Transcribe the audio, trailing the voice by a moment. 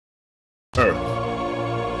Earth.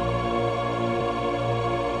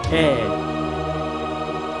 Air.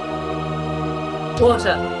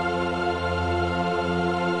 Water.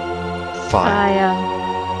 Fire.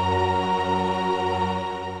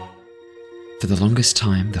 For the longest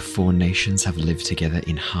time, the four nations have lived together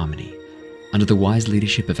in harmony. Under the wise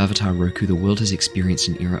leadership of Avatar Roku, the world has experienced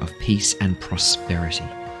an era of peace and prosperity.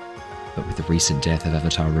 But with the recent death of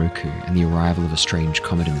Avatar Roku and the arrival of a strange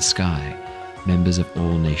comet in the sky, members of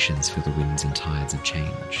all nations feel the winds and tides of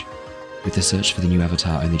change. With the search for the new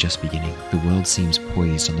Avatar only just beginning, the world seems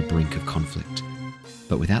poised on the brink of conflict.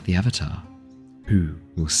 But without the Avatar, who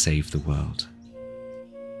will save the world?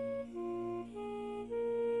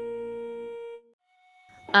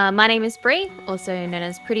 My name is Bree, also known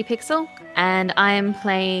as Pretty Pixel, and I am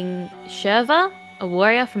playing Sherva, a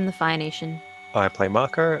warrior from the Fire Nation. I play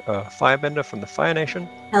Marco, a firebender from the Fire Nation.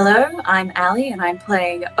 Hello, I'm Ali, and I'm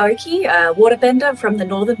playing Oki, a waterbender from the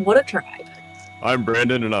Northern Water Tribe. I'm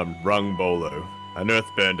Brandon, and I'm Rung Bolo, an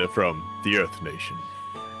earthbender from the Earth Nation.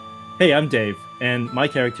 Hey, I'm Dave, and my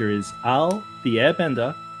character is Al, the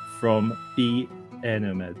airbender from the Air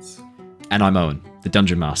Nomads. And I'm Owen, the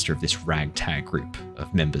dungeon master of this ragtag group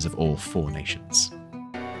of members of all four nations.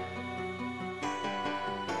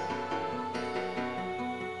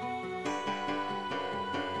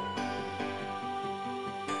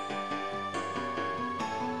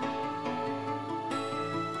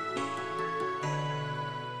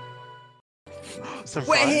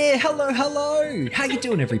 We're here! Hello! How you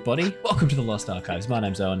doing, everybody? Welcome to the Lost Archives. My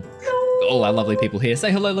name's Owen. All our lovely people here.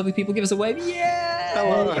 Say hello, lovely people. Give us a wave. Yeah!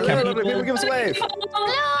 Hello, Okay. people, give us a wave.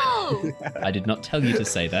 Hello! I did not tell you to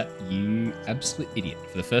say that, you absolute idiot.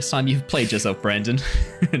 For the first time you've played yourself, Brandon.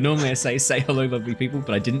 Normally I say hello, lovely people,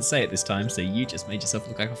 but I didn't say it this time, so you just made yourself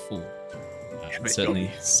look like a fool.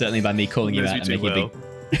 Certainly by me calling you out and making a big...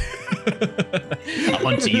 I'm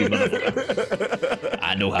onto you, motherfucker.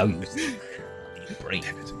 I know how you... Brain.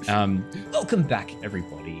 Welcome back,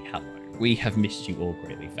 everybody. Hello. We have missed you all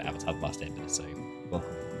greatly for Avatar: The Last Ender, so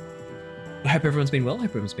welcome. I hope everyone's been well. I hope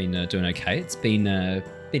everyone's been doing okay. It's been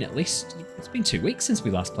at least 2 weeks since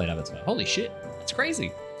we last played Avatar. Holy shit, that's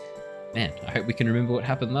crazy. Man, I hope we can remember what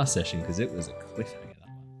happened last session because it was a cliffhanger. That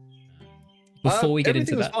one. Before we get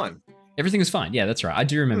into that, everything was fine. Yeah, that's right. I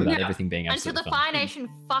do remember that everything being absolutely Until the fine. Fire Nation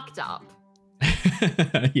fucked up.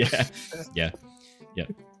 yeah.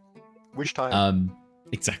 Which time?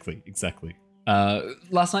 Exactly.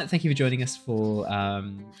 Last night, thank you for joining us for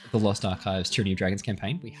the Lost Archives Tyranny of Dragons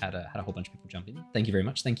campaign. We had a whole bunch of people jump in. Thank you very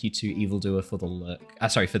much. Thank you to Evildoer for the lurk.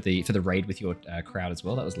 For the raid with your crowd as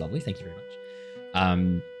well. That was lovely. Thank you very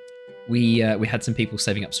much. We had some people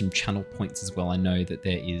saving up some channel points as well. I know that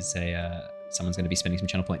there is someone's going to be spending some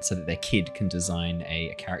channel points so that their kid can design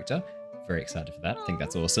a character. Very excited for that. I think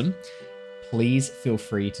that's awesome. Please feel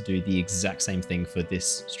free to do the exact same thing for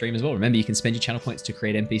this stream as well. Remember, you can spend your channel points to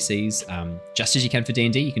create NPCs, just as you can for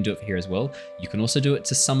D&D. You can do it for here as well. You can also do it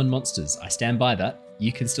to summon monsters. I stand by that.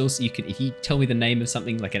 You can if you tell me the name of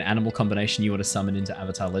something like an animal combination you want to summon into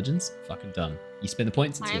Avatar Legends, fucking done. You spend the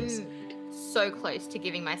points, it's yours. I'm so close to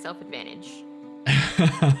giving myself advantage.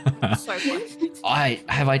 So close.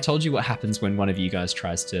 Have I told you what happens when one of you guys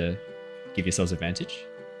tries to give yourselves advantage?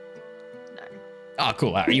 Oh, cool.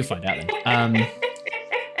 All right, you'll find out then.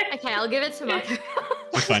 Okay, I'll give it to Marco.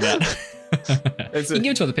 We'll find out. You can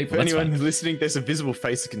give it to other people. For That's anyone fine. listening, there's a visible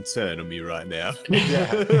face of concern on me right now.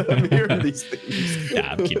 Yeah. I'm hearing these things.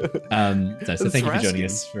 Yeah, I'm kidding. So thank you for joining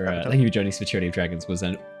us for Tyranny of Dragons. Was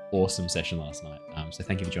an awesome session last night. So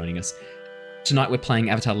thank you for joining us. Tonight we're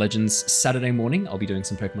playing Avatar Legends. Saturday morning I'll be doing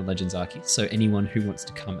some Pokemon Legends Arceus. So anyone who wants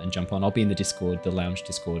to come and jump on, I'll be in the Discord, the lounge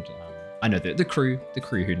Discord. I know the crew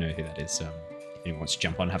who know who that is. If anyone wants to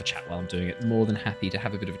jump on and have a chat while I'm doing it, more than happy to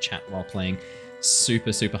have a bit of a chat while playing. Super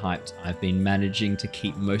hyped. I've been managing to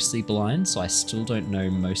keep mostly blind, so I still don't know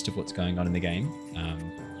most of what's going on in the game.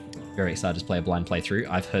 Very excited to play a blind playthrough.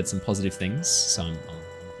 I've heard some positive things, so I'm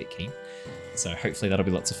a bit keen. So hopefully that'll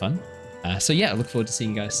be lots of fun. So yeah, I look forward to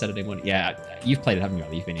seeing you guys Saturday morning. Yeah, you've played it, haven't you,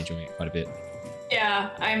 Ali? You've been enjoying it quite a bit. Yeah,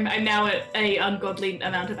 I'm now at a ungodly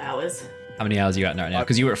amount of hours. How many hours are you at right now?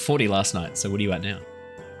 Because you were at 40 last night, so what are you at now?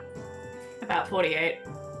 About 48.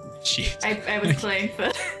 Shit. I was playing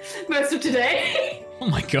for most of today. Oh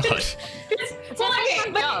my god. It's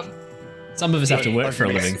like my job. Some of us have to work for a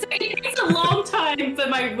living. It's a long time for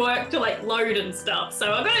my work to load and stuff,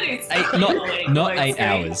 so I'm gonna do stuff. Not 8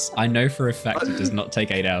 hours. I know for a fact it does not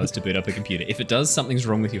take 8 hours to boot up a computer. If it does, something's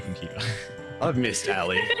wrong with your computer. I've missed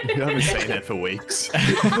Ali. I haven't seen her for weeks. I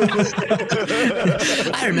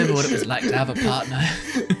remember what it was like to have a partner.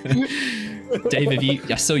 Dave,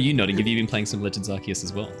 I saw you nodding. Have you been playing some Legends Arceus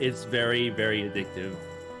as well? It's very, very addictive.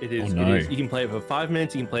 It is. Oh, no. It is. You can play it for 5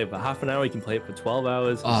 minutes. You can play it for half an hour. You can play it for 12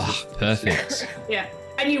 hours. It's Oh, perfect. Yeah.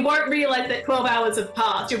 And you won't realize that 12 hours have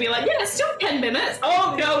passed. You'll be like, yeah, it's still 10 minutes.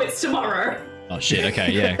 Oh, no, it's tomorrow. Oh shit.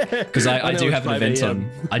 Okay, yeah. Because I know do it's have an 5 event a.m.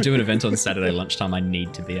 on. I do an event on Saturday lunchtime. I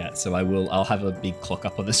need to be at, so I'll have a big clock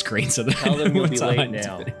up on the screen so that Tell them I know you'll what be time I late need to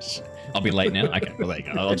now. finish. I'll be late now. Okay, well there you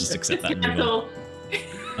go. I'll just accept that and That's move on. all.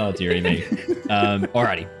 Oh dearie me.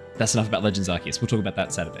 Alrighty, that's enough about Legends Arceus. We'll talk about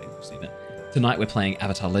that Saturday. We'll see that. Tonight we're playing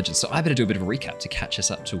Avatar Legends, so I better do a bit of a recap to catch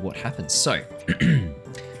us up to what happens. So,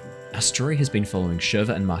 our story has been following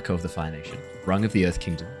Shurva and Mako of the Fire Nation, Rung of the Earth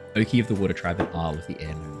Kingdom, Oki of the Water Tribe, and Arl of the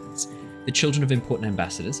Air Nomads. The children of important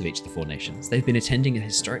ambassadors of each of the 4 nations, they've been attending a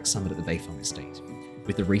historic summit at the Beifong Estate.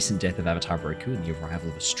 With the recent death of Avatar Roku and the arrival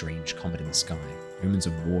of a strange comet in the sky, omens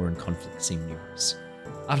of war and conflict seem numerous.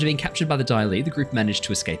 After being captured by the Dai Li, the group managed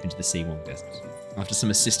to escape into the Siwong Desert. After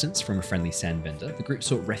some assistance from a friendly sandbender, the group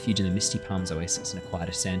sought refuge in a Misty Palms oasis and acquired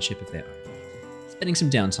a sandship of their own. Spending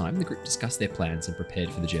some downtime, the group discussed their plans and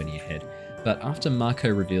prepared for the journey ahead. But after Mako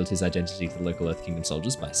revealed his identity to the local Earth Kingdom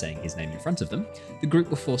soldiers by saying his name in front of them, the group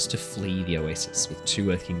were forced to flee the oasis with 2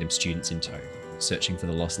 Earth Kingdom students in tow, searching for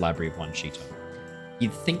the lost library of Wan Shito.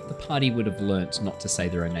 You'd think the party would have learnt not to say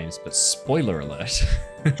their own names, but spoiler alert.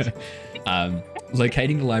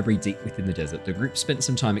 Locating the library deep within the desert, the group spent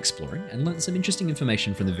some time exploring and learnt some interesting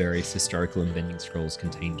information from the various historical and bending scrolls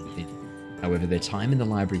contained within. However, their time in the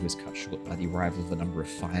library was cut short by the arrival of a number of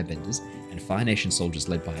firebenders and Fire Nation soldiers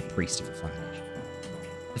led by a priest of the Fire Nation.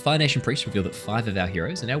 The Fire Nation priest revealed that 5 of our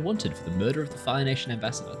heroes are now wanted for the murder of the Fire Nation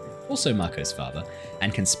ambassador, also Mako's father,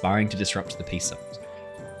 and conspiring to disrupt the peace summit.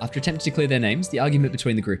 After attempting to clear their names, the argument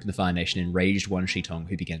between the group and the Fire Nation enraged Wan Shitong,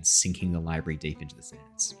 who began sinking the library deep into the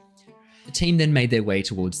sands. The team then made their way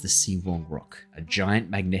towards the Siwong Rock, a giant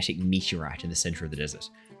magnetic meteorite in the center of the desert.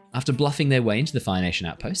 After bluffing their way into the Fire Nation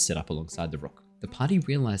outpost set up alongside the rock, the party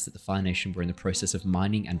realized that the Fire Nation were in the process of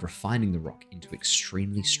mining and refining the rock into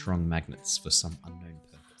extremely strong magnets for some unknown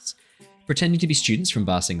purpose. Pretending to be students from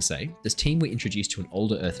Ba Sing Se, this team were introduced to an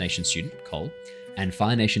older Earth Nation student, Cole, and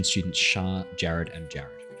Fire Nation students Shah, Jared, and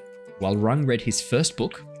Jared. While Rung read his first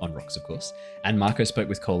book, on rocks of course, and Mako spoke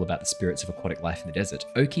with Cole about the spirits of aquatic life in the desert,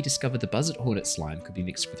 Oki discovered the buzzard hornet slime could be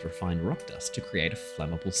mixed with refined rock dust to create a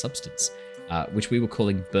flammable substance, which we were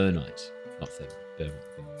calling Burnite, not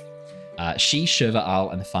Thermite. She, Shurva, Arl,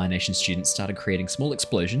 and the Fire Nation students started creating small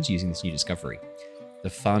explosions using this new discovery. The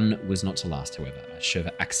fun was not to last, however, as Shurva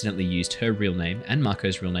accidentally used her real name and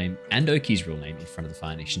Mako's real name and Oki's real name in front of the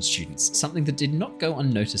Fire Nation students, something that did not go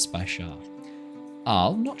unnoticed by Shah.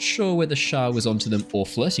 Arl, not sure whether Shah was onto them or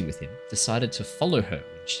flirting with him, decided to follow her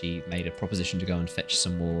when she made a proposition to go and fetch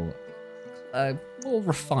some more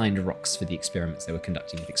refined rocks for the experiments they were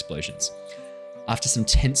conducting with explosions. After some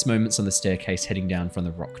tense moments on the staircase heading down from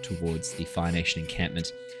the rock towards the Fire Nation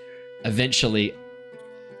encampment, eventually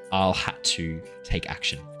Arl had to take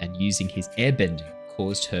action, and using his airbending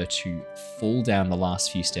caused her to fall down the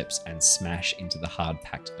last few steps and smash into the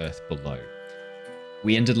hard-packed earth below.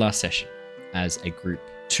 We ended last session as a group,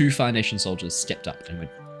 2 Fire Nation soldiers stepped up and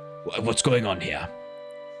went, "What's going on here?"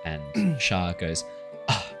 And Shah goes,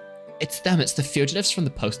 it's them, it's the fugitives from the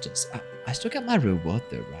posters. I still get my reward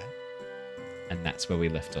though, right? And that's where we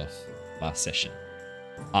left off last session.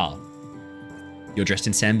 You're dressed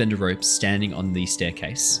in sandbender robes, standing on the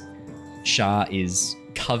staircase. Shah is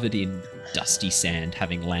covered in dusty sand,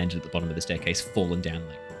 having landed at the bottom of the staircase, fallen down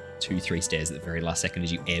like 2-3 stairs at the very last second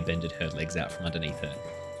as you airbended her legs out from underneath her.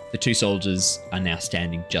 The 2 soldiers are now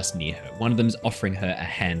standing just near her. One of them's offering her a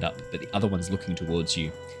hand up, but the other one's looking towards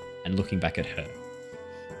you and looking back at her.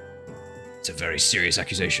 It's a very serious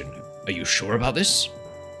accusation. Are you sure about this?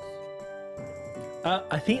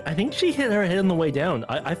 I think she hit her head on the way down.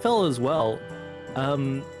 I fell as well.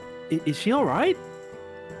 Is she all right?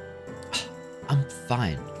 I'm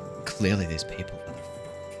fine. Clearly these people,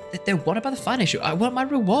 they're what about the Fire Nation? I want my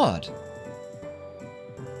reward.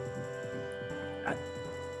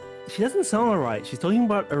 She doesn't sound all right. She's talking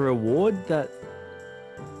about a reward that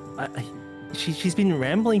she's been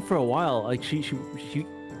rambling for a while. Like she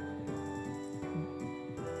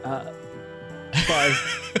Bye.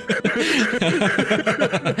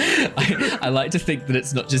 I like to think that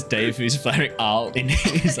it's not just Dave who's firing Arl in.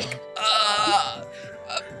 He's like, I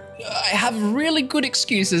have really good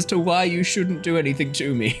excuses to why you shouldn't do anything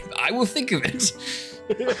to me. I will think of it.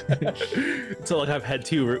 So like I've had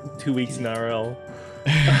two weeks in RL.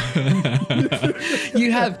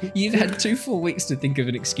 You've had 2 full weeks to think of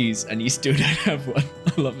an excuse and you still don't have one.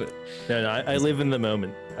 I love it. No, I live in the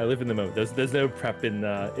moment. There's no prep in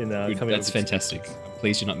coming. That's fantastic. I'm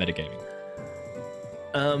pleased you're not metagaming.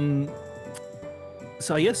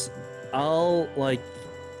 So I guess I'll like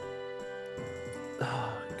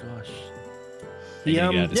Oh gosh. Are you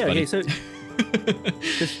gonna get out of this, Yeah. buddy? Okay.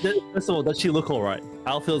 So first of all, does she look all right?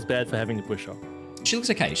 Al feels bad for having to push her. She looks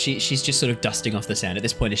okay. She's just sort of dusting off the sand. At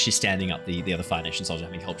this point, as she's standing up, the other Fire Nation soldier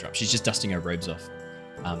having helped her up. She's just dusting her robes off,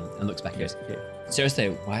 and looks back and goes, Okay. "Seriously,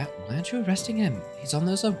 why aren't you arresting him? He's on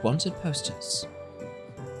those wanted posters."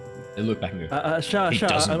 They look back and go, Shah, He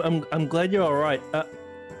doesn't. I'm glad you're all right. I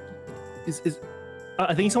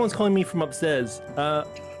think someone's calling me from upstairs.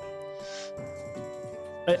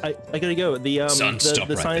 I gotta go. "Son, stop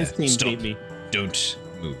the right science there. team Stop. beat me. Don't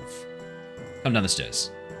move. Come down the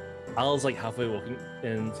stairs. Al's like halfway walking,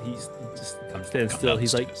 and he's just Come stands come still. down the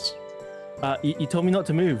He's like, stairs. you told me not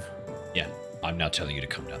to move. Yeah, I'm now telling you to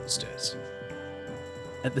come down the stairs.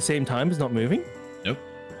 At the same time as not moving. Nope,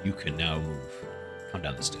 you can now move. Come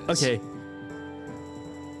down the stairs." Okay.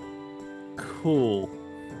 Cool.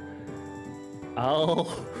 Al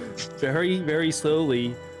very, very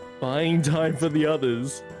slowly, buying time for the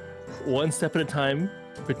others, one step at a time,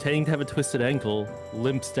 pretending to have a twisted ankle,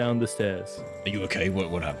 limps down the stairs. Are you okay?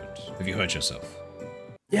 What happened? Have you hurt yourself?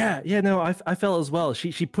 Yeah, no, I fell as well.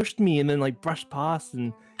 She pushed me and then like brushed past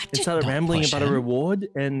and did started not rambling push about a him. reward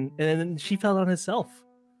and then she fell on herself.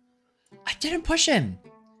 I didn't push him.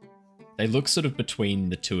 They look sort of between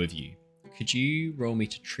the two of you. Could you roll me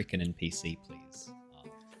to trick an NPC, please?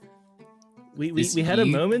 We had a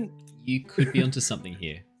moment. You could be onto something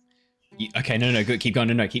here. Okay, no, good. Keep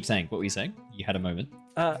going. No, keep saying. What were you saying? You had a moment.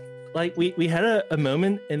 Like we had a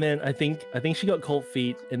moment and then I think she got cold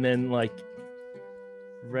feet and then like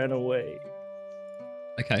ran away.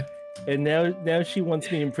 Okay. And now she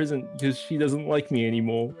wants me in prison because she doesn't like me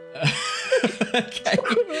anymore. Okay.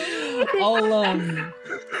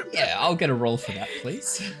 I'll get a roll for that,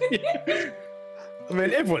 please. I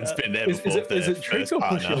mean, everyone's been there before. Is it trick or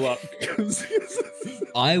push your luck?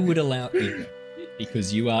 I would allow either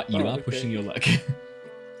because you are okay. pushing your luck.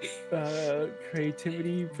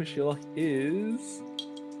 Creativity, push your luck is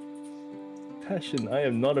passion. I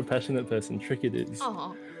am not a passionate person. Trick it is.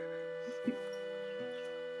 Oh,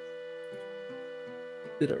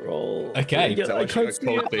 Did it roll? Okay. Yeah, I can't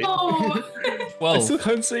see it. Oh, I still 12.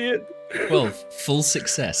 can't see it. 12. Full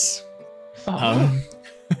success. Oh.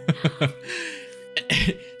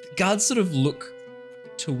 Guards sort of look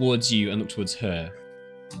towards you and look towards her.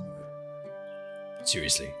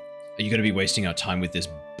 Seriously, are you going to be wasting our time with this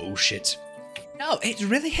bullshit? No, it's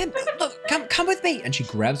really him. Look, come with me. And she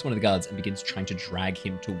grabs one of the guards and begins trying to drag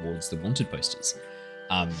him towards the wanted posters.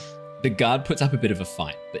 The guard puts up a bit of a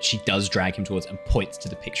fight, but she does drag him towards and points to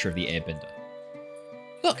the picture of the airbender.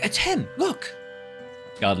 Look, it's him. Look.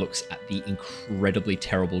 Guard looks at the incredibly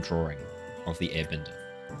terrible drawing of the airbender,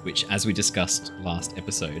 which, as we discussed last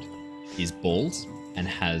episode, is bald and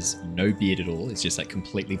has no beard at all. It's just like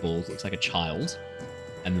completely bald, looks like a child,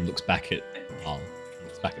 and then looks back at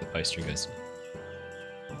looks back at the poster and goes,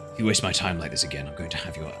 "If you waste my time like this again, I'm going to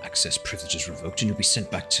have your access privileges revoked and you'll be sent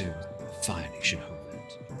back to Fire Nation homeland."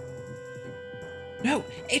 No,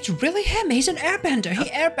 it's really him. He's an airbender. He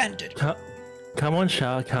airbended. Come on,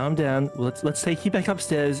 Shah, calm down. Let's take you back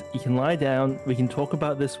upstairs. You can lie down. We can talk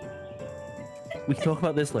about this. We can talk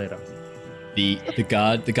about this later. The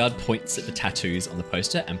guard points at the tattoos on the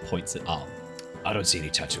poster and points at Al. I don't see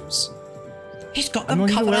any tattoos. He's got I'm them not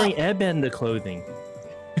even covered wearing up. airbender clothing.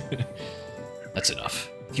 That's enough.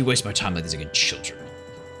 If you waste my time like this again, children,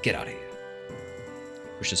 get out of here.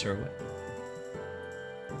 Pushes her away.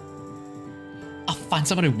 I'll find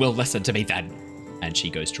someone who will listen to me then. And she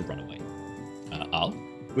goes to run away. Al?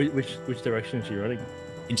 Which direction is she running?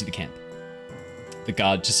 Into the camp. The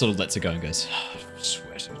guard just sort of lets her go and goes,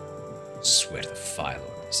 swear to the fire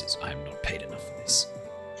lord, I am not paid enough for this.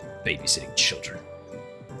 Babysitting children.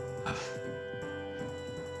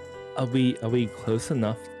 Are we close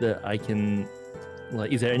enough that I can,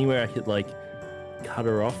 like, is there anywhere I could like cut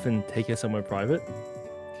her off and take her somewhere private?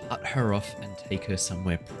 Cut her off and take her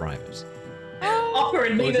somewhere private.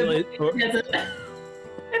 Opera and Or is it leave like- or- desert.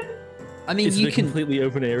 I mean, Is it you a can. completely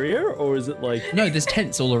open area, or is it like? No, there's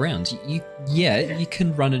tents all around. You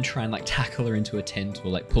can run and try and like tackle her into a tent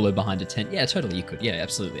or like pull her behind a tent. Yeah, totally, you could. Yeah,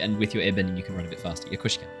 absolutely. And with your airbending, you can run a bit faster. Yeah, of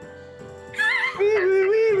course you can.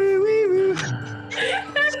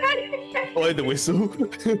 Blow the whistle.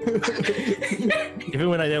 Even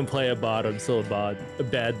when I don't play a bard, I'm still a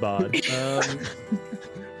bad bard.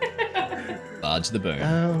 Barge the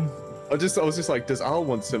bone. I was just like, does Al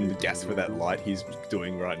want some gas for that light he's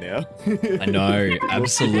doing right now? I know,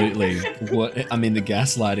 absolutely. What? I mean, the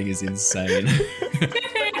gaslighting is insane.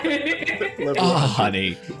 Oh,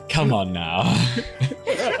 honey, come on now.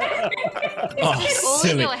 Oh, all in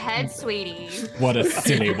silly. your head, sweetie. What a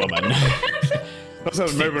silly woman. That's a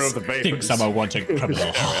movement of the vapors. Thinks I'm a wanting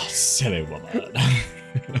criminal. Silly woman.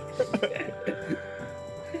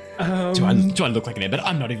 Do I look like an airbender?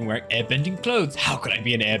 I'm not even wearing airbending clothes. How could I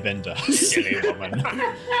be an airbender? Silly woman.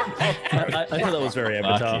 I thought that was very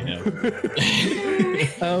Avatar.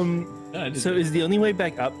 No, So is the only way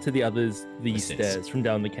back up to the others the stairs. stairs from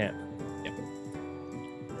down the camp? Yep.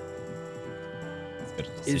 It's got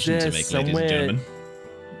a Is decision there to make, ladies and somewhere gentlemen.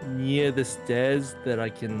 near the stairs that I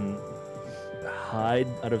can hide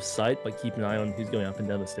out of sight, but keep an eye on who's going up and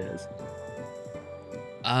down the stairs?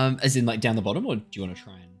 As in like down the bottom, or do you want to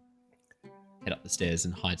try and head up the stairs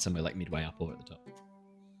and hide somewhere like midway up or at the top?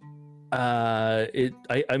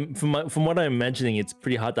 I'm from what I'm imagining, it's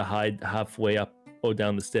pretty hard to hide halfway up or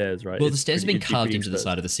down the stairs, right? Well, the It's stairs have pretty- been it'd be carved pretty into the exposed.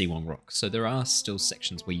 side of the Sea1 rock, so there are still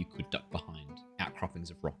sections where you could duck behind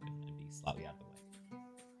outcroppings of rock and be slightly out of the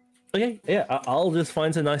way. Okay, yeah, I'll just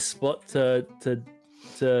find a nice spot to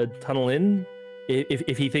tunnel in.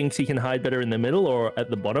 If he thinks he can hide better in the middle or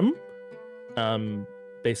at the bottom,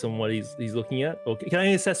 based on what he's looking at, or can I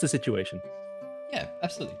assess the situation? Yeah,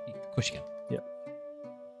 absolutely. Of course you can.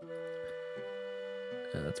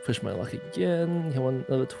 Let's push my luck again. Come on,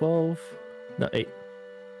 another 12. No, 8.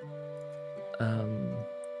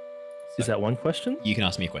 Is that one question? You can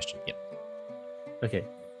ask me a question. Yep. Okay.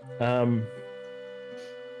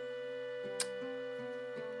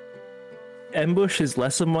 Ambush is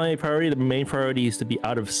less of my priority. The main priority is to be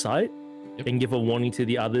out of sight and give a warning to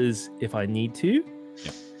the others if I need to.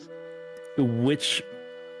 Yep. Which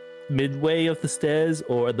midway of the stairs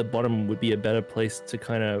or at the bottom would be a better place to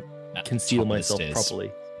kind of At the conceal top of the myself stairs.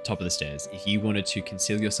 properly? Top of the stairs. If you wanted to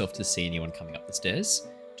conceal yourself to see anyone coming up the stairs,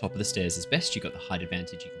 top of the stairs is best. You've got the height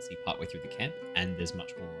advantage. You can see partway through the camp, and there's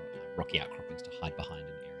much more rocky outcroppings to hide behind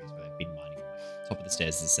in areas where they've been mining away. Top of the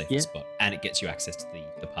stairs is a safer spot, and it gets you access to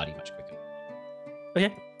the party much quicker.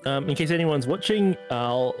 Okay. In case anyone's watching,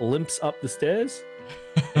 I'll limps up the stairs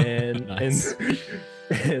and Nice.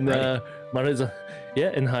 and Mano's,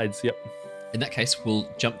 and hides. Yep. In that case, we'll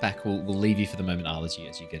jump back. We'll leave you for the moment, Al, as you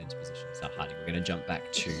get into position and start hiding. We're going to jump back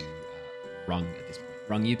to Rung at this point.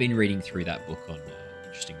 Rung, you've been reading through that book on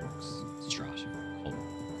interesting rocks, strata, coal,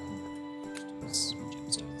 crystals,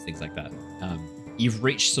 gemstones, things like that. You've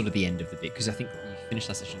reached sort of the end of the bit, because I think you finished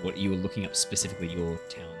last session. What you were looking up specifically your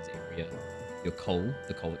town's area, your coal,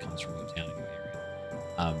 the coal that comes from your town in your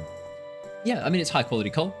area. Yeah, I mean, it's high quality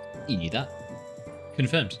coal. You knew that.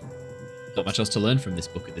 Confirmed. Not much else to learn from this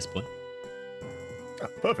book at this point. Oh,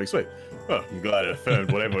 perfect, sweet. Well, I'm glad it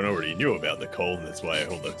affirmed what everyone already knew about the coal, and that's why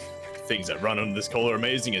all the things that run under this coal are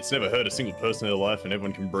amazing. It's never hurt a single person in their life, and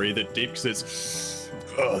everyone can breathe it deep because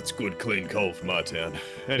it's good, clean coal from our town.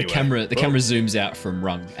 Anyway, The camera zooms out from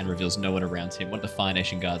Rung and reveals no one around him. One of the Fire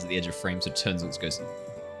Nation guards at the edge of frames sort of turns and goes,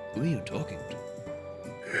 "Who are you talking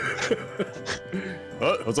to?"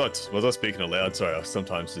 What? Was I speaking aloud? Sorry, I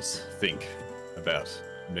sometimes just think about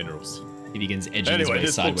minerals. He begins edging his Anyway, way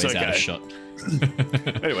this book's sideways out of okay. shot.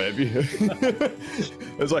 Anyway, have you?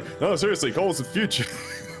 It's like, no, seriously, coal's the future.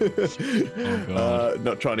 God.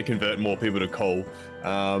 Not trying to convert more people to coal.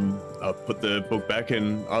 I'll put the book back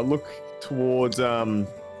and I look towards. You can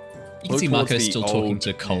look see towards Marco the still talking old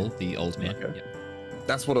to Cole, man. the old man. Okay. Yep.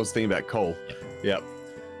 That's what I was thinking about coal. Yep.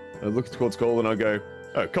 I look towards coal and I go,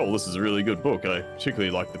 oh, coal, this is a really good book. I particularly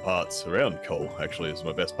like the parts around coal, actually, it's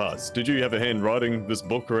my best parts. Did you have a hand writing this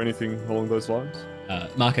book or anything along those lines?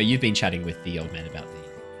 Marco, you've been chatting with the old man about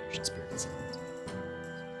the ocean spirits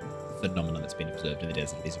and phenomenon that's been observed in the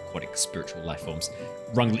desert. These aquatic spiritual life forms.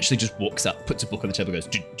 Rung literally just walks up, puts a book on the table, goes,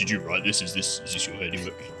 "Did you write this? Is this your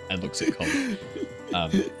handiwork?" And looks at Cole.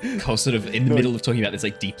 Cole sort of in the middle of talking about this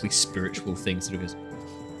like deeply spiritual thing, sort of goes,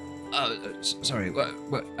 "Sorry, what?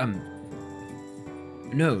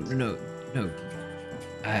 No.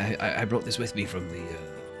 I brought this with me from the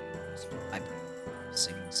library.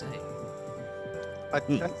 Sing and say." I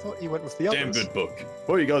thought you went with the others. Damn good book.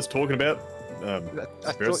 What are you guys talking about? I There's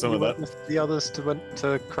thought some you of went that. with the others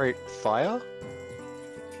to create fire.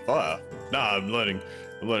 Fire? Nah, I'm learning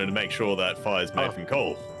to make sure that fire's made Oh. from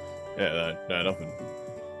coal. Yeah, no, nothing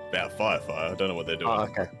about fire. I don't know what they're doing. Oh,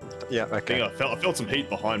 okay. Yeah, I think okay. I felt some heat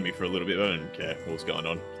behind me for a little bit. I didn't care what was going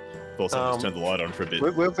on. Thought someone just turned the light on for a bit.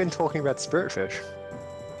 We've been talking about spirit fish.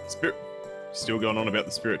 Still going on about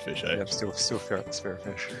the spirit fish, eh? Yeah, still spirit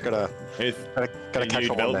fish. Gotta Any catch new up on that.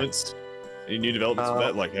 developments? Any new developments for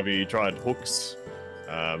that? Like, have you tried hooks,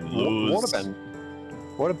 lures,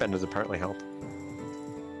 Waterbenders apparently help.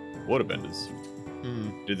 waterbenders?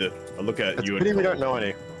 I look at It's you pity and we Cole. don't know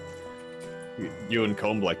any. You and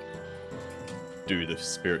Colm, like, do the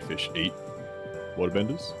spirit fish eat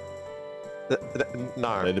waterbenders?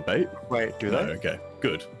 No. They debate? Wait, do No, they? okay,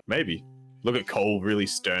 good. Maybe. look at Cole really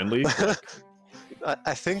sternly.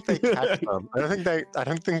 I think they catch them. I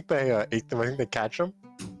don't think they eat them. I think they catch them.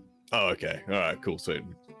 Oh, okay. All right, cool. So,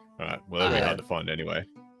 all right. Well, that'll be hard to find anyway.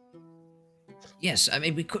 Yes, I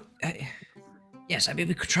mean we could. Yes, I mean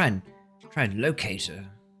we could try and locate a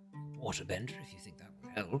waterbender if you think that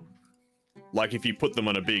would help. Like if you put them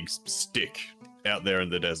on a big stick out there in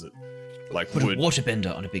the desert, like Put wood. a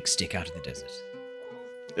waterbender on a big stick out in the desert.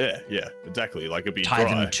 Yeah, exactly. Like it'd be Tie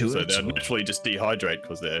them dry, to so it, they'd or- naturally just dehydrate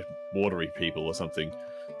because they're watery people or something.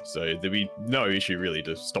 So there'd be no issue really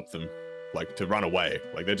to stop them, like to run away.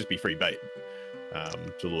 Like they'd just be free bait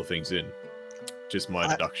to lure things in. Just my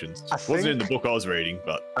deductions. I Wasn't in the think- book I was reading,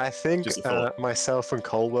 but I think Just a thought. myself and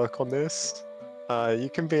Cole work on this. You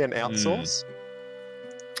can be an outsource.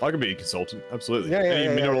 I can be a consultant. Absolutely. Yeah, Any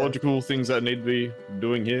yeah. mineralogical things that I need to be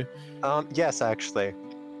doing here? Yes, actually.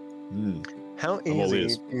 Hmm. How I'm all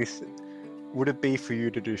easy ears. would it be for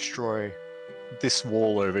you to destroy this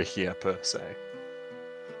wall over here, per se?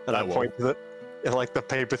 And I That point to it, and like the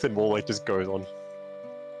paper thin wall, like just goes on.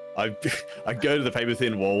 I go to the paper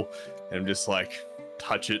thin wall and just like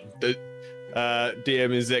touch it.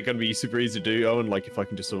 DM, is that going to be super easy to do, Owen? Like if I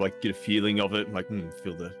can just sort of like get a feeling of it, like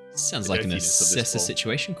feel the. Sounds The like an earthiness of this assess a wall.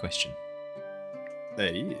 situation question.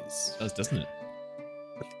 That is. Doesn't it?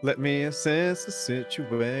 Let me assess the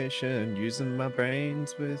situation using my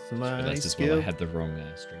brains with I my realized as well skill. I had the wrong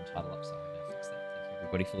stream title up, so I'm gonna fix that. Thank you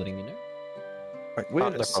everybody for letting me know. Right, where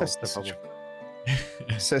no assess problem,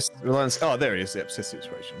 the assess reliance. Oh, there it is. Yep, assess the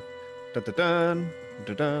situation. Dun dun dun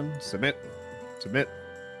dun dun. Submit.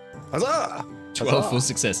 Huzzah! 12 full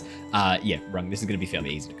success. Yeah, Rung, this is going to be fairly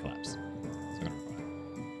easy to collapse. It's not going to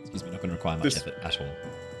require, excuse me, not going to require much This- effort at all.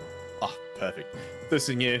 Ah, perfect. This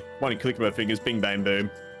thing here, one click of my fingers, bing, bang, boom.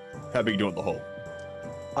 How big do you want the hole?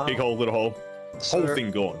 Big hole, little hole. So, Whole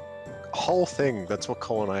thing gone. Whole thing. That's what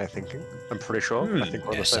Cole and I are thinking. I'm pretty sure. I think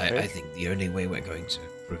we're on the Yes, same I page. think the only way we're going to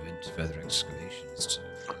prevent further excavation is to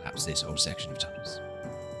collapse this whole section of tunnels.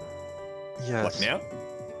 Yes. Like now?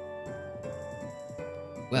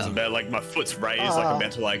 Well, It's about like my foot's raised, like I'm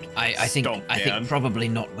about to like I think stomp I down. think probably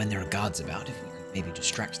not when there are guards about. If we could maybe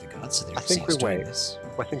distract the guards so they I don't see think us we doing wait. this.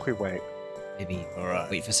 I think we wait. Maybe All right.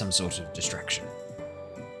 wait for some sort of distraction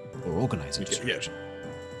or organize a Yeah, yeah. distraction.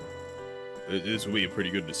 This will be a pretty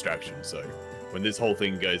good distraction. So when this whole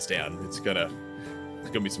thing goes down, it's gonna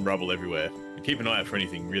be some rubble everywhere. Keep an eye out for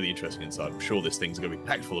anything really interesting inside. I'm sure this thing's gonna be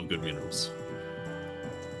packed full of good minerals.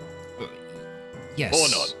 Yes. Or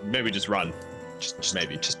not. Maybe just run.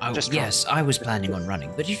 Maybe. Yes, I was planning on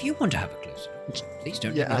running, but if you want to have a closer look, please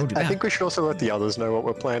don't let me Yeah, hold you I back. think we should also let the others know what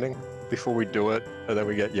we're planning before we do it, and then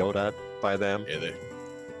we get yelled at by them. Yeah,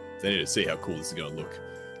 they need to see how cool this is gonna look.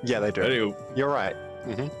 Yeah, they do. Anyway, You're right.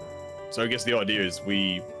 so I guess the idea is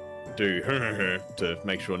we do to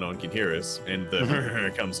make sure no one can hear us, and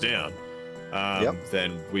the comes down.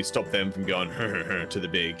 Then we stop them from going to the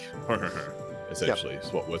big essentially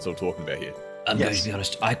is what we're sort of talking about here. I'm going Yes. to be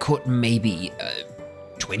honest, I caught maybe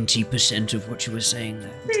 20% of what you were saying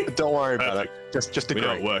there. Don't worry about it. Just We agree.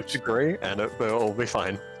 know it works. Just agree, and it'll all be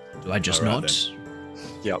fine. Do I just All right, nod?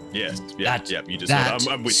 Yep. Yes, you just That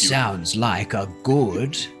I'm with you. sounds like a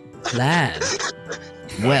good plan.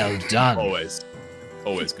 Well done.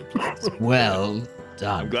 Always good plans. Well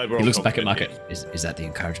done. I'm glad we're He all looks back at confident Market. Is that the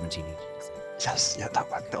encouragement he needed? Yes. Yeah, that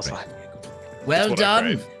worked. That was fine. Well what I done.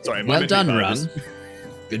 crave. Sorry, my Well mental done, bonus. Run.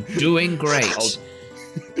 You're doing great.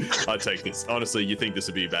 I'll take this. Honestly, you think this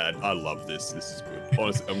would be bad? I love this. This is good.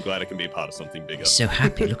 Honestly, I'm glad I can be a part of something bigger. So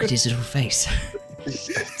happy. Look at his little face.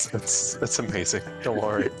 It's amazing. Don't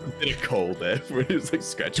worry. Bit of cold there where he was like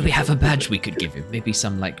scratching. Do we have a badge we could give him? Maybe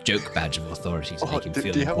some like joke badge of authority to make him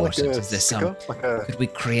feel do you have like important. a Is there some? sticker? Like a... Could we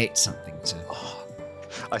create something to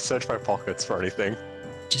I search my pockets for anything.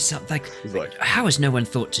 just something like? He's like, How has no one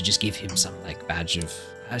thought to just give him some like badge of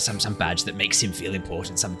some badge that makes him feel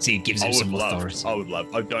important? Something so it gives I him would some love. authority. I would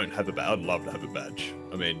love. I don't have a badge. I'd love to have a badge.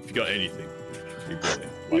 I mean, if you got anything, it'd be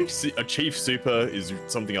brilliant. Like a chief super is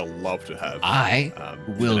something I love to have. I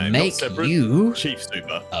will the name, not make separate, you chief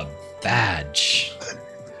super. a badge.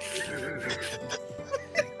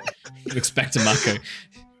 You expect a Marco.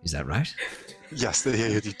 Is that right? Yes,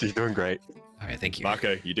 you're doing great. All right, thank you.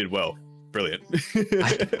 Marco, you did well. Brilliant.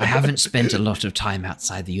 I haven't spent a lot of time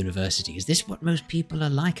outside the university. Is this what most people are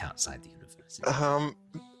like outside the university?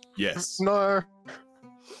 Yes. No.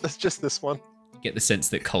 It's just this one. Get the sense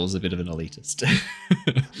that Cole's a bit of an elitist.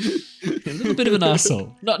 A little bit of an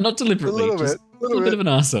arsehole. Not deliberately. A little bit of an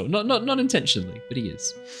arsehole. Not intentionally, but he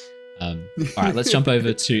is. All right, let's jump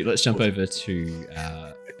over to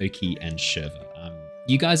Oki and Sherva.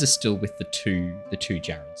 You guys are still with the two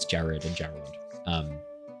Jareds, Jared and Jarrod.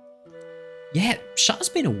 Yeah, Char's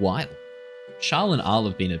been a while. Charl and Arl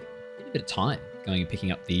have been a bit of time going and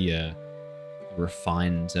picking up the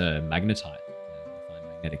refined magnetite, refined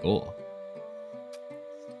magnetic ore.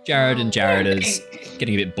 Jared and Jared is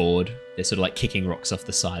getting a bit bored. They're sort of like kicking rocks off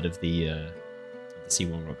the side of the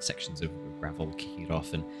seawall rock sections of gravel, kicking it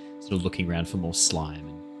off and sort of looking around for more slime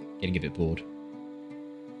and getting a bit bored.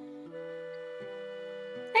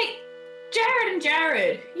 Hey, Jared and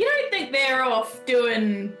Jared, you don't think they're off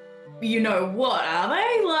doing you know what, are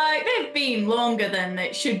they? Like, they've been longer than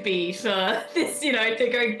it should be for this, to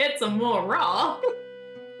go get some more raw.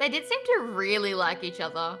 They did seem to really like each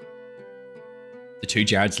other. The two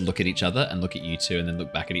Jareds look at each other and look at you two and then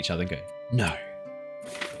look back at each other and go, no.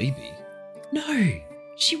 Phoebe? No.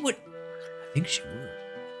 She would. I think she would.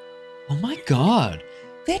 Oh my god.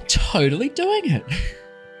 They're totally doing it.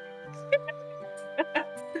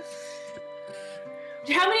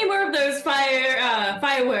 How many more of those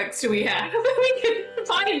fireworks do we have? We can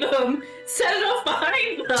find them, set it off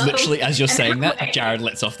behind them. Literally, as you're saying that, away. Jared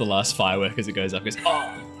lets off the last firework as it goes up. Goes,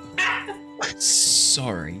 oh,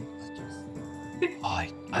 sorry. I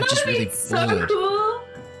just really so bored. cool.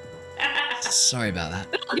 Sorry about that.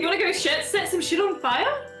 You want to go set some shit on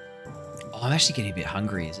fire? Oh, I'm actually getting a bit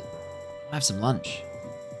hungry. I'll have some lunch.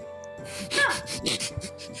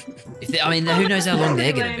 Who knows how long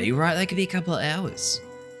they're going to be, right? They could be a couple of hours.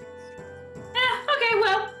 Okay,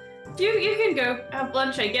 well, you can go have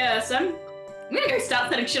lunch, I guess. I'm gonna go start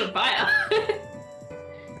setting shit on fire.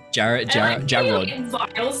 Jarrod. How many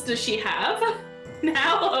vials does she have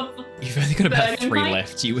now? You've only got about burning 3 mite?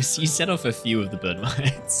 left. You set off a few of the burn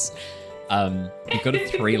mites. You've got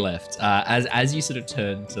 3 left. As you sort of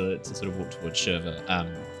turn to sort of walk towards Sherva,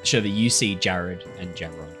 Sherva, you see Jared and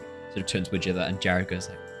Jarrod sort of turn towards each other, and Jared goes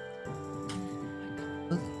like,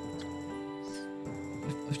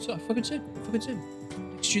 I fucking said.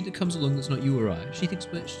 Next dude that comes along that's not you or I, she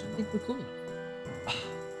doesn't think we're cool enough. I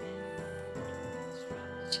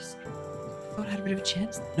thought I had a bit of a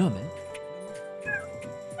chance. No, man.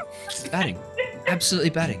 Batting. Absolutely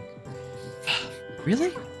batting.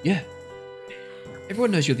 Really? Yeah.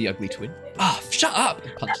 Everyone knows you're the ugly twin. Shut up!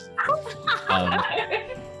 And punches him.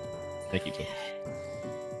 Thank you, Tom.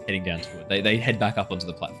 Heading down toward. They head back up onto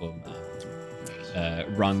the platform.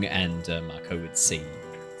 Rung and Marco would see,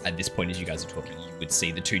 at this point as you guys are talking, you would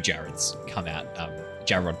see the two Jareds come out.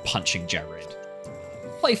 Jarrod punching Jared.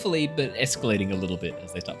 Playfully, but escalating a little bit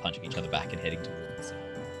as they start punching each other back and heading towards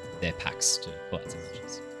their packs to pull out some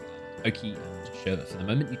matches. Oki and Sherva, for the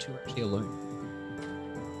moment, you two are actually alone.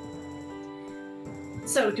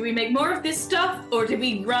 So, do we make more of this stuff, or do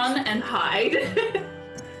we run and hide?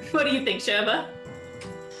 What do you think, Sherva?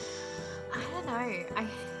 I don't know.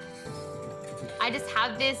 I just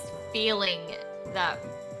have this feeling that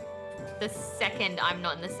the second I'm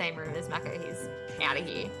not in the same room as Mako, he's out of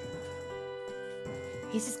here.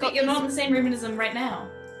 He's just got. But you're not in the same room as him right now.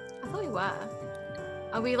 I thought we were.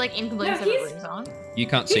 Are we like in completely No, separate he's- rooms on? You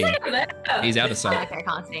can't see him. over there. He's out of sight. Okay, I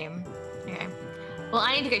can't see him. Okay. Well,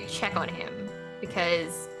 I need to go check on him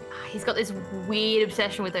because he's got this weird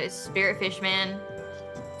obsession with those spirit fish, man.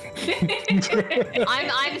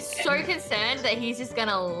 I'm so concerned that he's just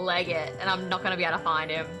gonna leg it and I'm not gonna be able to find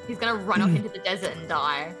him. He's gonna run off into the desert and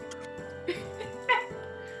die.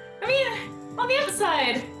 I mean, on the other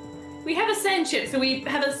side, we have a sand chip, so we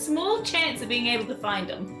have a small chance of being able to find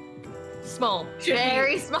him. Small. Should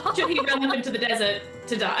Very small. Should he run off into the desert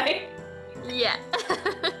to die? Yeah.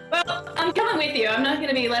 Well, I'm coming with you. I'm not going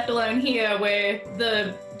to be left alone here with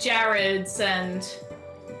the Jareds and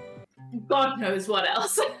God knows what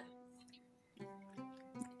else.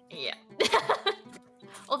 Yeah.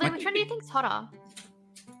 Although, which one do you think's hotter?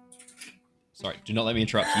 Sorry, do not let me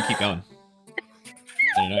interrupt. You keep going.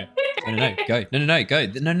 No, go. No, go.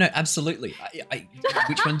 No, absolutely.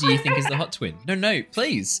 Which one do you think is the hot twin? No,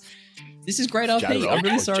 please. This is great RP. Jared. I'm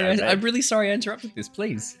really sorry. Jared. I'm really sorry I interrupted this.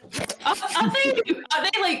 Please. Are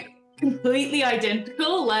they like completely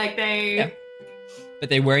identical? Like they. Yeah. But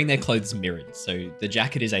they're wearing their clothes mirrored, so the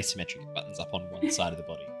jacket is asymmetric. It buttons up on one side of the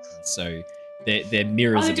body, and so they're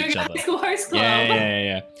mirrors They're of doing each a other. high school host club.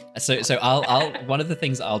 Yeah. So I'll one of the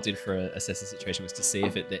things I'll do for assess the situation was to see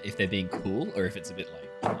if they're being cool or if it's a bit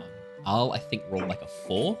like I'll I think roll like a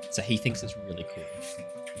 4, so he thinks it's really cool.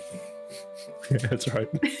 Yeah, that's right.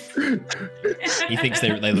 He thinks they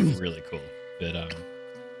look really cool, but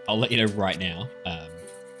I'll let you know right now.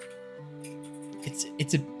 It's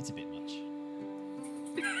a bit much.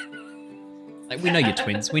 Like, we know you're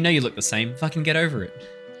twins. We know you look the same. Fucking get over it.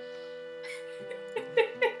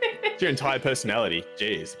 your entire personality.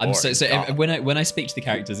 Jeez. I'm so boring. God. when I speak to the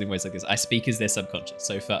characters in ways like this, I speak as their subconscious.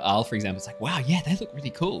 So for Al, for example, it's like, wow, yeah, they look really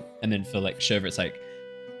cool. And then for like Sherva, it's like,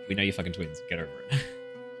 we know you're fucking twins. Get over it.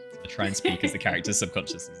 I try and speak as the character's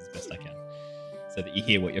subconscious as best I can, so that you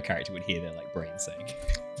hear what your character would hear their like brain saying.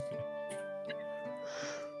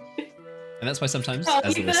 And that's why sometimes,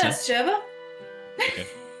 as a you listener, first, Sherva. okay.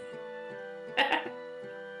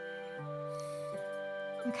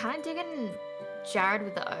 I'm kind of digging Jared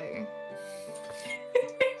with the O.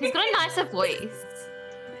 He's got a nicer voice.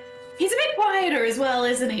 He's a bit quieter as well,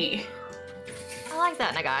 isn't he? I like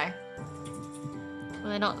that in a guy. Well,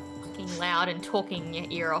 they're not fucking loud and talking your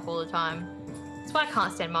ear off all the time. That's why I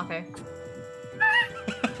can't stand Mako.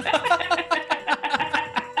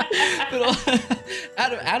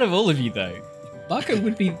 But out of all of you though, Marco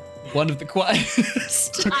would be one of the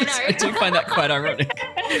quietest. I know. I do find that quite ironic.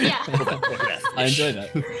 Yeah. I enjoy that.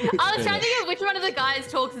 I was trying to think of which one of the guys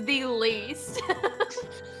talks the least.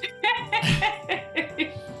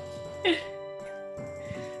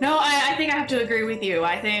 No, I think I have to agree with you.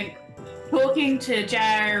 I think talking to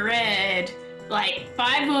Jared like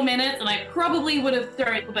 5 more minutes and I probably would have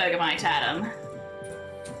thrown the Bergamite at him.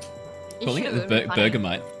 You Calling it should, the it would be funny.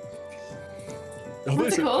 Bergamite.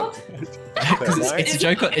 What's it called? Because it's a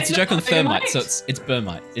joke. It's a joke on thermite, Bergamite? so it's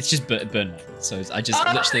Bermite. It's just Burnmite. So I just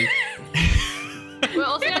Oh. literally. We're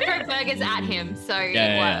also gonna throw burgers at him, so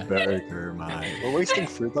Yeah. Burger, mate. We're wasting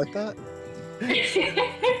food like that?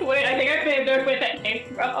 Wait, I think I may have known where that came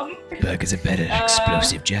from. Burgers are better than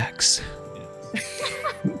explosive jacks.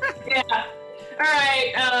 Yeah.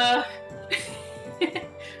 Alright,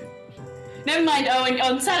 never mind, Owen.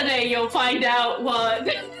 On Saturday, you'll find out where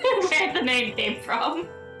the name came from.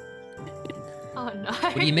 Oh no.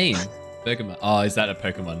 What do you mean, Bergamite? Oh, is that a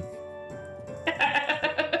Pokemon?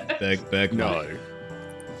 Bergamite. No.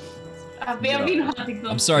 I've been hunting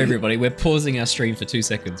them. I'm sorry, everybody. We're pausing our stream for 2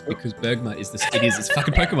 seconds because Bergmite is this. It's a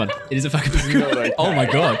fucking Pokemon. It is a fucking Pokemon. Oh my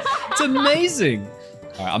god, it's amazing.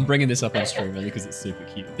 All right, I'm bringing this up on stream only because it's super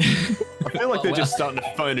cute. I feel like they're Wow. just starting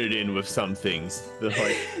to phone it in with some things. They're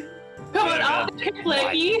like, Come on, up,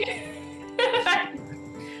 Flicky.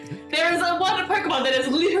 There is one Pokemon that is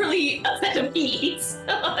literally a set of keys.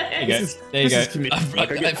 There you go. This is- There you this is go. committed.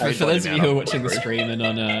 Like, I get For paid by those the of you who are amount. watching the stream and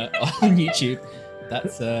on YouTube,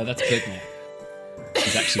 that's Bergmite.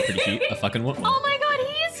 He's actually pretty cute. I fucking want one. Oh my god,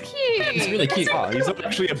 he is cute. He's really cute. Oh, he's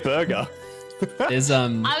actually a burger. There's I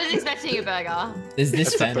was expecting a burger. there's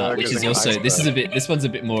this That's a fan art which burger, is the also iceberg. this one's a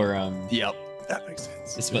bit more Yep, that makes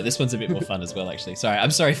sense. this one's a bit more fun as well actually. Sorry,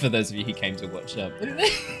 I'm sorry for those of you who came to watch. Look at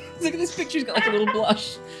this picture. He's got like a little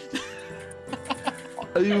blush.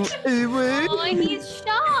 Oh, he's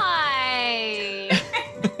shy.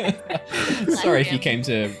 Sorry if you him. came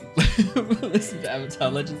to listen to Avatar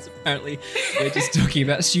Legends. Apparently, we're just talking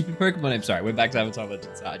about stupid Pokemon. I'm sorry, we're back to Avatar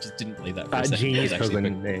Legends. I just didn't believe that for a second. Genius It was actually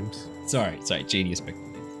Pokemon names. Sorry, genius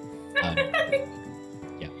Pokemon names.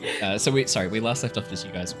 Yeah. So we last left off as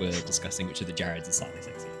you guys were discussing which of the Jareds is slightly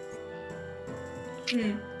sexier.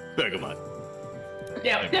 Bergamite.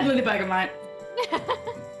 Yeah, definitely the Bergamite.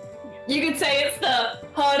 You could say it's the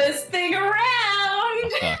hottest thing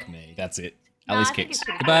around. Fuck me, that's it. Nah, Ali's I think kicks. it's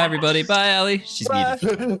pretty Goodbye, bad. everybody. Bye, Ali. She's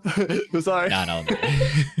muted. Sorry. No.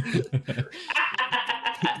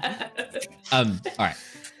 All right.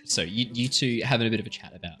 So you two having a bit of a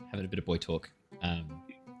chat about having a bit of boy talk.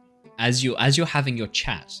 As you're having your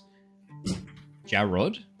chat,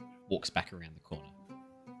 Jarrod walks back around the corner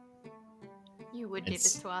You would do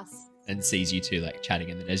this to us. and sees you two like chatting,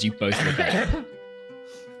 and then as you both look at, oh,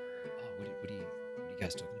 what are you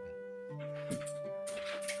guys talking about?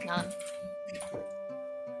 None.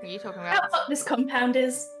 What are you talking How about? hot this compound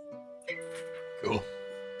is. Cool.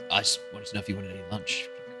 I just wanted to know if you wanted any lunch.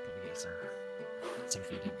 I could probably get you some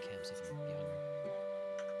food down at camps if you're hungry.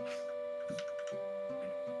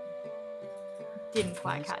 Didn't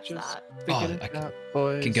quite catch that.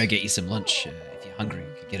 Oh, I can go get you some lunch if you're hungry.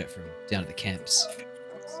 You can get it from down at the camps.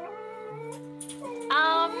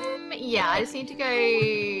 Yeah, I just need to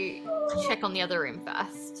go check on the other room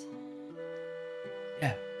first.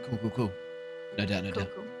 Yeah, cool. No doubt.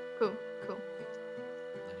 Cool.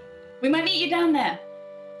 We might meet you down there.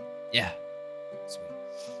 Yeah.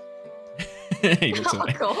 Sweet. He looks Oh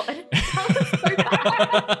away. god. That was so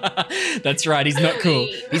bad. That's right, he's not cool.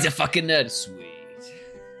 Sweet. He's a fucking nerd. Sweet.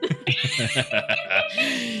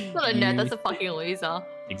 Not a nerd, that's a fucking loser.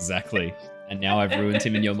 Exactly. And now I've ruined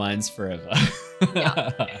him in your minds forever. Yeah.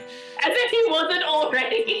 As if he wasn't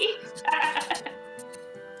already.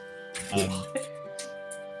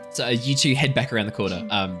 So you two head back around the corner.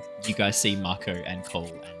 You guys see Marco and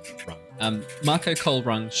Cole and Rung. Marco, Cole,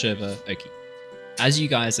 Rung, Sherva, Oki. As you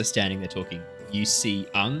guys are standing there talking, you see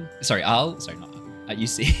you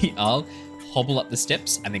see Al hobble up the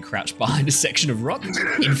steps and then crouch behind a section of rock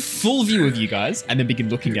in full view of you guys, and then begin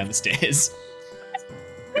looking down the stairs.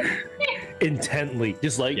 Intently,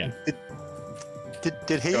 just like Yeah.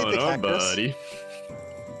 Did he eat Going the on, cactus? buddy?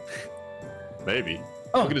 Maybe.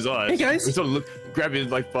 Oh, Look at his eyes. hey, guys. We sort of grab him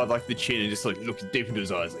like by like the chin and just like look deep into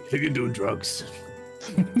his eyes, like, "Have you been doing drugs?"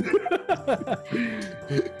 I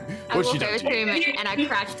What's she walk done over to to you? him and I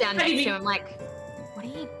crouch down next to him. I'm like, what are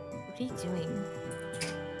you doing?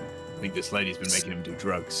 I think this lady's been making him do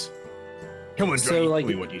drugs. Come on, So, Drake, like- tell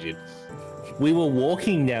me what you did. we were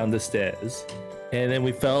walking down the stairs, and then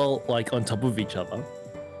we fell like on top of each other.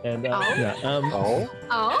 And Oh,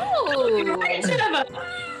 Oh, Right, Trevor.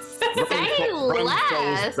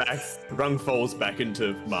 say less. Rung falls back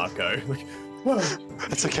into Marco. Like, whoa.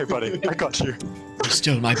 that's okay, buddy. I got you.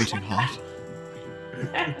 Still my beating heart.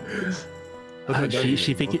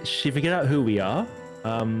 she figured out who we are.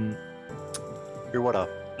 Who? What up?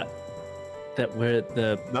 That we're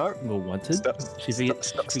No. we're wanted. Stop. She figured,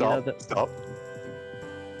 Stop. she figured out that. Stop.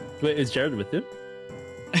 Wait, is Jared with him?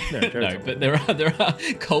 No, Jared's No, not but with there are.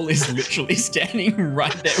 Cole is literally standing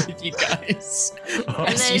right there with you guys. him. And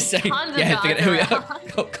As you there's say, tons of yeah, figure out who we guys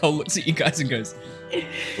are. Cole looks at you guys and goes,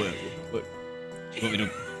 What? You want me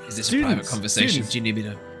to? Is this a Students, private conversation? students. Do you need me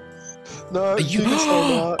to? No. Are you? please,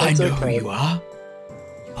 no, I it's know okay. who you are.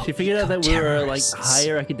 She figured out that we were like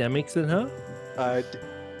higher academics than her.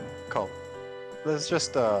 Cole, let's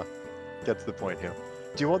just get to the point here.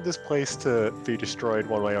 Do you want this place to be destroyed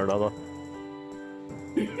one way or another?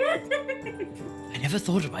 I never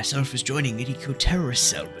thought of myself as joining an eco-terrorist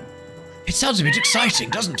cell, but it sounds a bit exciting,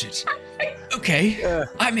 doesn't it? Okay, Yeah.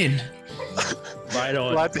 I'm in. Right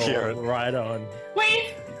on. Glad to hear it. Right on.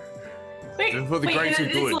 Wait. And for the wait, greater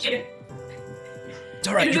it's good. like- It's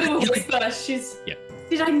all right. in a You bit can, of a you can, whisper. She's. Yeah.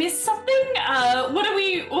 Did I miss something? What are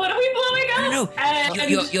we blowing up? no,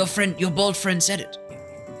 And- your bald friend said it.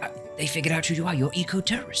 They figured out who you are. You're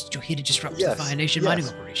eco-terrorists. You're here to disrupt Yes, the Fire Nation yes. mining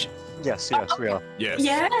operation. Yes, we are. Yes.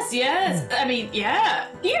 Yes. I mean, yeah.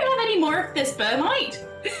 Do you have any more of this bermite?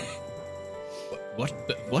 "What?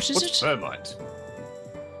 But what is What's it? Termite?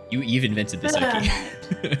 You've invented this, Oki."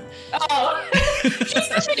 Oh,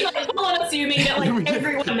 she's actually like unassuming that like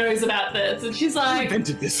everyone knows about this, and she's Who like,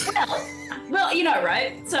 invented this? well, you know,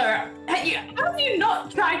 right? So, have you not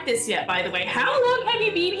tried this yet? By the way, how long have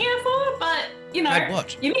you been here for? But you know, Tried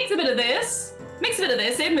what? you mix a bit of this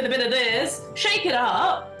in with a bit of this, shake it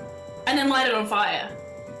up, and then light it on fire.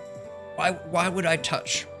 Why would I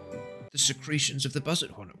touch the secretions of the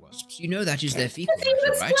buzzard hornet wasps? You know that is their fecal To see if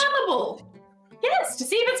matter, it's right? flammable. Yes, to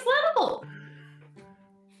see if it's flammable.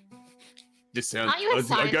 This sounds. Aren't you a I go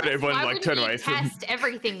scientist? to everyone Why like wouldn't turn you away from. test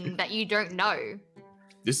everything that you don't know?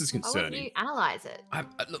 This is Why wouldn't concerning. you analyze it?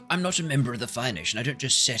 Look, I'm not a member of the Fire Nation. I don't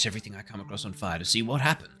just set everything I come across on fire to see what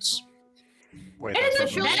happens. Wait, It is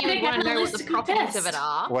that's a not Surely normal. you would want to know what the Analytical properties of test. it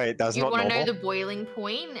are. Wait, that's You not want to know normal. the boiling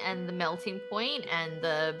point and the melting point and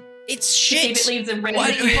the It's To see shit. if it leaves a red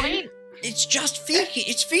Why freezing do- point. It's just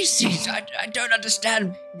it's feces. I don't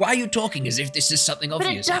understand. Why are you talking as if this is something But it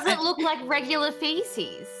obvious? doesn't look like regular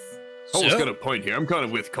feces. Cole's So? got a point here. I'm kind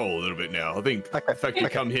of with Cole a little bit now. I think Okay. the fact that we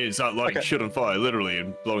come here and start lighting Okay. shit on fire, literally,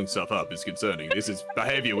 and blowing stuff up is concerning. This is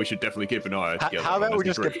behavior we should definitely keep an eye together. How about on we as a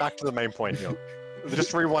just group. get back to the main point here?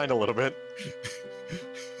 Just rewind a little bit.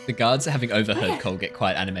 The guards, having overheard Cole get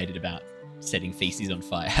quite animated about setting feces on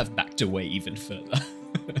fire, have backed away even further.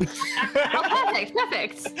 Oh, perfect.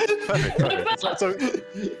 Perfect.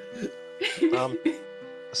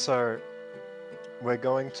 So we're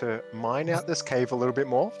going to mine out this cave a little bit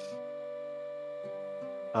more.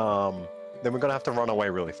 Then we're gonna have to run away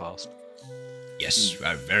really fast. Yes,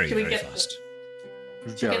 very, Should we very get- fast.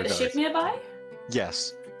 Did you get the ship nearby?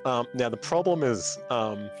 Yes. Now the problem is,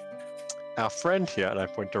 our friend here, and I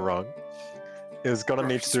point to Rung, is gonna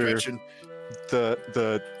need to do Stretching.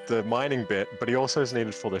 the mining bit, but he also is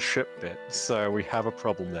needed for the ship bit. So we have a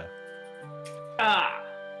problem there. Ah.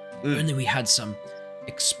 If only we had some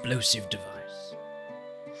explosive device.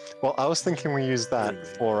 Well, I was thinking we use that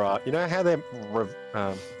for, you know how they're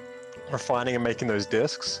refining and making those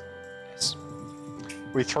discs? Yes.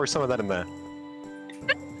 We throw some of that in there.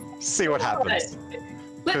 See what happens.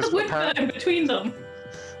 Let the 'Cause wood apparent- burn between them.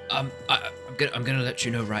 I'm gonna let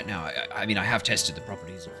you know right now. I mean, I have tested the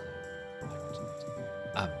properties of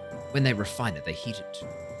the when they refine it, they heat it to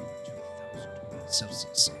 2,000 degrees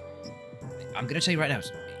Celsius. I'm gonna tell you right now.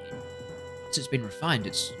 Once it's been refined,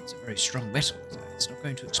 it's a very strong metal. It's not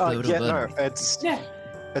going to explode Yeah, or burn. no, or anything. it's Yeah.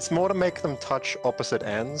 it's more to make them touch opposite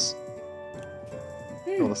ends.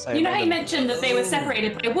 Or the same You know how you enemy? mentioned that they were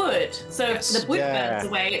separated by wood? So Yes. if the wood Yeah. burns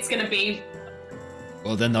away, it's going to be...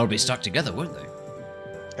 Well, then they'll be stuck together, won't they?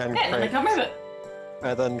 And Yeah, then they create, can't move it.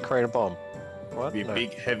 and then create a bomb. What? Be a No.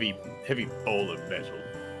 big, heavy ball of metal.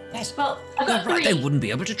 Yes. Well, I've You're got right, three. they wouldn't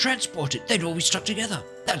be able to transport it. They'd all be stuck together.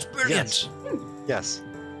 That's brilliant. Yes.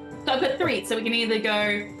 So I've got three, so we can either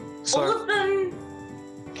go all So, of them.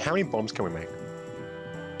 how many bombs can we make?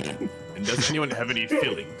 And does anyone have any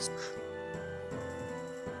feelings?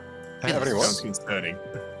 Have any Sounds what? concerning.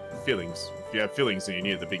 Feelings. If you have feelings and you're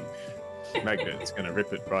near the big magnet, it's going to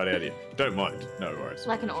rip it right out of you. Don't mind. No worries.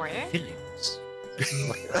 Like an Oreo? Feelings.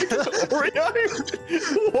 Oreo?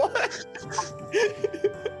 What?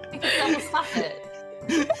 You could double slap it.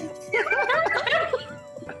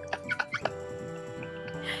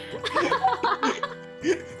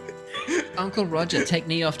 Uncle Roger, take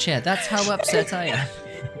me off chair. That's how upset I am.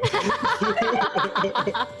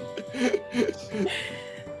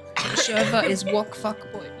 Sherva is walk fuck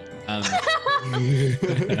boy.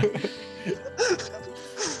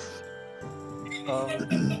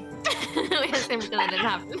 We had the same reason that didn't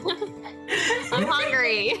happen. I'm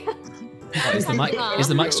hungry. Oh, is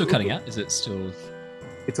the mic still cutting out? Is it still?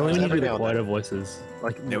 It's only when you do Every the now and then. quieter voices,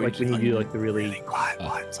 like Yeah, we like when you just- do like the really quiet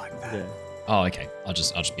lines like that. yeah. Oh, okay. I'll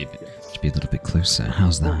just be a bit. Just be a little bit closer.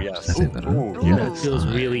 How's that? Ooh, yes. Does that feel better? Ooh, Yeah, Ooh. it feels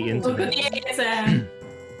really Look at intimate. the ASM.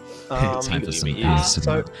 Time for some Yeah.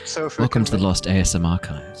 ASMR. So if we Welcome to can the Lost ASM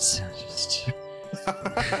archives. Just...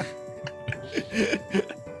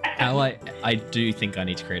 How I do think I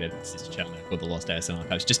need to create a sister channel called the Lost ASM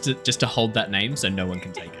Archives, just to hold that name so no one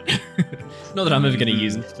can take it. Not that I'm ever going to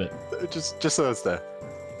use it, but just so it's there.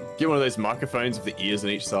 Get one of those microphones with the ears on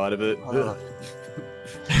each side of it. Uh,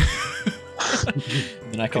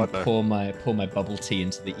 then I can God, no. pour my bubble tea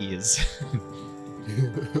into the ears.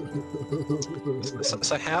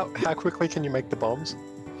 so how quickly can you make the bombs?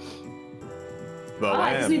 Well, I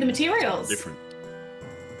I just am need the materials. different.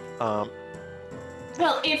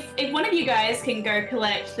 Well, if one of you guys can go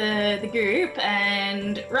collect the goop,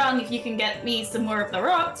 and Rung, if you can get me some more of the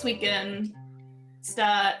rocks, we can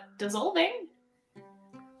start dissolving.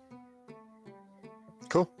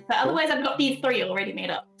 Cool. But otherwise, I've got these three already made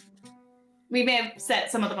up. We may have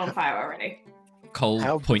set some of them on fire already. Cole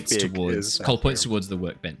How points big towards is that Cole points thing? towards the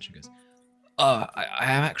workbench and goes, I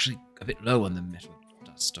am actually a bit low on the metal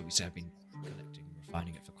dust. Obviously, I've been collecting and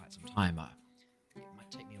refining it for quite some time. It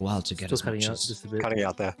might take me a while to get Still as cutting much out as... just a bit. Cutting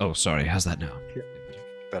out there. Oh, sorry. How's that now?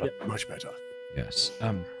 Better. Much better. Yes.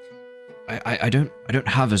 I don't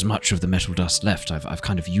have as much of the metal dust left. I've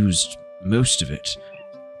kind of used most of it.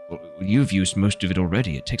 Well, you've used most of it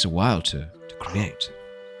already. It takes a while to create.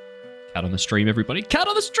 cat on the stream, everybody. Cat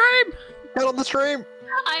on the stream! Get on the stream!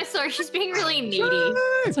 I'm sorry, she's being really needy.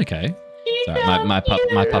 It's okay. Sorry, my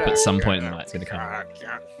pup at some point in the night's going to come around.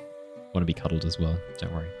 Want to be cuddled as well.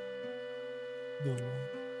 Don't worry.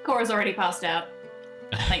 Cora's already passed out.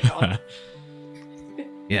 Thank God.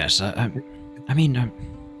 Yes. I'm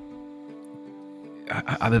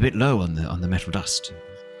a bit low on the metal dust.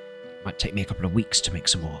 It might take me a couple of weeks to make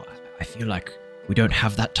some more. I feel like we don't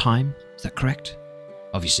have that time. Is that correct?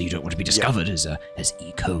 Obviously, you don't want to be discovered as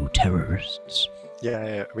eco-terrorists.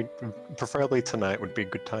 Yeah. I mean, preferably tonight would be a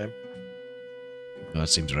good time. That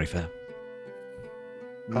seems very fair.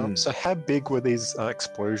 So how big were these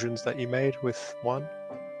explosions that you made with one?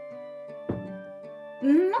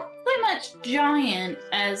 Not so much giant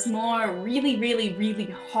as more really, really,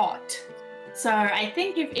 really hot. So I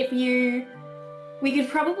think we could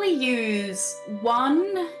probably use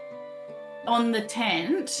one on the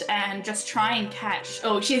tent and just try and catch.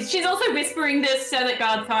 Oh, she's also whispering this so that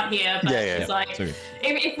guards can't hear. But Yeah, she's like, Sorry.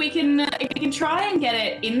 if we can try and get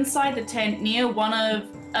it inside the tent near one of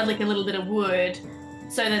like a little bit of wood,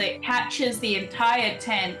 so that it catches the entire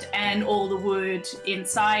tent and all the wood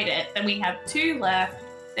inside it, then we have two left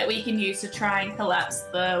that we can use to try and collapse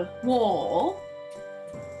the wall.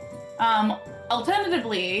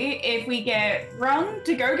 Alternatively, if we get Rung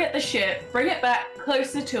to go get the ship, bring it back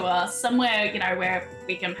closer to us, somewhere, where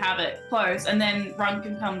we can have it close, and then Rung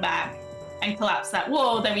can come back and collapse that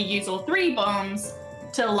wall, then we use all three bombs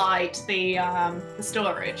to light the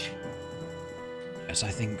storage. Yes, I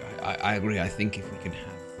think I agree. I think if we can have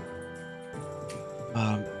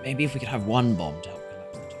maybe if we could have one bomb to help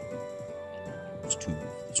collapse the top, and then use two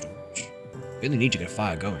for the storage. We only need to get a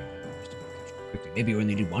fire going. Just to catch it quickly. Maybe we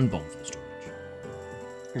only need one bomb for the storage.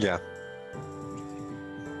 Yeah.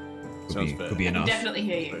 Sounds fair. Could be I can enough. definitely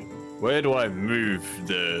hear you. Where do I move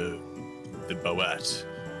the boat?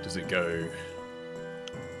 Does it go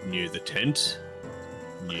near the tent?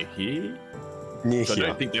 Near here? Near So I here.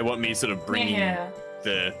 don't think they want me sort of bringing Yeah.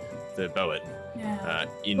 the the Boet Yeah.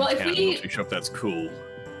 in Well, if town. I'm we- not too sure if that's cool.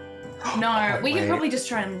 No, we could Wait. probably just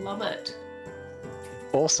try and love it.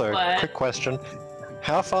 Also, What? quick question: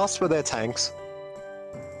 how fast were their tanks?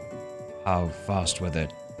 How fast were their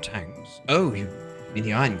tanks? Oh, you mean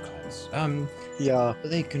the ironclads? Yeah.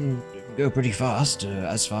 They can go pretty fast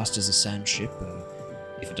as a sand ship,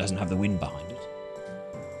 if it doesn't have the wind behind it.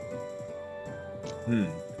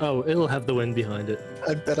 Oh, it'll have the wind behind it.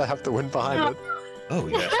 I better have the wind behind it. Oh,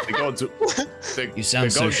 yeah. Yeah, the gods. You sound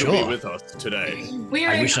the so gods will be sure. with us today. We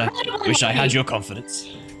are I wish I had incredibly your confidence.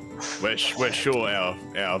 We're sure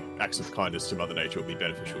our acts of kindness to Mother Nature will be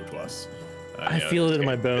beneficial to us. I feel it in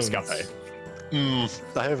my bones. Escape. I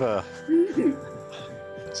have a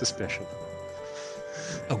suspicion.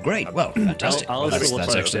 Oh, great. Well, fantastic. I'll Well, still that's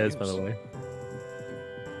watching the excellent stairs, by news. the way.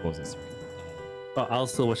 What was this? Oh, I'll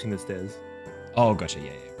still watching the stairs. Oh, gotcha.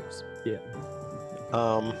 Yeah, of course. Yeah.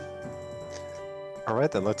 All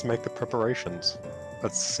right then, let's make the preparations.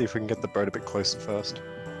 Let's see if we can get the boat a bit closer first.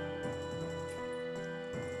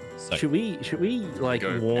 So, Should we like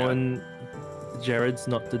Go, yeah. warn Jared's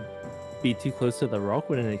not to be too close to the rock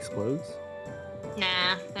when it explodes?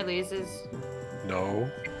 Nah, that loses. No.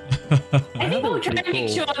 I That think we'll would try be to make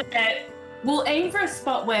cool. sure that we'll aim for a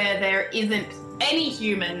spot where there isn't any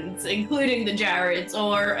humans, including the Jareds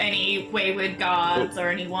or any wayward guards or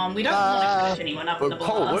anyone. We don't want to catch anyone up in the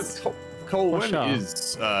blast. Cole,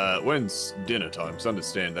 What's up? when's dinner time? 'Cause I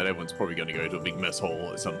understand that everyone's probably going to go to a big mess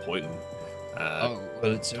hall at some point and Oh,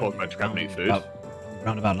 well, it's talk about grabbing food.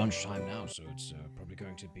 Round about lunchtime now, so it's probably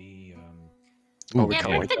going to be. Oh, we Yeah,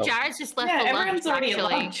 can't but wait. the That... Jared's just left Yeah, for lunch, everyone's already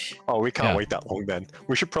actually. at lunch. Oh, we can't Yeah. wait that long then.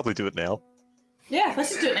 We should probably do it now. Yeah, let's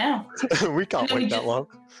just do it now. We can't No, we wait that just- long.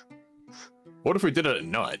 What if we did it at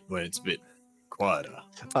night when it's a bit quieter?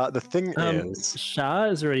 The thing is, Shah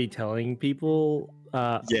is already telling people. We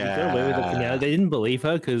got away with it for now. Yeah. They didn't believe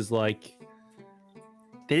her because, like,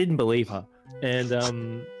 they didn't believe her, and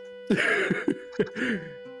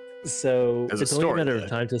so There's a it's only a story matter there. of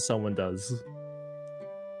time till someone does.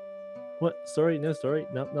 What story? No story.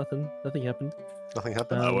 No, nothing. Nothing happened. nothing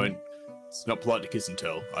happened. I Um, won't. It's not polite to kiss and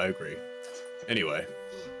tell. I agree. Anyway,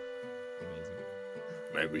 amazing.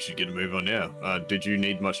 maybe we should get a move on now. Did you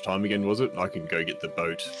need much time again? Was it? I can go get the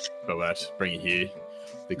boat. Boat, bring it here.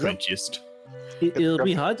 The quenchiest. It'll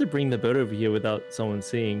be hard to bring the boat over here without someone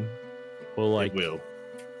seeing, or like It will.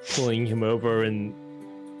 pulling him over and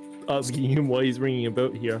asking him why he's bringing a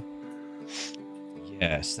boat here.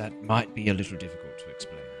 Yes, that might be a little difficult to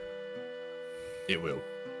explain. It will.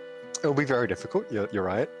 It'll be very difficult. You're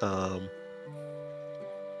right.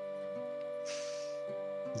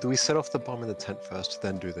 Do we set off the bomb in the tent first,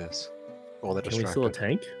 then do this? Or they're Can we steal a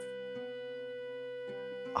distracted? tank?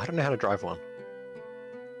 I don't know how to drive one.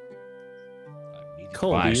 Neither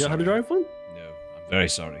Cole, do do I, you know how to sorry. drive one? No, I'm very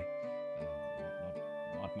sorry.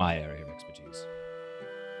 Not my area of expertise.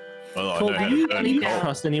 Well, Cole, I know how do you, to burn do you coal.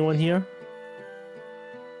 trust anyone here?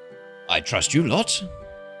 I trust you lot.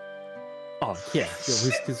 Oh yeah,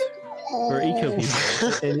 because we're eco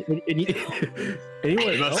people.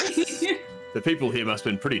 Anyone Must- else? The people here must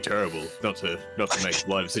have been pretty terrible. Not to make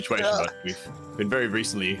light of the situation, but we've been very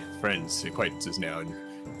recently friends, acquaintances now, and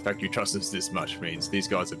the fact you trust us this much means these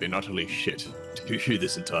guys have been utterly shit to you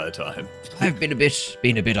this entire time. I've been a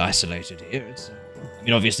bit isolated here. It's, I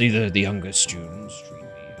mean, obviously the younger students treat me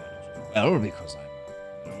not as well because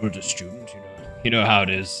I'm an older student. You know how it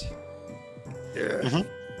is. Yeah.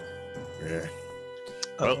 Yeah.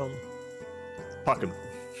 Well, Puck 'em.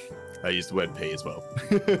 I used the word P as well.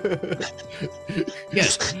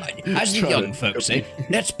 Yes, as the Try young to- folks say,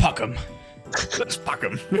 let's puck 'em. Let's puck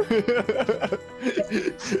 'em.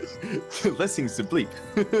 Less things to bleep.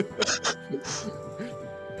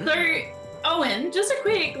 So, Owen, just a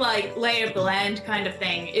quick like lay of the land kind of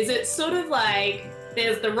thing. Is it sort of like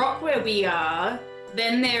there's the rock where we are,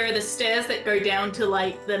 then there are the stairs that go down to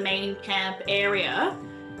like the main camp area.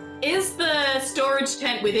 Is the storage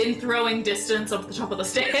tent within throwing distance of the top of the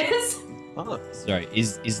stairs? Oh, Sorry,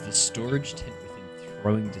 is the storage tent within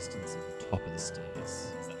throwing distance of the top of the stairs?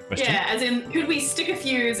 Is that the question? Yeah, as in, could we stick a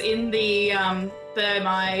fuse in the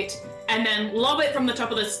thermite and then lob it from the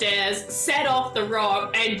top of the stairs, set off the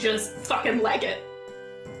rock, and just fucking leg it?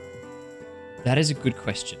 That is a good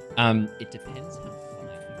question. It depends how far you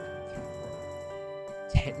can throw.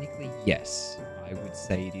 Technically, yes. I would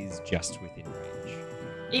say it is just within range.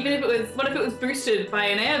 Even if it was, what if it was boosted by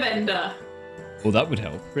an airbender? Well, that would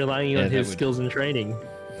help. Relying Yeah, on that his would- skills and training.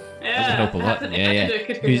 Yeah, That would help a lot. perhaps an Yeah, yeah. airbender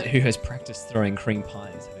could do Who's, it. who has practiced throwing cream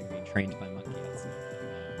pies, having been trained by monkey outside.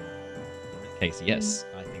 In that case, yes,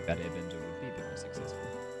 I think that airbender would be a bit more successful.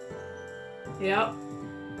 Yep.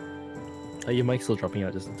 Your mic's still dropping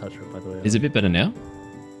out just a touch, by the way. Is it a bit better now?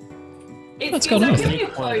 It's What's going on with when it? you're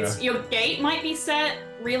close. Your gate might be set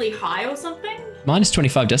really high or something. Mine is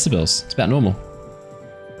 25 decibels. It's about normal.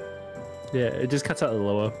 Yeah, it just cuts out the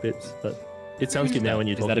lower bits, but it sounds good now when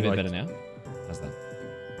you're Is talking. that a bit like, better now? How's that?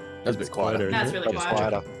 That's a bit quieter. isn't That's it? really That's quiet.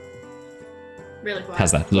 quieter. Really quiet.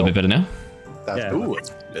 How's that? A little bit better now? That's Yeah. better. Ooh, it's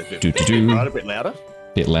a bit, Do-do-do. right, a bit louder.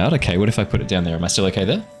 Bit loud. Okay, what if I put it down there? Am I still okay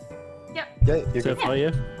there? Yeah, you're So good. far,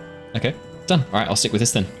 yeah. Okay, done. All right, I'll stick with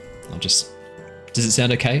this then. I'll just. Does it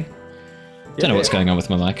sound okay? Don't know what's going on with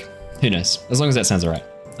my mic. Who knows? As long as that sounds alright.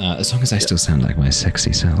 As long as I still sound like my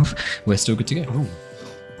sexy self, we're still good to go.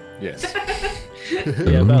 Yes.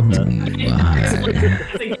 Yeah, about that.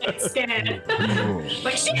 They get scared.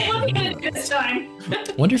 Like, shit, what are we gonna do this time?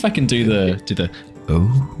 Wonder if I can do the. Oh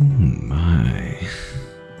my.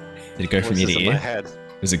 Did it go from ear Voices to in my ear? head.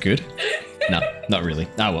 Was it good? No, not really.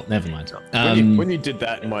 Oh well, never mind. When you did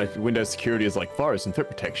that, my Windows security is like virus and threat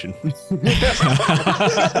protection.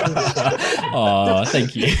 Oh,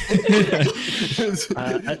 thank you.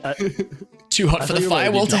 Too hot I for thought the you were about to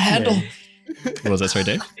firewall do to handle. Duffman. What was that, sorry,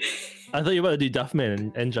 Dave? I thought you were about to do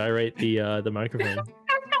Duffman and gyrate the microphone.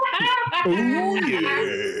 Oh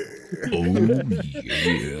yeah.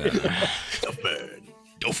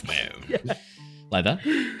 Duffman. Like that?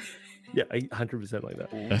 Yeah, 100% like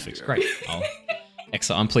that. Perfect. Great.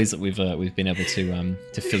 Excellent. I'm pleased that we've been able to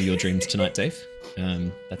fill your dreams tonight, Dave.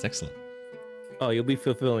 That's excellent. Oh, you'll be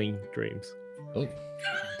fulfilling dreams. Oh.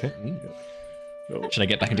 Okay. Should I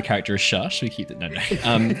get back into character as Shah? Should we keep it? No.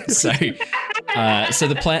 So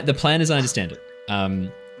the plan, as I understand it,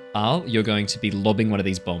 Al, you're going to be lobbing one of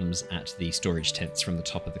these bombs at the storage tents from the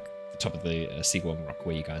top of the Sigwong Rock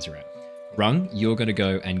where you guys are at. Rung, you're going to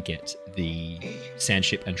go and get the sand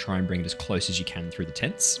ship and try and bring it as close as you can through the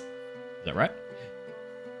tents. Is that right?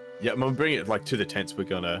 Yeah, I'm gonna bring it like to the tents. We're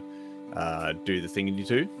gonna do the thing you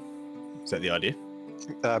do. Is that the idea?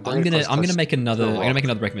 I'm gonna make another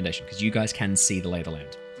recommendation because you guys can see the lay of the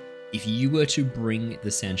land. If you were to bring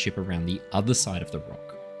the sand ship around the other side of the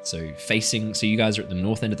rock, so you guys are at the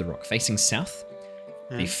north end of the rock, facing south.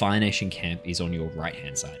 The Fire Nation camp is on your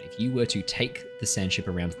right-hand side. If you were to take the sand ship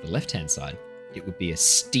around to the left-hand side, it would be a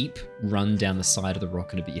steep run down the side of the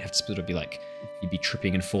rock, and you'd have to sort of be like, you'd be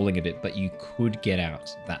tripping and falling a bit, but you could get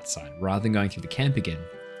out that side. Rather than going through the camp again,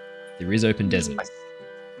 there is open desert.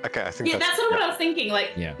 Okay, I think Yeah, that's sort of what I was thinking. Like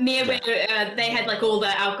Yeah. near where they had like all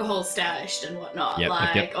the alcohol stashed and whatnot, Yep,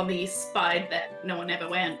 like on the side that no one ever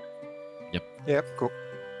went. Yep, cool.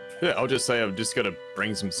 Yeah, I'll just say I'm just gonna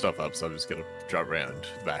bring some stuff up, so I'm just gonna drive around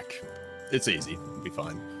back. It's easy. It'll be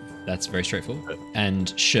fine. That's very straightforward. And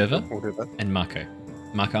Sherva We'll do that. and Marco.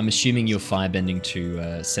 Marco, I'm assuming you're firebending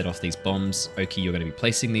to set off these bombs. Oki, you're going to be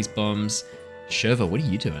placing these bombs. Sherva, what are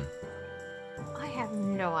you doing? I have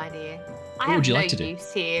no idea. What I would have you no like to do?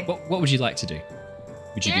 use here. What would you like to do?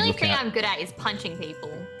 Would The you be only looking thing out? I'm good at is punching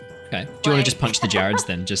people. Okay. Do you want to just Like- punch the Jareds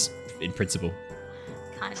then, just in principle?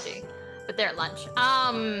 Kind of do. But they're at lunch.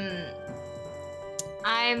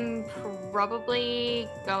 I'm probably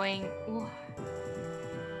going.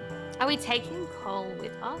 Are we taking Cole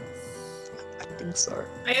with us? I think so.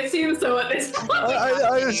 I assume so at this point.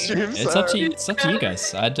 I assume so. It's up to you. It's up to you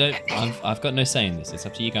guys. I've got no say in this. It's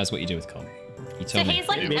up to you guys what you do with Cole. You So tell me. he's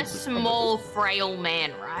like Maybe a it's small, frail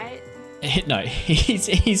man, right? No, he's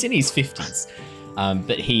in his 50s.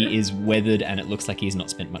 But he is weathered, and it looks like he's not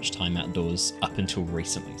spent much time outdoors up until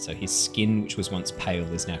recently. So his skin, which was once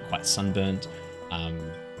pale, is now quite sunburned.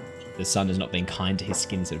 The sun has not been kind to his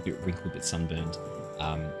skin, so it's a bit wrinkled, a bit sunburned.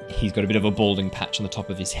 He's got a bit of a balding patch on the top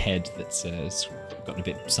of his head that's gotten a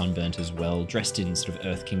bit sunburnt as well. Dressed in sort of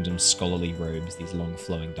Earth Kingdom scholarly robes, these long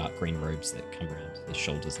flowing dark green robes that come around his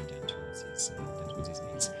shoulders and down towards his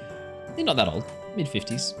knees. They're not that old,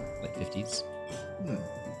 mid-50s, late 50s.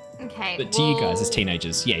 Okay. But to you guys as well,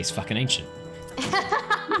 teenagers, yeah, he's fucking ancient.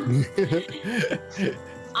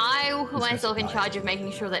 I will put myself in charge of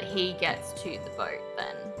making sure that he gets to the boat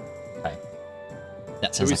then. Okay.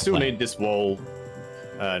 That So sounds we like a still plan. need this wall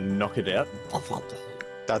knock it out.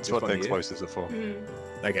 That's what the Funny, yeah. explosives are for.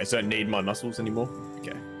 Okay, so I don't need my muscles anymore.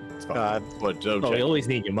 Okay, it's fine. But, Oh, you always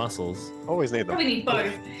need your muscles. Always need them. Probably need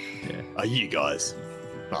both. are you guys?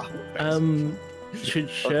 Thanks. Should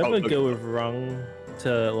Oh, Sherva look. go with Rung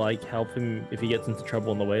to like help him if he gets into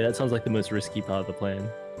trouble on the way? That sounds like the most risky part of the plan.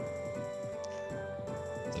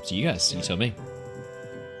 It's up to you guys. You tell me.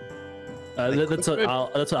 That's what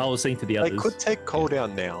I was saying to the They others. could take Cole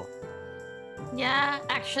down now. Yeah,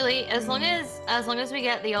 actually, as long as we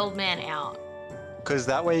get the old man out. Because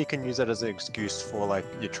that way you can use that as an excuse for like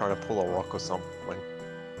you're trying to pull a rock or something.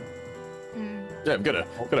 Yeah, I'm gonna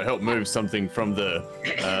help move something from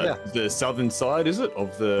the southern side, is it,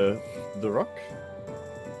 of the rock?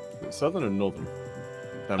 Southern or northern?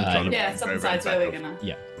 I'm trying to Yeah, southern figure out side's where we're back gonna.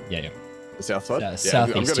 Yeah. the south side.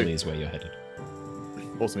 Southeasterly is where you're headed.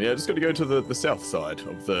 Awesome. Yeah, just got to go to the south side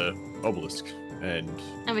of the obelisk, and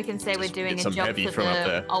we can say we're Just doing get a some job heavy for from up the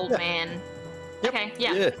there. old man. Okay,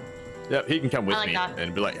 yeah. Yeah, he can come with I like me that.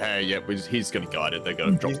 and be like, hey, yeah, he's gonna guide it. They're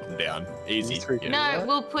gonna drop them down easy. He's freaking Yeah. No,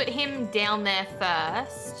 we'll put him down there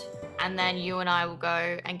first, and then you and I will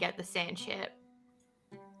go and get the sand ship.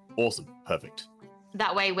 Awesome. Perfect.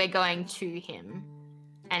 That way we're going to him,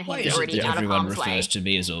 and Why he's is it already that out of everyone harm's way. refers to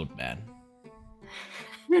me as old man?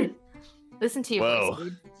 Listen to your Well. voice,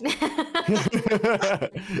 dude.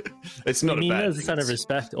 It's not I mean, a bad there's a thing, sign of it's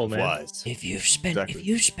respect, old man. wise. If you've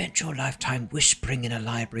spent your lifetime whispering in a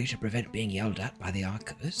library to prevent being yelled at by the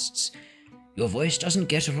archivists, your voice doesn't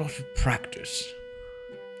get a lot of practice.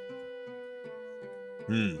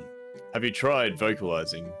 Have you tried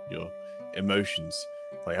vocalizing your emotions?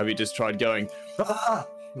 Like, have you just tried going, ah,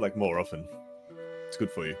 like more often? It's good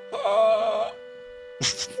for you.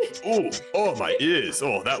 Oh, my ears.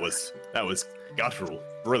 Oh, that was guttural.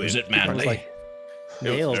 Brilliant. Is it manly? Like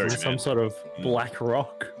nails very in some manly. sort of black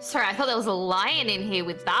rock. Sorry, I thought there was a lion in here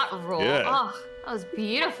with that roar. Yeah. Oh, that was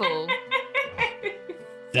beautiful.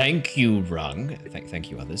 Thank you, Rung. Thank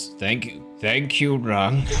you, others. Thank you,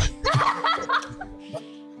 Rung.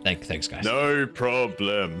 Thanks, guys. No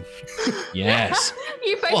problem. Yes.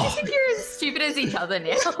 You both Oh. just think you're as stupid as each other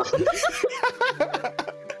now.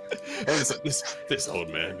 This old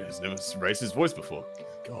man has never raised his voice before.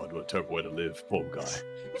 God, what a terrible way to live. Poor guy.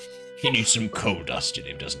 He needs some coal dust in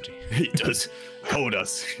him, doesn't he? He does. Cold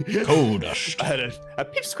us. Coal dust. I had a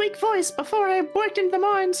pipsqueak voice before I worked in the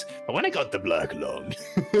mines, but when I got the black lung.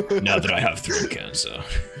 Now that I have throat cancer.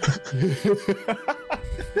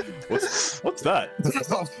 What's that?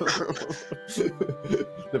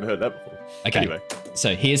 Never heard that before. Okay. Anyway,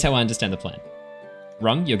 So here's how I understand the plan.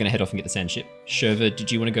 Rung, you're going to head off and get the sand ship. Sherva,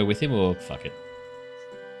 did you want to go with him or fuck it?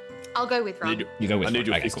 I'll go with I Ron. need, You go with I need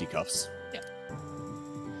your Ron. Okay, cool. fisticuffs.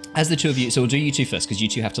 As the two of you, so we'll do you two first, because you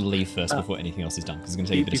two have to leave first before anything else is done, because it's going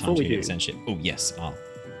to take you a bit of time Before to we get the do. sand ship. Oh, yes. Oh.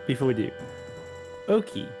 Before we do,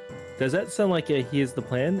 Oki, does that sound like a here's the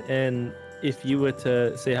plan? And if you were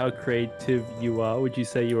to say how creative you are, would you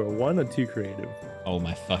say you are 1 or 2 creative? Oh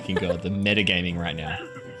my fucking god, the metagaming right now.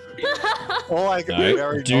 Or like No,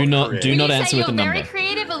 very do not creative. do Would not you answer say with a you're very number.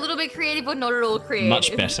 creative, a little bit creative, or not at all creative?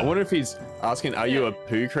 Much I better. wonder if he's asking, are you a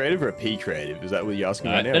poo creative or a pea creative? Is that what you're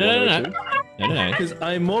asking right now? No. One or two? No. Because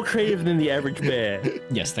I'm more creative than the average bear,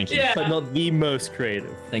 Yes, thank you. Yeah. but not the most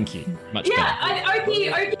creative. Thank you. Much Yeah, better.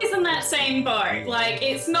 Oki's in that same boat. Like,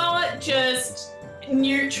 it's not just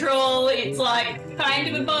neutral, it's like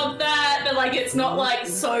kind of above that, but like it's not like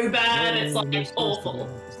so bad, it's like awful.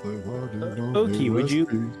 Oki, would you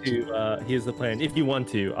do here's the plan? If you want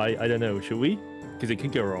to, I don't know, should we? Because it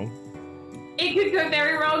could go wrong. It could go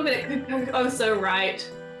very wrong, but it could go oh so right.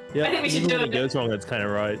 Yeah, I think we should even do when it. it goes wrong, that's kind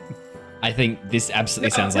of right. I think this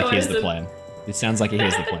absolutely No, sounds like no, here's the it's a- plan. This sounds like a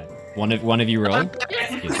here's the plan. One of you roll.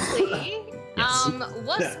 Just quickly, Yes.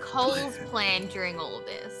 what's Cole's plan during all of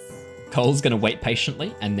this? Cole's going to wait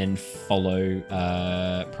patiently and then follow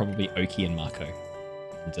probably Oki and Marco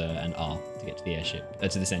and R to get to the airship,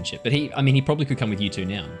 to the sand ship. But he probably could come with you two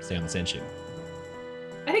now and stay on the sand ship.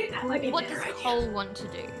 I think that might be What better does idea. Cole want to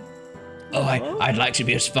do? Oh, I'd like to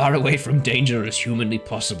be as far away from danger as humanly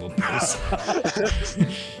possible, please.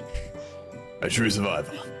 A true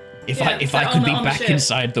survivor. If Yeah, I so could on be the back ship.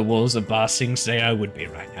 inside the walls of Bar Sing Se, I would be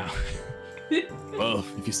right now. Well,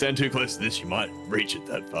 if you stand too close to this, you might reach it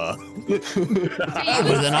that far. So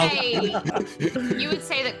then you would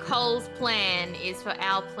say that Cole's plan is for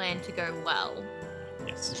our plan to go well.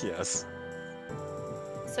 Yes. Yes.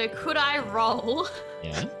 So could I roll?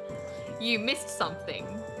 Yeah. You missed something.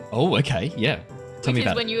 Oh, okay. Yeah. Tell me Which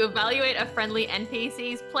is about when it. you evaluate a friendly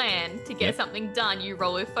NPC's plan to get Yep. something done, you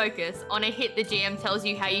roll with focus. On a hit, the GM tells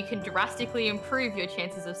you how you can drastically improve your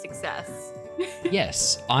chances of success.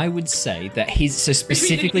 Yes, I would say that he's so Wish we didn't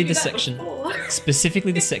specifically do the that section. before.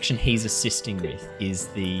 Specifically, the section he's assisting with is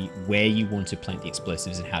the where you want to plant the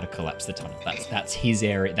explosives and how to collapse the tunnel. That's his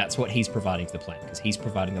area. That's what he's providing to the plan because he's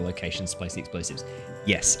providing the locations to place the explosives.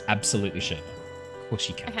 Yes, absolutely, sure. Of course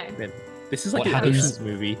you can. Okay. Man, this is like What an happens- Ocean's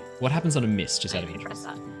movie. What happens on a miss? Just out I of didn't trust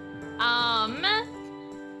interest. that.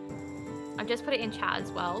 I've just put it in chat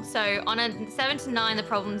as well. So on a 7 to 9, the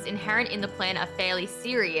problems inherent in the plan are fairly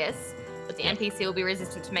serious, but the NPC will be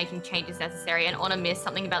resistant to making changes necessary. And on a miss,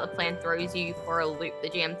 something about the plan throws you for a loop. The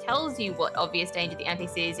GM tells you what obvious danger the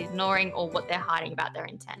NPC is ignoring or what they're hiding about their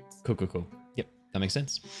intent. Cool. Yep, that makes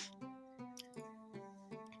sense.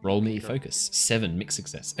 Roll me focus. 7, mixed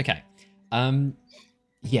success. Okay.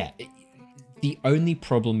 Yeah. The only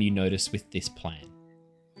problem you notice with this plan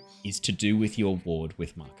is to do with your ward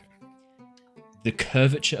with Marco. The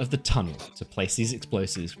curvature of the tunnel to place these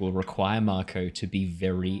explosives will require Marco to be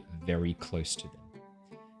very, very close to them.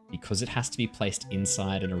 Because it has to be placed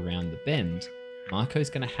inside and around the bend, Marco's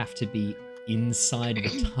going to have to be inside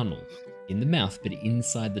the tunnel, in the mouth, but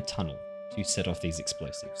inside the tunnel to set off these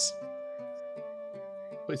explosives.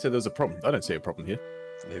 They said there's a problem. I don't see a problem here.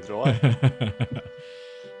 Neither do I.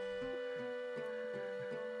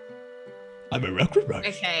 I'm a rocket rush.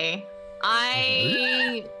 Okay.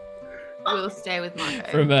 I will stay with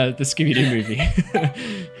Marco. From the Scooby-Doo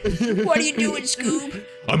movie. What are you doing, Scoob?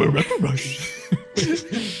 I'm a rocket rush.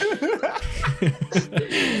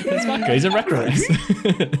 That's Marco. He's a rocket rush.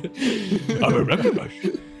 I'm a rocket rush.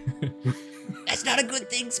 That's not a good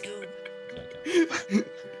thing, Scoob.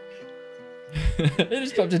 It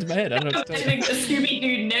just popped into my head. I don't know what to I tell you. think the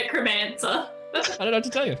Scooby-Doo necromancer. I don't know what to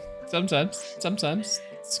tell you. Sometimes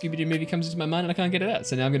Scooby-Doo movie comes into my mind and I can't get it out.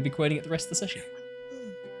 So now I'm going to be quoting it the rest of the session.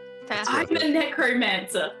 Fair. I'm a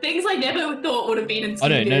necromancer. Things I never thought would have been in Oh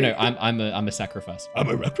Scooby-Doo. no, I'm a sacrifice. I'm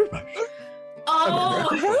a rocket rush. Oh!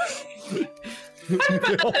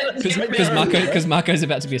 Because Marco's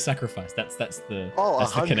about to be a sacrifice. That's the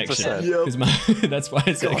connection. 100%. Yep. That's why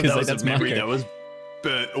it's God, because that was that's a memory Marco. that was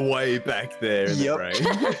burnt way back there in the brain.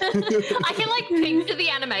 I can like picture the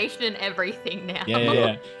animation and everything now.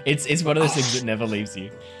 Yeah. It's one of those things that never leaves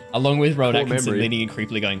you. Along with Rowan Poor Atkinson memory. leaning in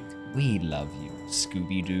creepily going, "We love you,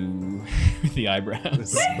 Scooby-Doo," with the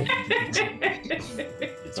eyebrows.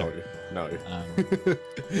 Sorry. No.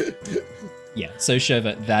 Yeah. So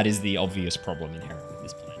Shova, that is the obvious problem inherent with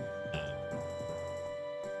this plan.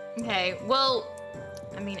 Okay, well,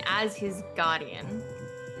 I mean, as his guardian,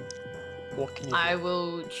 What can you I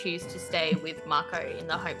will choose to stay with Marco in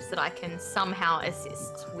the hopes that I can somehow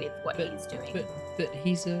assist with what he's doing. But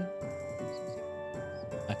he's a.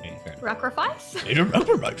 Okay, fair enough. Sacrifice? He's a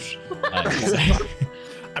rocket rush.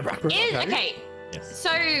 Okay, Yes.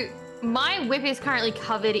 so my whip is currently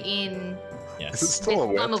covered in Is it Yes. this still a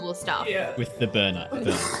whip? flammable stuff. Yeah. With the burner.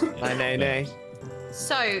 Nay.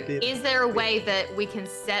 So, is there a way that we can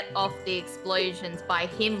set off the explosions by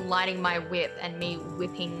him lighting my whip and me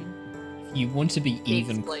whipping? If you want to be The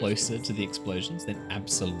even explosions. closer to the explosions, then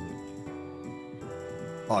absolutely.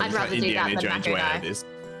 Oh, I'd you rather can't do that Indiana than Jones Mako way out of die. this.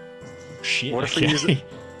 Shit. What if we use it?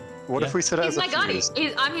 What Yeah. if we set it He's as a my guardian.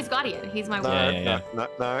 fuse? I'm his guardian. He's my Yeah, whip.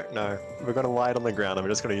 No. We're gonna lie it on the ground and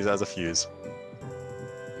we're just gonna use it as a fuse.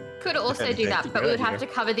 Could also Okay, do that, good but we would have idea.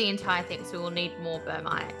 to cover the entire thing, so we'll need more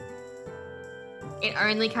Burmite. It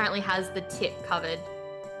only currently has the tip covered.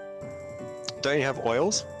 Don't you have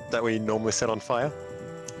oils that we normally set on fire?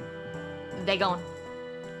 They're gone.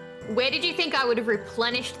 Where did you think I would have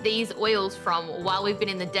replenished these oils from while we've been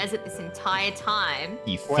in the desert this entire time?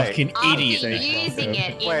 You Wait. fucking After idiot. using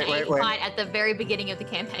it in Wait. a fight at the very beginning of the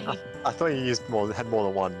campaign. I thought you had more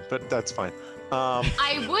than one, but that's fine.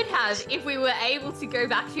 I would have if we were able to go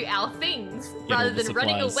back to our things Get all rather the than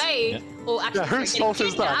running supplies. away Yep. or actually Now whose getting fault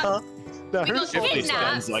is that, kidnapped, huh? Now We whose got fault It is that?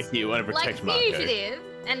 kidnapped. sounds like you want to like protect Marco. fugitive,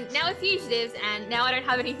 and now we're fugitives, and now I don't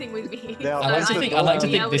have anything with me. Now, I like to I'm think. gonna I like to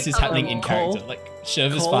be think able this to is cover happening in more. character. Cole- Like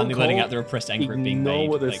Sherva's Cole- finally letting Cole, out the repressed anger at being Ignore made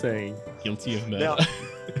what they're like, saying. guilty of murder, Now-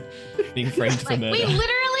 being framed for Like, murder. we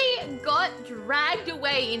literally got dragged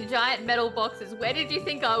away in giant metal boxes. Where did you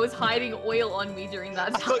think I was hiding oil on me during that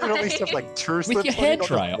I time? thought you at least have like two slips With your on you, hair not just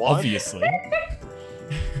dryer, one. obviously.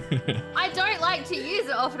 I don't like to use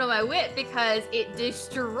it often on my whip because it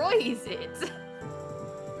destroys it.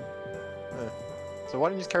 So why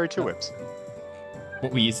don't you just carry two whips?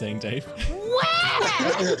 What were you saying, Dave?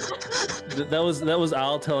 Where? That was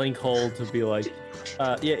Al telling Cole to be like,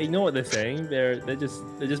 yeah, ignore what they're saying. They're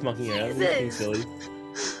just mucking around. They're being silly.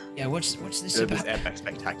 Yeah, what's this This about? epic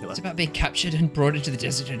spectacular. It's about being captured and brought into the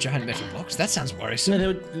desert in a giant metal box. That sounds worrisome.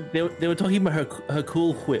 No, they were talking about her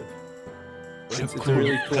cool whip. It's a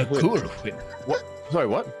really cool A whip. cool whip. Sorry,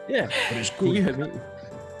 what? Yeah, What is yeah, cool? you heard me.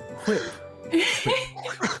 Whip.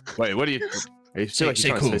 Wait, what are you? I feel like Say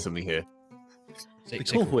you're trying to cool. say something here. Say, The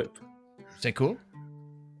say cool cool. whip. Say cool.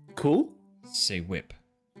 Cool Say whip.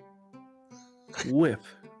 whip.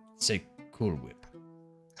 Say cool whip.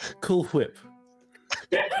 Cool whip.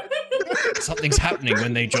 Something's happening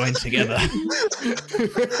when they join together.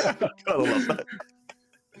 Gotta love that.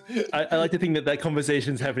 I like to think that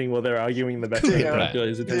conversation's happening while they're arguing in the Cool, background. right.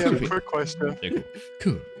 Guys, it's Yeah, cool. quick question. Say cool.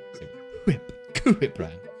 Cool. Say whip. Cool whip,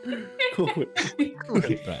 Brian. Cool whip. Cool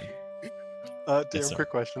whip, Brian. DM, Yes, sir. quick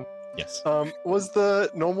question. Yes. Was the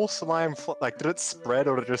normal slime like did it spread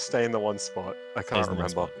or did it just stay in the one spot? I Stays can't in the one remember.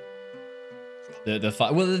 spot. The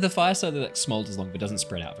fire. Well, the fire slowly like smolders along, but doesn't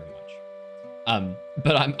spread out very much.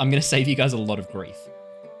 But I'm gonna save you guys a lot of grief.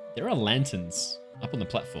 There are lanterns up on the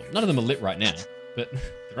platform. None of them are lit right now, but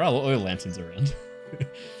there are oil lanterns around.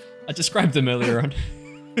 I described them earlier on.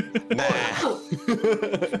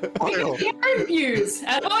 Oil. Different views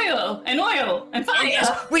and oil and fire. Oh, yes,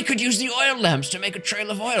 we could use the oil lamps to make a trail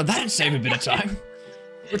of oil. That'd save a bit of time.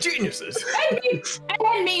 We're geniuses. And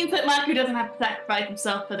that means that Marco doesn't have to sacrifice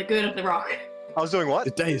himself for the good of the rock. I was doing The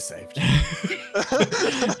what? day is saved.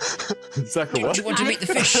 Exactly Do what? you want to meet the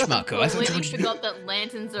fish, Marco? I thought you completely wanted to forgot that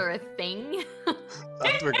lanterns are a thing. I'm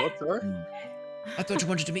doing what, sorry? I thought you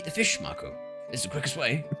wanted to meet the fish, Marco. It's the quickest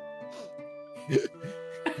way.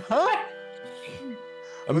 Huh?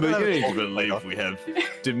 I'm We're gonna have beginning a to talk believe later. we have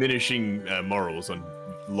diminishing morals on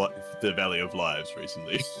the Valley of Lives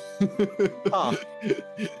recently. Huh.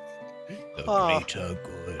 The Ah. greater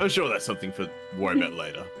good. I'm sure that's something for worry about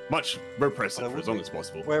later. Much repressive for as long as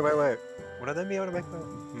possible. Wait. Would I then be able to make that?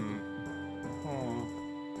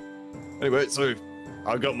 Anyway, so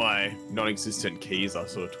I got my non-existent keys. I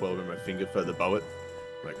saw 12 in my finger for the boat.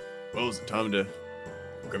 Like, well, is it time to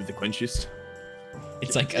grab the quenchist?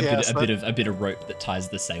 It's like a bit of rope that ties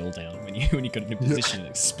the sail down when you got in a position,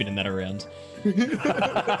 like spinning that around. Shouldn't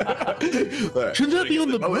that be on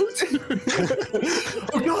the boat?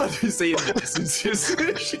 Oh god, you see in the distance just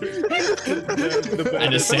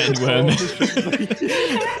And a sandworm.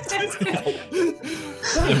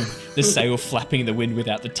 The sail flapping in the wind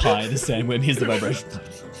without the tie. The sandworm hears the vibration.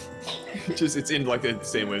 Just it's in like the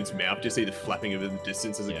sandworm's mouth. Just see the flapping of it in the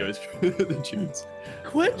distance as it goes through the tunes.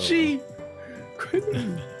 Quetchy.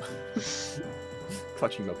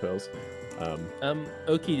 Clutching my pearls.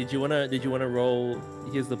 Oki, did you wanna roll?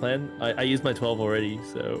 Here's the plan. I used my 12 already,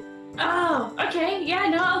 so Oh, okay. Yeah,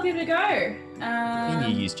 no, I'll give it a go.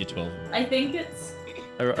 And you used your 12. I think it's.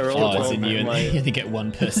 I rolled a Oh, 12. as in you and my- only get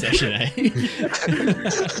one per session, eh?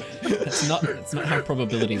 That's not how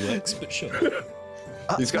probability works, but sure.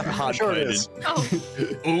 He's got hard Sure it coded. is. Oh,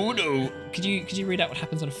 Oh no! Could you read out what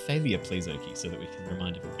happens on a failure, please, Oki, so that we can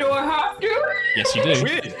remind him? Do I have to? Yes, you do.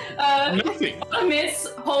 Weird. Nothing. On a miss,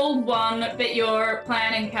 hold one, but your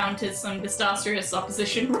plan encounters some disastrous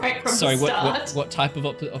opposition right from Sorry, the start. what type of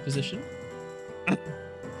opposition?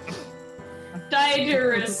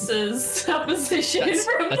 Dangerous opposition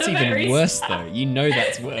from That's the even very worse, start. though. You know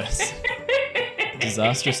that's worse.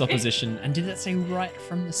 Disastrous opposition. And did that say right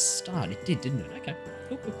from the start? It did, didn't it? Okay.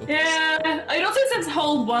 Cool. Yeah, it also says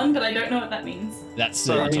hold one, but I don't know what that means. That's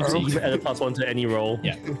So that means GT. you can add a +1 to any roll.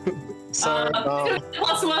 Yeah. So,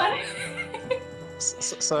 +1.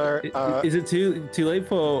 Is it too late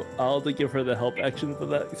for Al to give her the help action for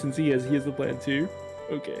that since he has the plan too?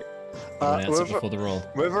 Okay. Answer before the roll.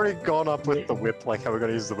 we've already gone up with the whip, like how we're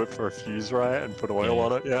gonna use the whip for a fuse, right? And put oil Yeah.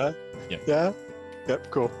 on it, yeah? Yep. Yeah?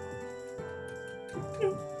 Yep, cool.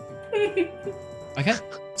 Okay.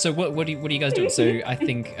 So what are you guys doing? So I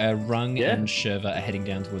think Rung Yeah. and Sherva are heading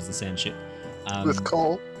down towards the sand ship. With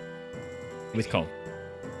Cole. With Cole.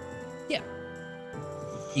 Yeah.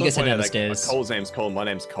 You guys head down the stairs. Cole's name's Cole. My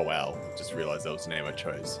name's Coal. Just realised that was the name I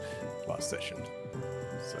chose last session.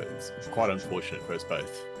 So it's quite unfortunate for us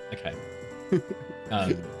both. Okay.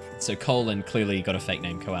 So Cole and clearly got a fake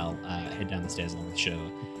name, Koal, head down the stairs along with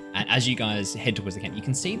Sherva. And as you guys head towards the camp, you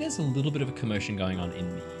can see there's a little bit of a commotion going on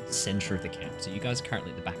in the center of the camp. So you guys are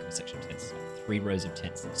currently at the back of a section of tents, like 3 rows of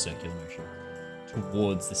tents in circular motion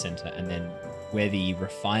towards the center. And then where the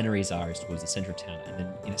refineries are is towards the center of town. And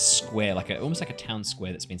then in a square, almost like a town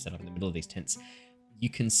square that's been set up in the middle of these tents, you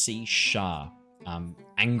can see Shah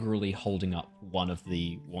angrily holding up one of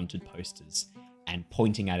the wanted posters and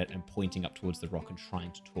pointing at it and pointing up towards the rock and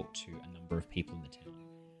trying to talk to a number of people in the town.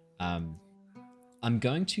 I'm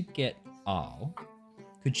going to get Al.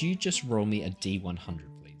 Could you just roll me a D100,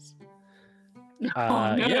 please?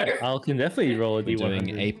 Oh, no. Yeah, Al can definitely roll a We're doing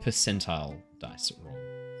D100. a percentile dice roll.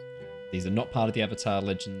 These are not part of the Avatar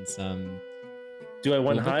Legends. Do I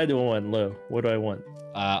want Well, high or do I want low? What do I want?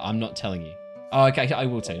 I'm not telling you. Oh, okay, I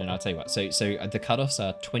will tell you. No, I'll tell you what. So the cutoffs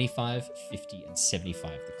are 25, 50, and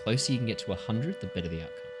 75. The closer you can get to 100, the better the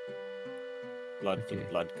outcome. Blood for the Okay.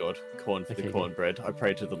 blood god, corn for Okay, the good. cornbread. I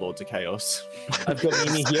pray to the lords of chaos. I've got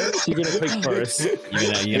Mimi here. She's gonna click first. You're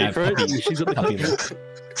gonna have Click puppy, first. She's got the puppy puppy. luck.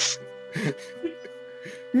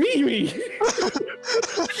 Mimi.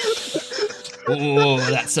 Oh,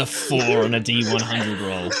 that's a 4 on a D100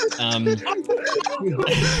 roll.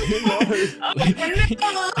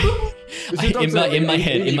 In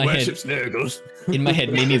my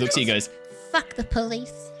head, Mimi looks at you, goes, Fuck the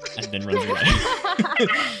police. and then runs away.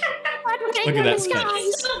 Look at that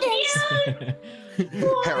space.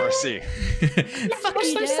 Heresy. Fuck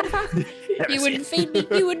you, Dad. You wouldn't feed me.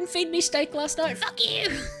 You wouldn't feed me steak last night. Fuck you.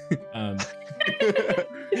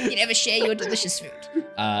 You never share your delicious food.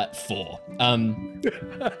 4.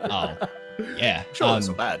 Oh, yeah. Sure, it's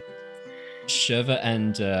not bad. Sheva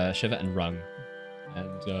and Rung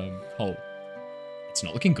and Cole. It's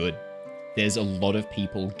not looking good. There's a lot of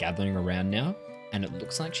people gathering around now, and it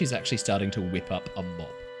looks like she's actually starting to whip up a mob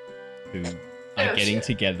who are getting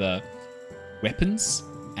together weapons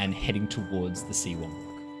and heading towards the C1 block.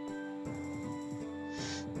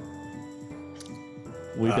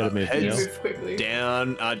 We better move heads now. Move quickly.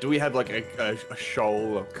 down. Do we have like a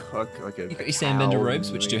shoal or like a You've got your sandbender cowl robes,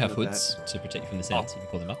 or which do have anything like hoods to protect you from the sound, so you can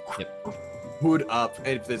pull them up. Yep. that? Hood up, and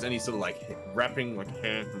if there's any sort of like wrapping, like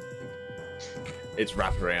hair, it's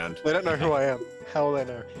wrap around. They don't know who I am. How will they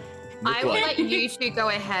know? I will like- let you two go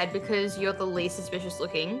ahead because you're the least suspicious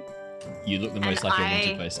looking. You look the most And like your I-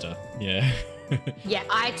 wanted poster. Yeah. Yeah,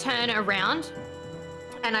 I turn around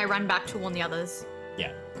and I run back to warn the others.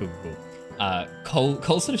 Yeah, cool.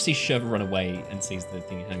 Cole sort of sees Sheva run away and sees the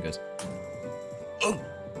thing in hand and goes, Oh,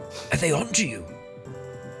 are they onto you?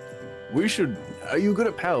 We should. Are you good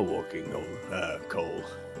at power walking, Cole?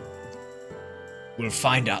 We'll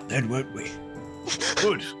find out then, won't we?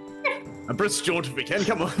 Good. A brisk jaunt if we can.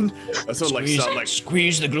 Come on. I sort of like Squeeze, start like.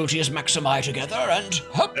 squeeze the gluteus maximi together and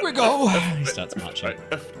up we go. he starts marching.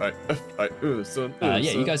 Yeah,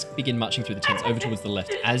 you guys begin marching through the tents over towards the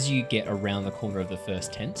left. As you get around the corner of the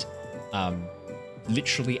first tent,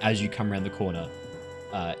 literally as you come around the corner,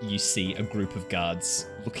 you see a group of guards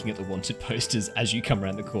looking at the wanted posters as you come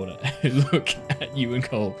around the corner who look at you and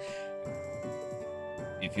Cole.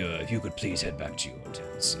 If you could please head back to your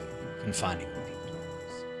tents, confining the people.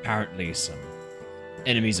 Apparently some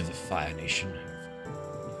enemies of the Fire Nation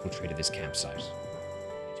have infiltrated this campsite.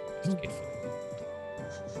 Investigate further.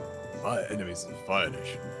 My enemies of the Fire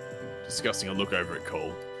Nation. Disgusting. I look over at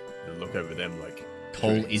Cole and look over them like.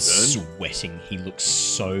 Cole very is concerned. sweating. He looks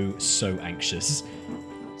so anxious.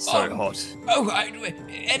 So hot.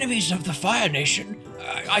 Enemies of the Fire Nation?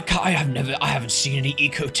 I haven't seen any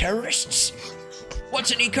eco-terrorists.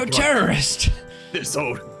 What's an eco-terrorist? This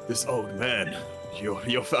old man.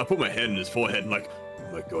 I put my hand in his forehead and like,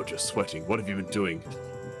 oh my god, you're sweating. What have you been doing?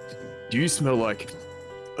 Do you smell like?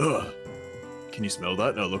 Ugh. Can you smell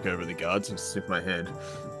that? And I look over at the guards and sniff my hand.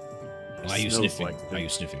 Are you Smells sniffing? like Are you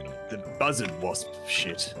sniffing it? the buzzard wasp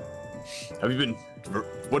shit? Have you been?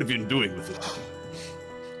 What have you been doing with it?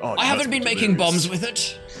 Oh, I haven't that's been making delirious. bombs with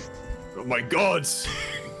it. Oh my gods!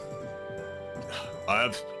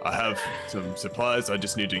 I have some supplies I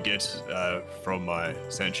just need to get from my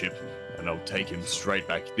sand ship, and I'll take him straight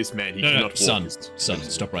back. This man, he No, cannot son, walk.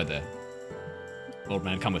 stop right there. Old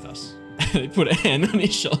man, come with us. They put a hand on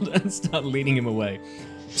his shoulder and start leading him away.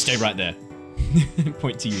 Stay right there.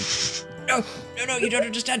 Point to you. No, you don't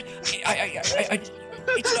understand. He's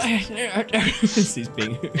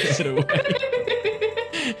being led away.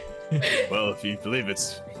 Well, if you believe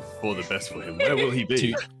it's for the best for him, where will he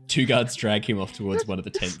be? Two guards drag him off towards one of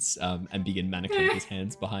the tents and begin manacling his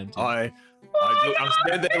hands behind him. I'm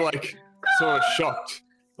standing there like sort of shocked,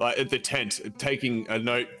 like at the tent, taking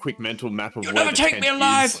a quick mental map of You'll where never the take tent me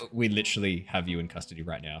alive. is. We literally have you in custody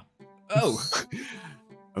right now. Oh,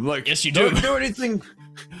 I'm like, Yes, you don't do. do anything.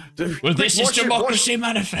 Well, this is Watch it, democracy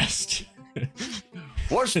manifest.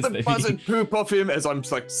 Wash As the they- buzzard poop off him as I'm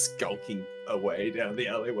like skulking away down the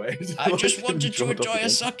alleyway. I just wanted to Jaunt off enjoy a again.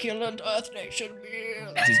 succulent Earth Nation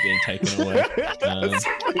meal. This is being taken away.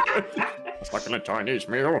 It's like a Chinese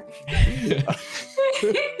meal.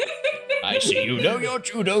 I see you know your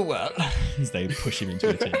judo well. As they push him into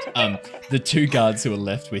the tent. The two guards who are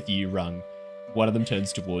left with you, Rung, one of them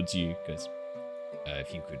turns towards you, goes,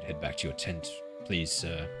 If you could head back to your tent, please,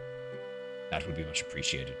 that would be much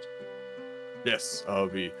appreciated. Yes, I'll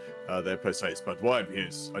be there post haste. But while I'm here,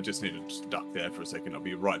 I just need to duck there for a second. I'll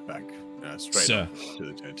be right back, straight Sir. up to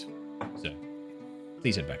the tent. So,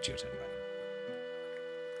 please head back to your tent right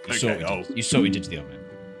now. You so we did to the old man.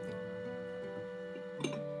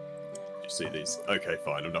 You see these? Okay,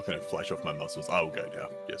 fine. I'm not going to flash off my muscles. I will go now.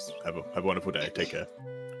 Yes, have a wonderful day. Take care.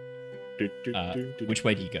 which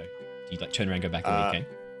way do you go? Do you like turn around and go back the way you came?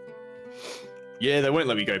 Yeah, they won't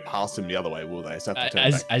let me go past them the other way, will they? So I have to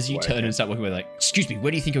turn back As you the way I turn came. and start walking away, like, excuse me, where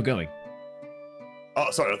do you think you're going? Oh,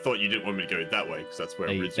 sorry. I thought you didn't want me to go that way because that's where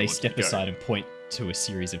I They originally wanted step to go. aside and point to a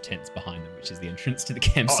series of tents behind them, which is the entrance to the Oh,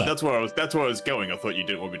 campsite. that's where I was going. I thought you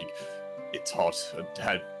didn't want me to. It's hot. I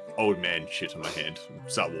had old man shit on my hand.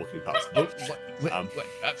 Start walking past Oh, them.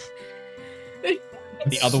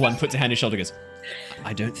 The other one puts a hand on his shoulder and goes,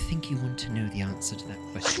 I don't think you want to know the answer to that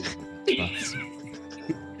question. I'm about to ask."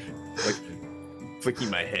 flicking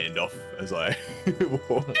my hand off as I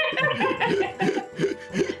walk.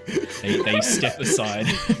 They step aside,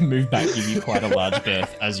 move back, give you quite a large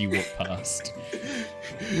berth as you walk past.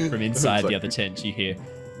 From inside the other tent, you hear,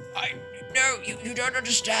 No, you don't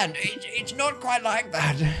understand. It's not quite like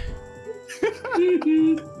that.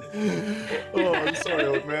 Oh, I'm sorry,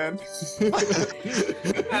 old man.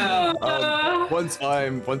 Once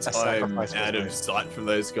I'm out of sight from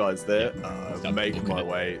those guys there, making my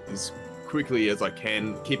way as quickly as I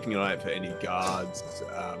can, keeping an eye out for any guards.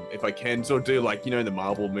 If I can, sort of do like, in the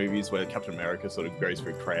Marvel movies where Captain America sort of goes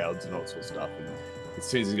through crowds and all sorts of stuff. And as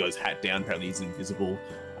soon as he's got his hat down, apparently he's invisible.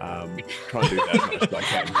 Try to do that as much as I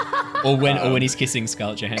can. or when he's kissing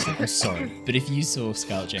Scarlett Johansson. I'm sorry, but if you saw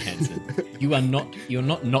Scarlett Johansson, you're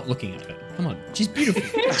not looking at her. Come on, she's beautiful.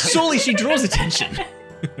 Surely she draws attention.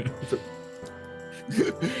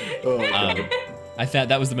 I found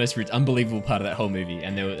that was the most unbelievable part of that whole movie,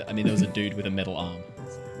 and there was a dude with a metal arm.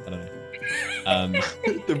 I don't know.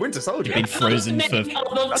 The Winter Soldier. Been frozen for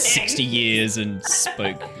 60 years and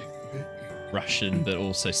spoke Russian, but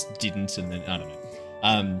also didn't, and then I don't know.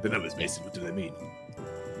 The numbers basically, what do they mean?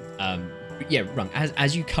 Yeah, Rung,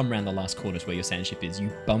 as you come around the last corner to where your sand ship is, you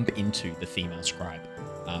bump into the female scribe,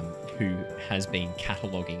 who has been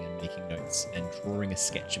cataloguing and making notes and drawing a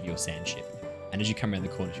sketch of your sand ship. And as you come around the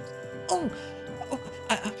corner, she goes,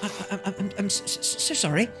 I'm so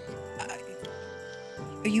sorry.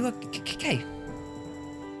 Are you okay?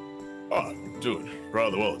 Oh, I'm doing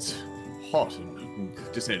rather well. It's hot and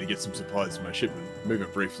just need to get some supplies to my ship and move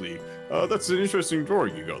it briefly. That's an interesting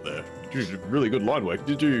drawing you got there. You did really good line work.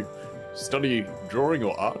 Did you study drawing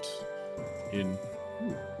or art in...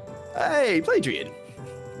 Hey, Pladrian!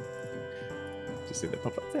 Just see that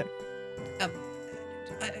pop up there.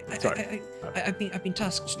 Sorry. I've been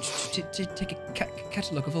tasked to take a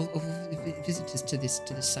catalogue of all visitors to this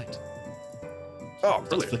site. Oh, starts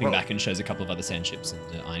brilliant. flipping back and shows a couple of other sand ships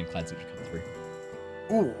and ironclads that have come through.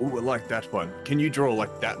 Ooh, I like that one. Can you draw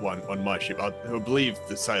like that one on my ship? I believe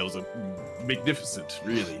the sails are magnificent,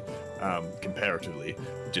 really, comparatively.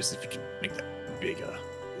 Just if you can make that bigger,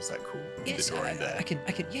 is that cool? Yes, The drawing there. I can.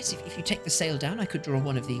 Yes, if you take the sail down, I could draw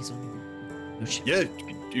one of these on your ship. Yeah,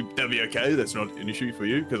 that'd be okay. That's not an issue for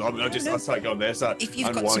you because I start going there. So If you've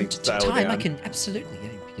got some unwinding sail time, down. I can absolutely.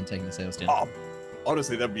 Yeah. You can take the sails down. Oh,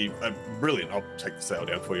 honestly, that'd be brilliant. I'll take the sail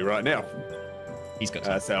down for you right now. He's got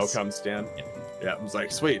time. Sail comes down. Yeah. Yeah, I was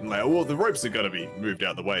like, sweet. And like, well, the ropes are going to be moved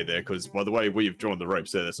out the way there because by the way we've drawn the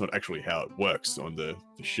ropes there, that's not actually how it works on the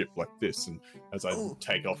ship like this. And as I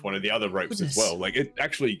take off one of the other ropes as well, like it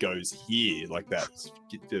actually goes here like that.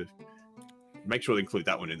 Get to make sure to include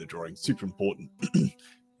that one in the drawing. Super important.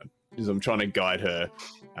 Because I'm trying to guide her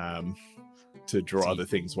to draw other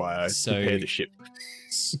things while I prepare the ship.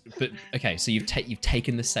 But okay, so you've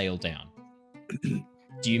taken the sail down.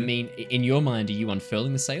 Do you mean, in your mind, are you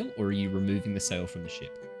unfurling the sail or are you removing the sail from the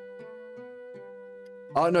ship?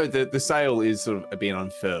 Oh no, the sail is sort of being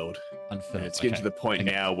unfurled. Unfurled. It's getting to the point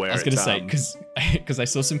now where I was going to it's, say, because I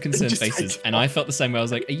saw some concerned Just faces, take and I felt the same way. I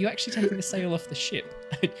was like, are you actually taking the sail off the ship?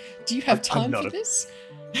 Do you have I'm time not for a- this?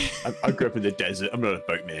 I grew up in the desert. I'm not a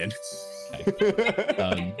boatman.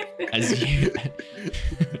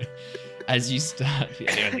 As you start, the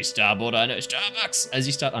only starboard I know is Starbucks. As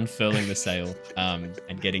you start unfurling the sail and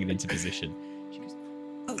getting it into position, she goes,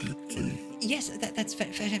 Oh, yes, that's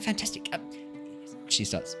fantastic. she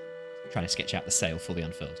starts trying to sketch out the sail fully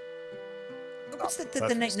unfurled. What's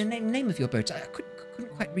the name of your boat? I couldn't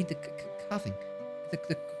quite read the carving. The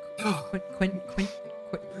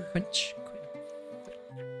quench.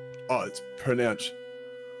 Oh, it's pronounced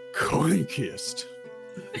Coinkist.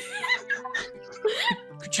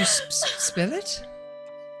 Could you spell it?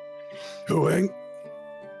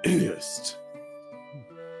 Coinkist.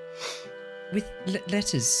 With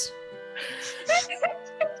letters.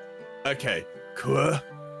 Okay, Qua.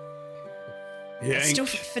 That's still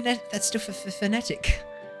phonetic.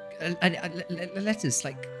 Letters,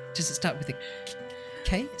 like, does it start with a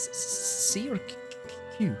K? C or a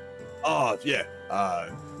Q? Oh, yeah.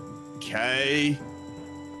 K.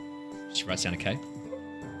 She writes down a K.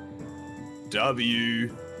 W.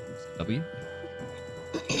 W.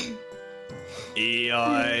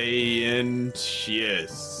 E-I-N.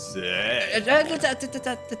 Yes.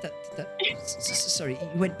 Sorry, you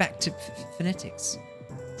went back to phonetics.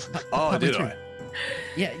 Oh, did I?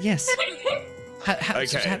 Yeah, yes.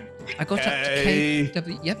 Okay. I got up to K. K,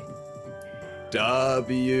 W, yep.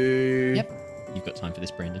 W. Yep. You've got time for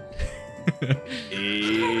this, Brandon.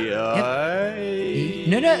 E-I.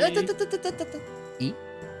 No. E.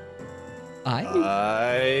 I.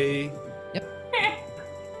 I. Yep.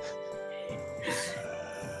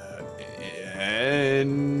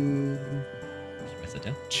 then Write that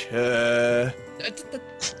down.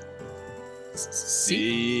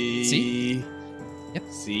 C. C. Yep.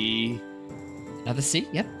 C. Another C.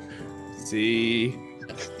 Yep. C.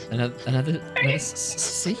 Another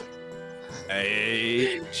C.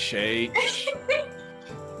 H.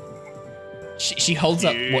 She holds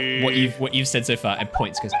up what you've said so far and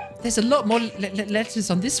points. Goes, there's a lot more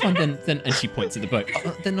letters on this one than and she points at the boat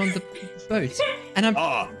than on the boat. And I'm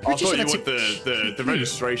I pretty thought sure you that's want the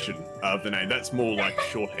registration of the name. That's more like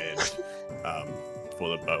shorthand for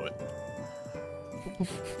the poet.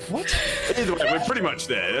 What? Either way, we're pretty much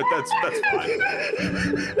there. That's fine.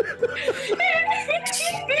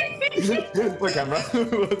 Look, camera.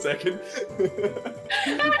 1 second.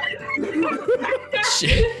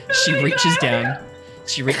 She reaches down.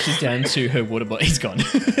 She reaches down to her water bottle. He's gone.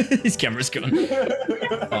 His camera's gone.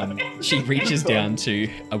 She reaches down to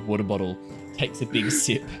a water bottle, takes a big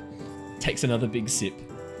sip, takes another big sip,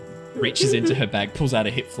 reaches into her bag, pulls out a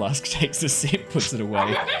hip flask, takes a sip, puts it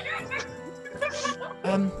away.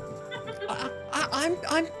 I'm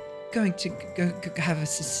going to go have a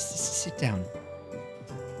sit down.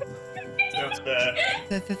 Sounds fair.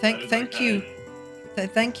 Thank you.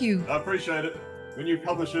 Thank you. I appreciate it. When you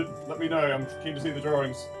publish it, let me know. I'm keen to see the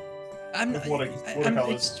drawings. With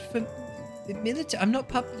watercolors. It's for the military. I'm not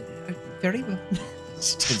very well.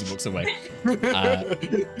 She turns and walks away.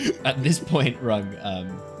 At this point, Rung,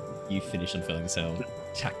 you finish unfurling the sail,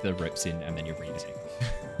 tack the ropes in, and then you're ready to take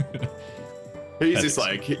off. He's just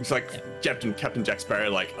like Captain Jack Sparrow,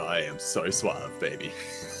 like, I am so suave, baby.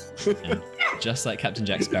 And just like Captain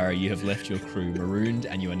Jack Sparrow, you have left your crew marooned,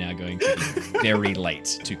 and you are now going to be very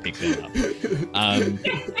late to pick them up.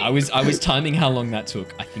 I was timing how long that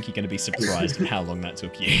took. I think you're going to be surprised at how long that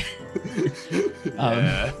took you.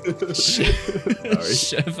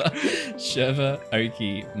 Sherva,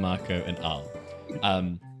 Oki, Marco, and Al.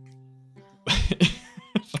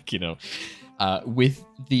 Fuck you know. With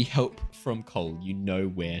the help from Cole, you know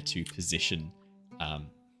where to position.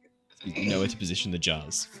 You know where to position the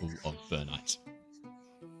jars full of Burnite.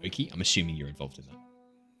 Oki, I'm assuming you're involved in that.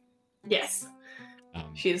 Yes.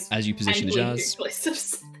 She's as you position the jars.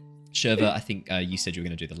 explosives. Sherva, I think you said you were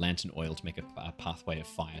going to do the lantern oil to make a pathway of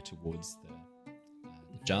fire towards the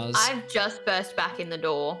jars. I've just burst back in the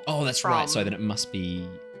door. Oh, that's right. So then it must be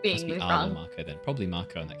being Al or Marco then. Probably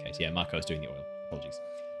Marco in that case. Yeah, Marco is doing the oil. Apologies.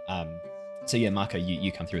 So yeah, Marco,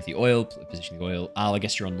 you come through with the oil, position the oil. Al, I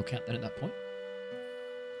guess you're on lookout then at that point.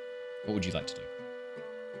 What would you like to do?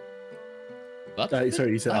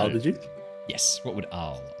 Sorry, you said Al, did you? Yes. What would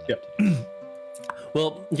Al like Yep. to do?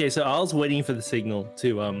 Well, okay, so Al's waiting for the signal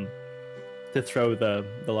to throw the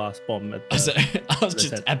last bomb at I was just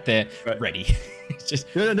tent. at there, Right. ready. It's just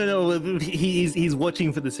No. He's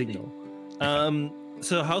watching for the signal.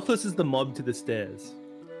 So how close is the mob to the stairs?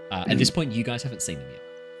 at this point, you guys haven't seen them yet.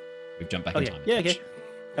 We've jumped back in time. Yeah, okay.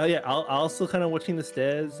 Al's still kind of watching the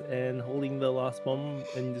stairs and holding the last bomb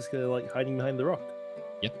and just kind of like hiding behind the rock.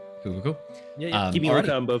 Yep. Cool. Yeah. Keeping a alrighty.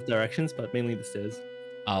 lookout in both directions, but mainly the stairs.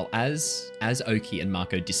 As Oki and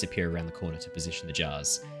Marco disappear around the corner to position the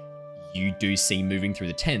jars, you do see moving through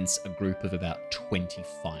the tents a group of about 20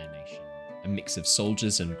 Fire Nation, a mix of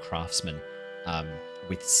soldiers and craftsmen,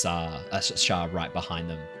 with Shah right behind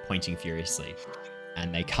them, pointing furiously.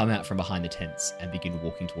 And they come out from behind the tents and begin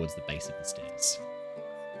walking towards the base of the stairs.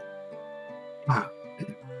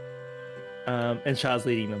 And Shah's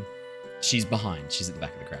leading them. She's behind. She's at the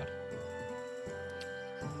back of the crowd.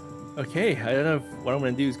 Okay, I don't know if what I'm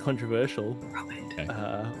going to do is controversial, Okay.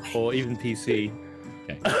 or even PC.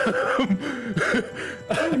 Okay.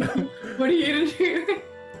 What are you gonna do?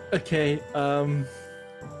 Okay,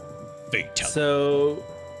 Fatality. so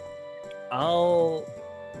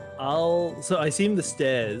so I see the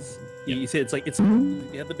stairs. You said it's you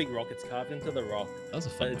have the big rock. It's carved into the rock, That was a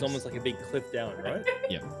but fun it's one. almost like a big cliff down, right?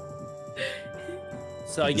 Yeah.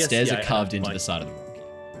 So I The guess stairs yeah, are I carved have into my- the side of the rock.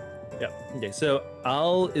 Yeah. Okay. So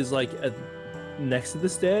Al is like next to the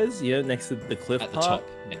stairs. Yeah, next to the cliff At the part. top,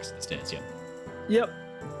 next to the stairs, yeah. Yep.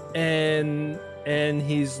 And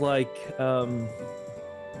he's like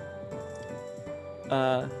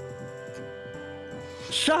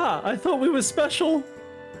Shah, I thought we were special.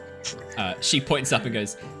 She points up and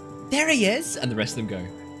goes, "There he is!" And the rest of them go,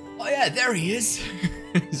 "Oh yeah, there he is!"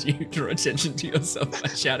 As you draw attention to yourself by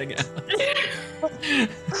shouting out.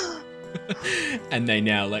 And they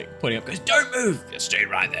now, like, pointing up, goes, "Don't move! Just stay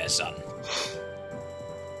right there, son.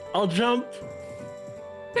 I'll jump.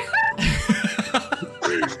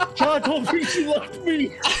 Shah told me she loved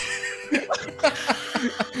me.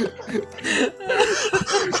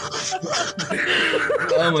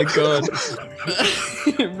 Oh my god.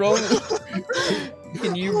 Roll.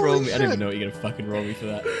 Can you roll me? I don't even know what you're gonna fucking roll me for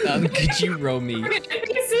that. Could you roll me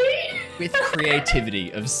with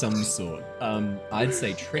creativity of some sort? I'd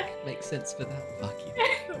say trick makes sense for that. Fuck you.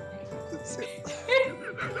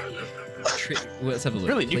 Trick. Well, let's have a look.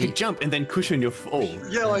 Really, you could jump and then cushion your fall.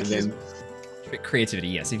 Yeah, like and then Trick creativity.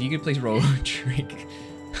 Yes. If you could please roll trick,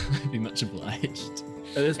 I'd be much obliged.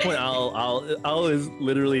 At this point, Al is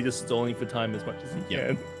literally just stalling for time as much as he Yeah.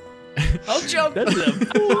 can. I'll jump. That's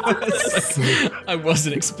a I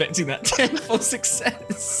wasn't expecting that 10 for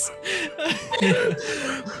success.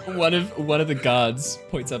 one of the guards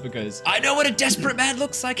points up and goes, "I know what a desperate man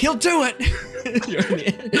looks like. He'll do it." You're in the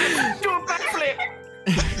end. Do a backflip.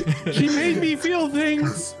 She made me feel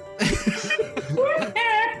things.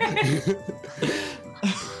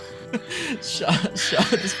 Shah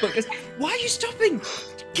at this point goes, "Why are you stopping?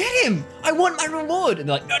 Get him! I want my reward!" And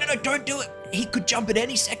they're like, no, don't do it. He could jump at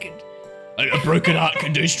any second. A broken heart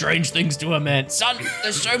can do strange things to a man. Son,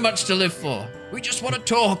 there's so much to live for. We just want to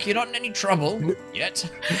talk. You're not in any trouble. Yet.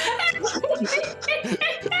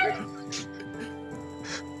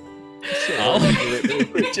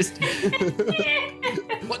 Just...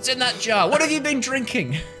 What's in that jar? What have you been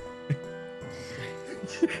drinking?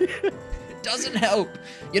 It doesn't help.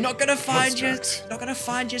 You're not gonna find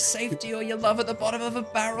your safety or your love at the bottom of a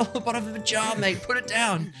barrel, the bottom of a jar, mate. Put it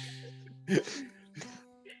down.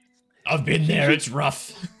 I've been there. It's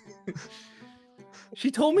rough. She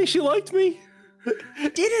told me she liked me. I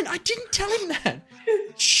didn't tell him that.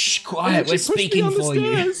 Shh, quiet. We're She pushed me speaking on the for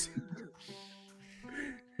you. stairs.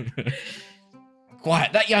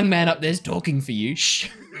 Quiet. That young man up there's talking for you. Shh.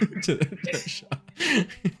 to Shah.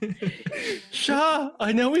 Shah,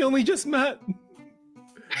 I know we only just met.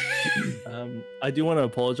 I do want to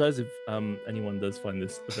apologize if anyone does find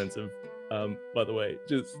this offensive. By the way,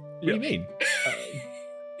 just What do you mean?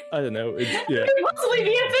 I don't know. It's yeah. Possibly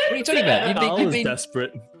the What are you talking about? Al You've is been...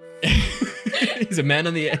 desperate. He's a man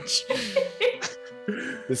on the edge.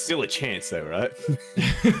 there's still a chance, though, right?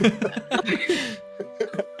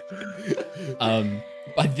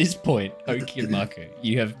 By this point, Oki and Marco,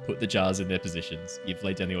 you have put the jars in their positions. You've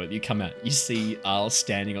laid down the oil. You come out. You see Al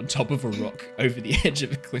standing on top of a rock over the edge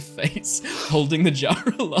of a cliff face, holding the jar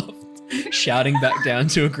aloft, shouting back down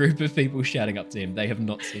to a group of people shouting up to him. They have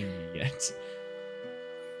not seen you yet.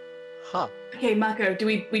 Huh. Okay, Mako, do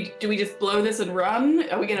we just blow this and run?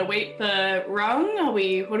 Are we gonna wait for Rung? What are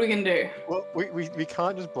we gonna do? Well, we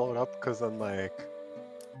can't just blow it up because then like,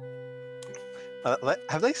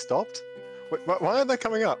 have they stopped? Why are they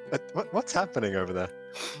coming up? What's happening over there?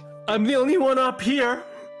 I'm the only one up here.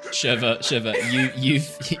 Shiva,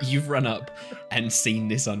 you've run up and seen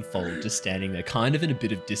this unfold, just standing there, kind of in a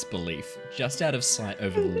bit of disbelief, just out of sight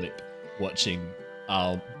over the lip, watching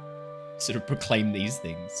Al sort of proclaim these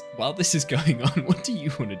things. While this is going on, what do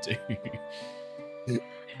you want to do?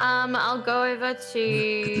 I'll go over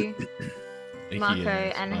to Marco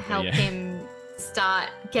and help him start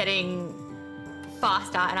getting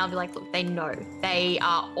faster, and I'll be like, look, they know. They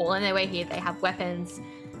are all on their way here. They have weapons.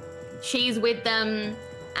 She's with them,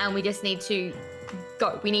 and we just need to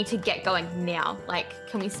go. We need to get going now. Like,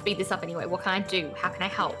 can we speed this up anyway? What can I do? How can I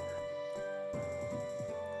help?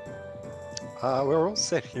 We're all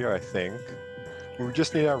set here, I think. We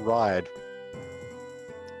just need our ride.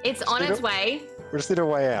 It's on its way. We just need a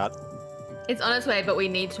way out. It's on its way, but we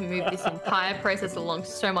need to move this entire process along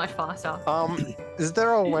so much faster. Is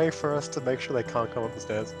there a way for us to make sure they can't come up the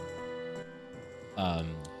stairs? Tell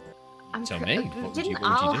me. What would Didn't you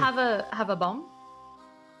Al do? have a bomb?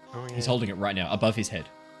 Oh, yeah. He's holding it right now, above his head,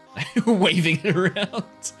 waving it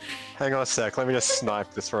around. Hang on a sec. Let me just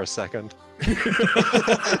snipe this for a second.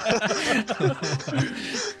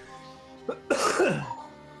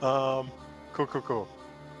 Cool.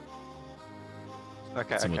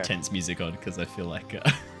 Okay, Some more okay. tense music on because I feel like.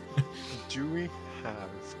 Do we have...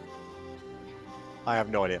 I have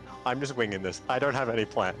no idea. I'm just winging this. I don't have any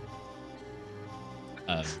plan.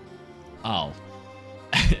 Al,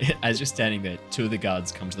 as you're standing there, two of the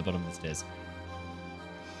guards come to the bottom of the stairs.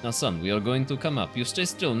 Now, son, we are going to come up. You stay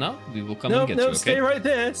still now. We will come and get you, okay? Stay right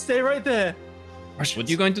there. Stay right there. What are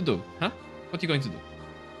you going to do? Huh? What are you going to do?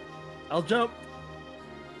 I'll jump.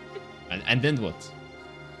 And then what?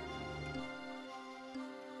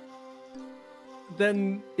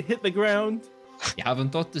 Then hit the ground. You haven't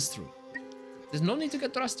thought this through. There's no need to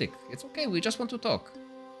get drastic. It's okay. We just want to talk.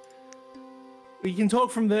 We can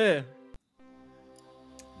talk from there.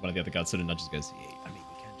 One of the other guards sort of nudges, goes, yeah, I mean,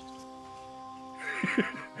 we can just...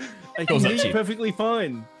 I Goes can up do to you. perfectly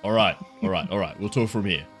fine. All right. We'll talk from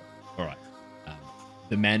here. All right.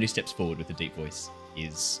 The man who steps forward with a deep voice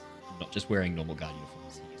is not just wearing normal guard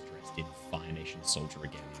uniforms. He is dressed in Fire Nation soldier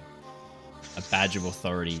regalia. a badge of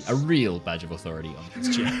authority, a real badge of authority on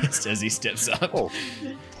his chest as he steps up Oh.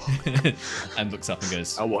 and looks up and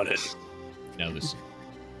goes, I want it. now listen.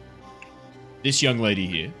 This young lady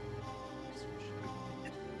here is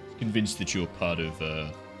convinced that you're part of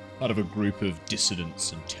a group of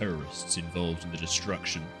dissidents and terrorists involved in the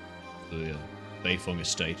destruction of the Beifong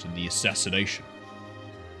estate and the assassination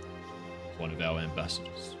of one of our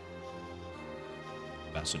ambassadors,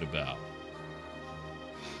 Ambassador Bao.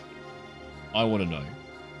 I want to know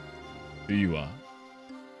who you are,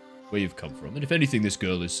 where you've come from, and if anything this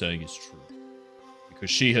girl is saying is true. Because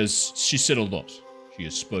she's said a lot. She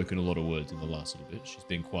has spoken a lot of words in the last little bit. She's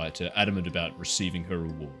been quite adamant about receiving her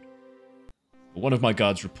reward. But one of my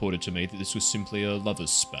guards reported to me that this was simply a lover's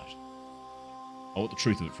spat. I want the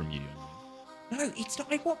truth of it from you, young man. No, it's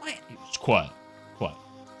not. I want my. It's quiet.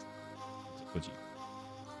 What's you?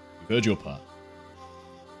 You've heard your part.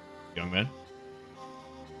 Young man?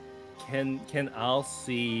 Can Al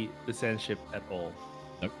see the sand ship at all?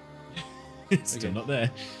 Nope. It's still not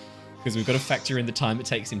there. Because we've got to factor in the time it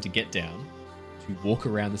takes him to get down, to walk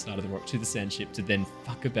around the side of the rock to the sand ship, to then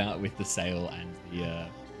fuck about with the sail and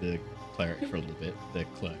the cleric for a little bit, the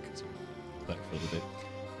clerk for a little bit.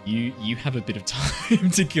 You have a bit of time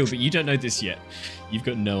to kill, but you don't know this yet. You've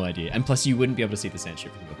got no idea, and plus you wouldn't be able to see the sand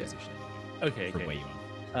ship from your position. Okay. From where you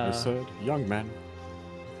are. You said young man.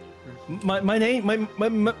 My name,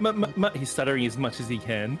 my he's stuttering as much as he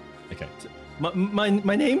can. Okay.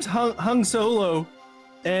 My name's Hung Solo,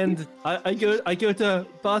 and I go to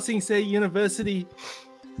Ba Sing Se University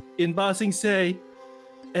in Ba Sing Se,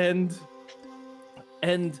 and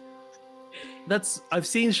that's I've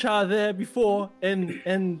seen Shah there before,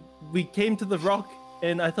 and we came to the rock,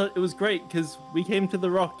 and I thought it was great because we came to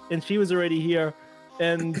the rock and she was already here,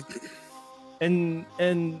 and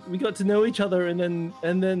we got to know each other, and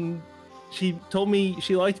then she told me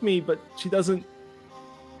she liked me, but she doesn't.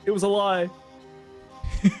 It was a lie.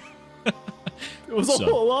 It was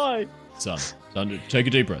all a lie. Son, take a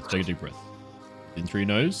deep breath. In through your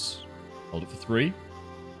nose, hold it for 3,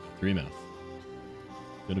 through your mouth.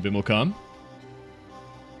 Feel a bit more calm?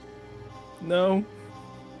 No.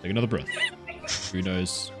 Take another breath. Through your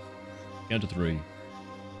nose, count to 3,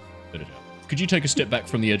 let it out. Could you take a step back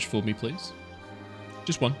from the edge for me, please?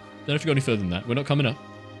 Just one. Don't have to go any further than that. We're not coming up.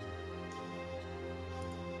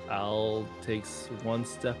 Al takes one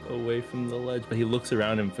step away from the ledge, but he looks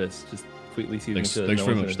around him first, just quickly seeing Thanks to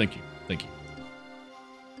very much. Thank you.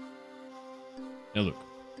 Now look.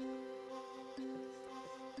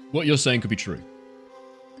 What you're saying could be true.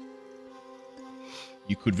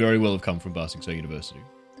 You could very well have come from Ba Sing Se University.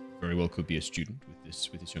 Very well could be a student with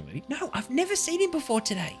this young lady. No, I've never seen him before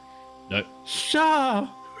today. No. Shah!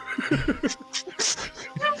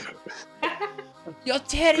 You're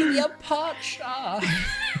tearing me apart, Shah.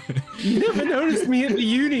 You never noticed me at the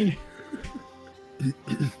uni.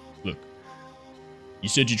 Look. You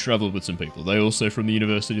said you travelled with some people. They also from the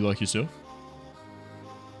university like yourself?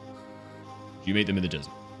 Did you meet them in the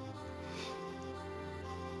desert?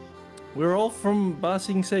 We're all from Ba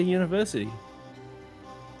Sing Se University.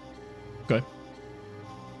 Okay.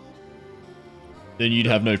 Then you'd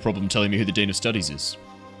have no problem telling me who the Dean of Studies is.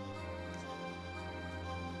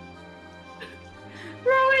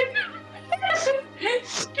 Rowan!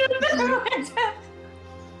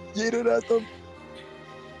 Yeet it at them.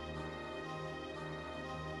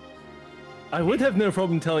 I would have no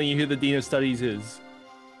problem telling you who the Dean of Studies is.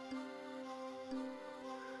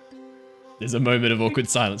 There's a moment of awkward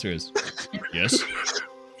silence where it's, yes?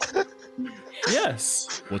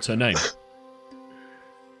 Yes. What's her name?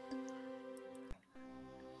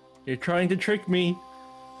 You're trying to trick me.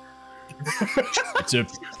 It's a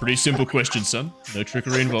pretty simple question, son. No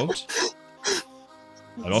trickery involved.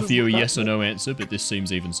 I'd offer you a yes or no answer, but this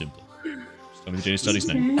seems even simpler. Just tell me the Dean of Studies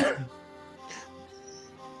name.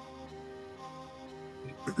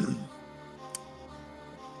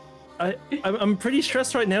 I'm pretty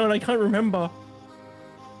stressed right now and I can't remember.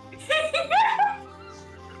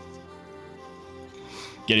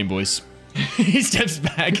 Get him, boys. He steps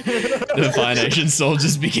back. The Fire Nation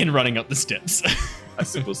soldiers begin running up the steps. A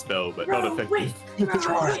simple spell, but not effective.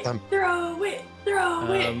 Throw at them. Throw it!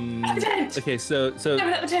 At the tent! Okay, so Throw it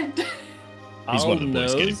at the tent! He's one of the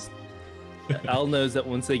boys, get him. Al knows that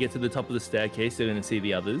once they get to the top of the staircase, they're going to see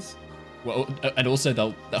the others. Well, and also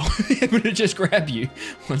they'll be able to just grab you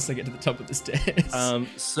once they get to the top of the stairs.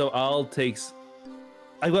 So Al takes.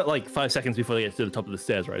 I got like 5 seconds before they get to the top of the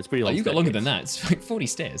stairs, right? It's pretty long. You've got longer than staircase. that. It's like 40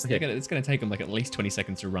 stairs. Okay. It's going to take them like at least 20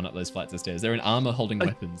 seconds to run up those flights of stairs. They're in armor holding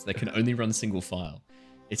weapons. They can only run single file.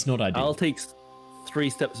 It's not ideal. Al takes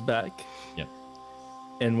 3 steps back. Yep.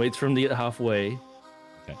 And waits for him to get halfway.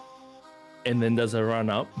 Okay. and then does a run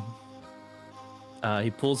up.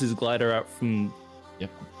 He pulls his glider out from. Yep.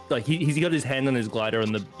 Like he's got his hand on his glider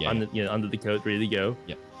on the Yeah. under the coat, ready to go.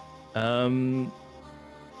 Yep.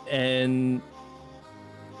 And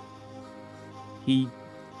he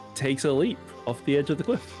takes a leap off the edge of the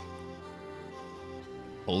cliff,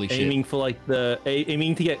 Holy shit. aiming for like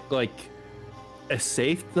aiming to get like a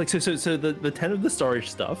safe so the tent of the storage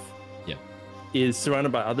stuff. Yeah. Is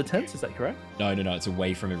surrounded by other tents. Is that correct? No, it's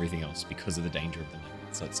away from everything else because of the danger of the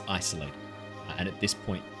magnet. So it's isolated. And at this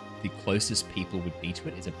point, the closest people would be to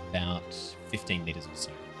it is about 15 meters or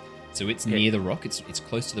so. So it's near the rock. It's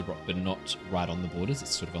close to the rock, but not right on the borders.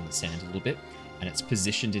 It's sort of on the sand a little bit. And it's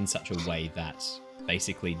positioned in such a way that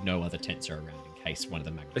basically no other tents are around in case one of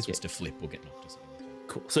the magnets was to flip or get knocked or something.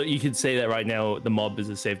 Cool. So you could say that right now the mob is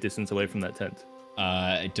a safe distance away from that tent.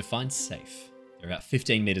 It defines safe. They're about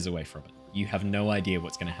 15 meters away from it. You have no idea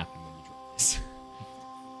what's going to happen when you drop this.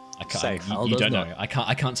 I can't. Safe. You don't know. I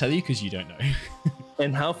can't tell you because you don't know.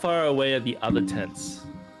 And how far away are the other tents?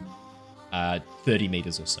 30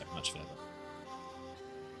 meters or so, much further.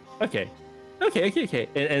 Okay.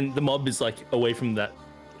 And the mob is like away from that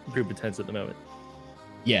group of tents at the moment.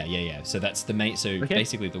 Yeah. So that's the main. So Okay.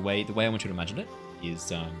 basically, the way I want you to imagine it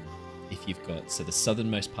is, if you've got the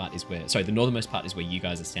southernmost part is where. Sorry, the northernmost part is where you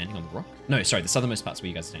guys are standing on the rock. No, sorry, the southernmost part's where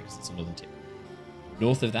you guys are standing because it's the northern tip.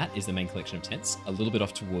 North of that is the main collection of tents. A little bit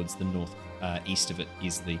off towards the north east of it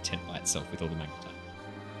is the tent by itself with all the magnetite.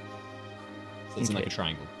 So it's in like a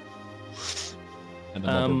triangle. And the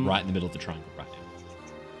mob are right in the middle of the triangle right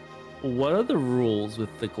now. What are the rules with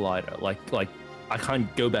the glider? Like I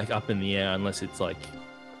can't go back up in the air unless it's like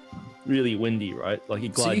really windy, right? Like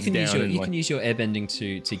it glides So you can down. use your airbending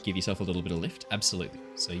to give yourself a little bit of lift. Absolutely.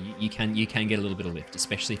 So you can get a little bit of lift,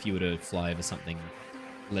 especially if you were to fly over something,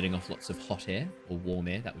 letting off lots of hot air or warm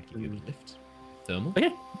air. That would give you a bit of lift. Thermal.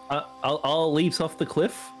 Okay, I'll leaps off the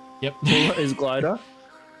cliff. Yep. Pull out his glider.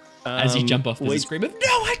 As you jump off, there's a scream of, "No,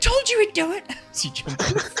 I told you we'd do it!" As you jump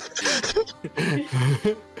off.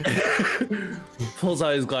 Pulls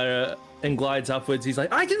out his glider and glides upwards. He's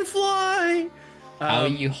like, I can fly! How are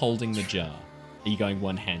you holding the jar? Are you going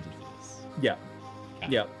one-handed for this? Yeah.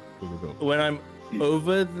 Okay. Yeah. Cool. When I'm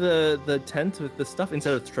over the tent with the stuff,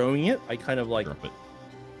 instead of throwing it, I kind of like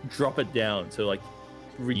drop it down to like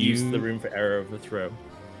reduce the room for error of the throw.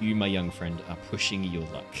 You, my young friend, are pushing your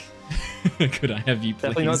luck. Could I have you please?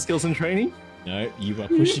 Definitely not skills and training? No, you are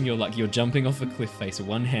pushing your luck. You're jumping off a cliff face,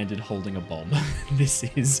 one-handed, holding a bomb. This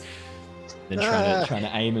is then trying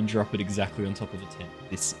to aim and drop it exactly on top of the tent.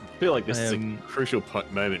 I feel like this is a crucial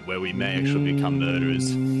moment where we may actually become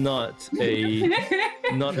murderers. Not a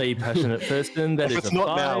passionate person. That If is it's a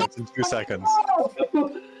not now, fight. it's in 2 seconds.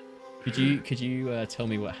 Could you tell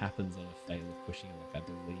me what happens on a fail of pushing your luck? I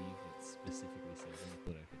believe it specifically says in the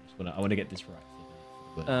footer. I want to get this right.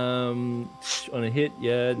 On a hit,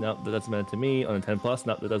 yeah, no, that doesn't matter to me. On a 10 plus,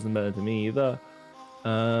 no, that doesn't matter to me either.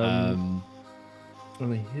 On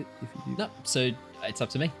a hit, if you do. No, so it's up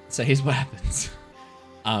to me. So here's what happens.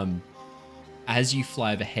 As you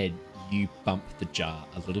fly overhead, you bump the jar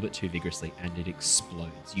a little bit too vigorously, and it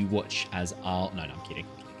explodes. You watch as no, I'm kidding.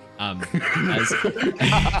 Blood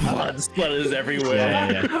splatters everywhere.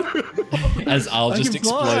 Yeah. As Al just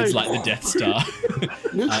explodes like the Death Star.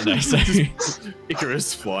 No, so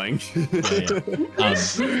Icarus flying.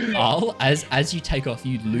 Al, as you take off,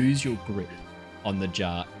 you lose your grip on the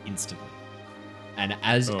jar instantly, and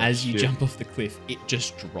as you jump off the cliff, it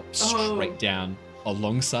just drops straight down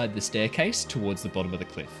alongside the staircase towards the bottom of the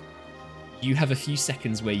cliff. You have a few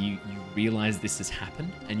seconds where you realize this has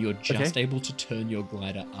happened, and you're just able to turn your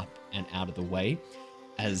glider up and out of the way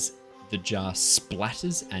as the jar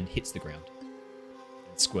splatters and hits the ground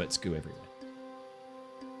and squirts goo everywhere.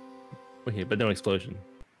 Okay, but no explosion.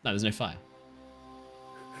 No, there's no fire.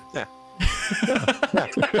 Yeah.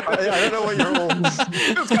 I don't know what you're all...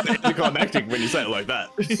 It's kind of anticlimactic when you say it like that.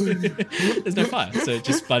 There's no fire, so it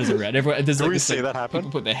just sputters around. Everyone, there's Do like we this, see like, that happen?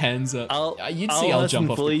 People put their hands up. You'd see Al I'll hasn't jump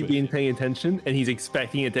off the fully cliff. been paying attention, and he's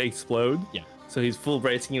expecting it to explode. Yeah. So he's full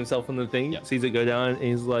bracing himself on the thing, Yep. sees it go down, and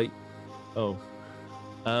he's like, "Oh."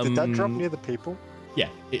 Did that drop near the people? Yeah,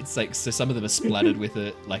 it's like, so some of them are splattered with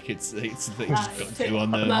it, like it's got goo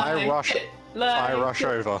on them. I rush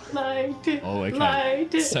over. Oh, okay.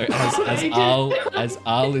 So as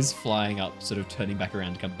Al is flying up, sort of turning back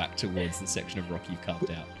around to come back towards the section of rock you've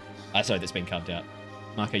carved out. That's been carved out.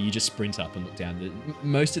 Marco, you just sprint up and look down.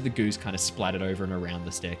 Most of the goo's kind of splattered over and around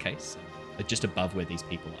the staircase, just above where these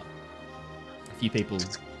people are. A few people.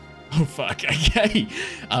 Oh fuck! Okay.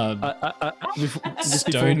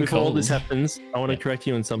 Before all this happens, I want to correct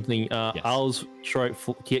you on something. Yes. Al's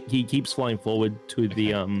he keeps flying forward to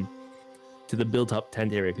the to the built-up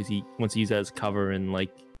tent area because he wants to use that as cover and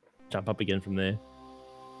like jump up again from there.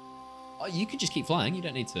 Oh, you could just keep flying. You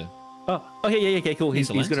don't need to. Oh, okay, yeah, okay, cool. Needs He's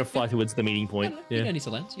to going land. to fly towards the meeting point. You Yeah. don't need to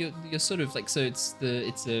land. You're sort of like, so it's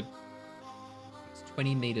 20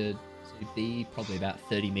 meter, so you'd be probably about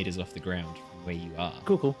 30 meters off the ground from where you are.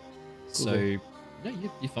 Cool. So no,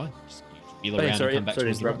 you're fine. Just wheel Oh, around yeah, sorry, and come back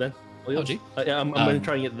sorry to towards the interrupt rock. then. Oh, gee. Yeah, I'm going to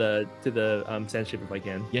try and get to the sand ship if I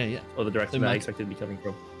can, Yeah. or the direction So that I Mark- expected to be coming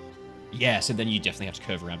from. Yeah, so then you definitely have to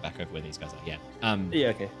curve around back over where these guys are. Yeah. Yeah,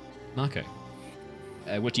 okay. Marco,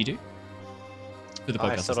 what do you do? For the I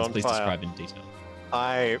podcast set listeners, on please fire. describe in detail.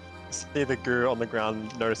 I see the goo on the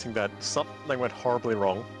ground, noticing that something went horribly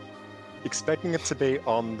wrong. Expecting it to be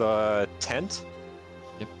on the tent.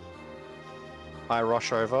 Yep. I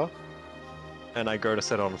rush over, and I go to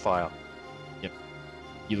set it on fire.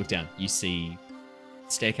 You look down, you see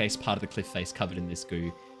staircase, part of the cliff face covered in this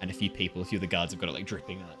goo, and a few people, a few of the guards have got it like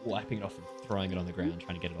dripping, wiping it off and throwing it on the ground,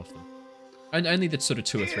 trying to get it off them. And only the sort of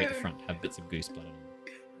 2 or 3 at the front have bits of goo splattered on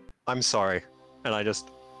them. I'm sorry, and I just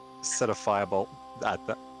set a firebolt at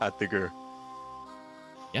the goo.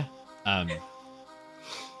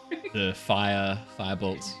 The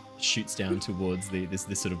firebolt shoots down towards this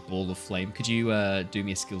sort of ball of flame. Could you do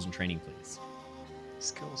me a skills and training, please?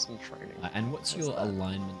 Skills and training. And what's your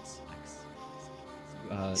alignment?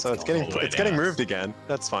 So it's getting moved again.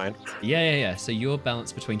 That's fine. Yeah. So your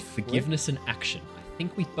balance between forgiveness and action. I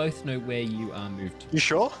think we both know where you are moved to. You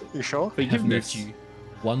sure? You sure? I have moved Forgiveness. you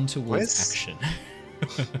one towards Where's- action.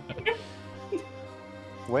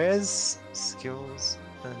 Where's skills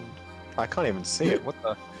and I can't even see it. What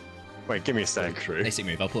the? Wait, give me a sec. True. Basic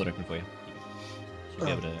move. I'll pull it open for you. Should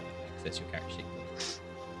be able to access your character sheet.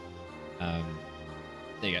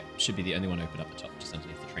 There you go. Should be the only one open up the top, just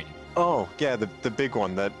underneath the training. Oh, yeah, the big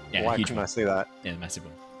one. That. Yeah, Why huge couldn't one. I see that? Yeah, the massive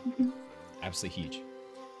one. Absolutely huge.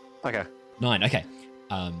 Okay. 9. Okay.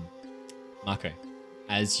 Marco,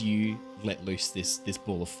 as you let loose this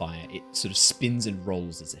ball of fire, it sort of spins and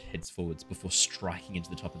rolls as it heads forwards before striking into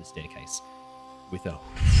the top of the staircase with a.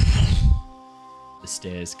 The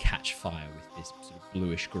stairs catch fire with this sort of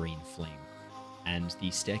bluish green flame, and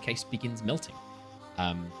the staircase begins melting.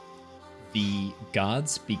 The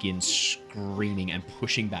guards begin screaming and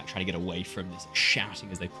pushing back, trying to get away from this, shouting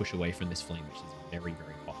as they push away from this flame, which is very,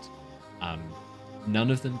 very hot. None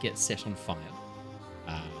of them get set on fire.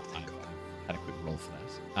 I've had a quick roll for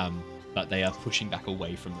that. But they are pushing back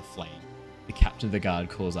away from the flame. The captain of the guard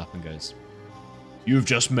calls up and goes, "You've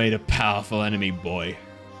just made a powerful enemy, boy.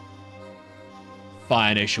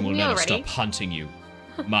 Fire Nation will Me never already. stop hunting you.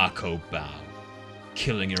 Marco Bao,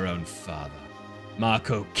 killing your own father.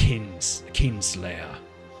 Marco Kinslayer.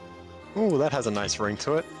 Ooh, that has a nice ring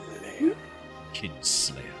to it.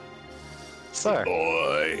 Kinslayer. So,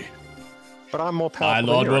 Boy. but I'm more My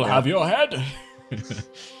powerful. lord than you will right have now. your head.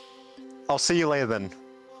 I'll see you later then.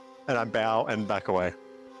 And I bow and back away.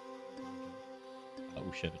 Oh,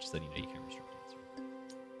 Sheva, just letting you know you can restrict it.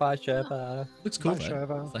 Bye, Sheva. Looks cool Bye, though.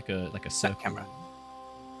 Sheva. It's like a circle. camera.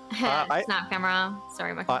 I- Snap camera.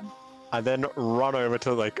 Sorry, Michael. I then run over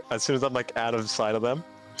to as soon as I'm out of sight of them,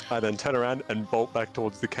 I then turn around and bolt back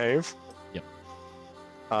towards the cave. Yep.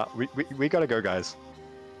 We gotta go, guys.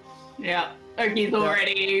 Yeah. Oki's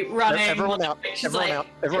already running. Everyone out. She's Everyone like, out.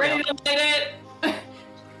 Everyone ready out. to light it.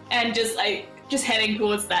 And just heading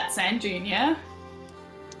towards that sand dune, yeah?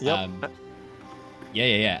 Yep.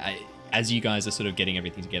 Yeah. As you guys are sort of getting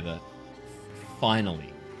everything together,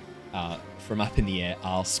 finally, from up in the air,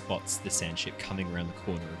 Arl spots the sand ship coming around the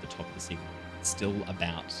corner of the top of the ceiling. It's still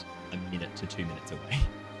about a minute to 2 minutes away.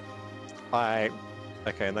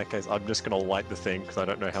 Okay, in that case, I'm just gonna light the thing because I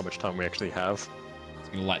don't know how much time we actually have It's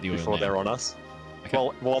going to light the oil before now. they're on us. Okay.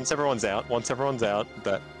 Well, once everyone's out,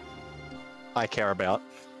 that I care about.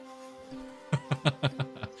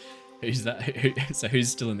 Who's that? So who's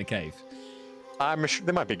still in the cave? I'm sure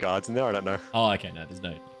there might be guards in there. I don't know. Oh, okay. No, there's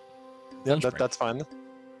no. Yeah, Lunch break. that's fine.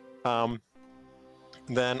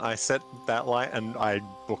 Then I set that light and I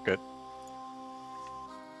book it.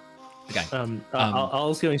 Okay.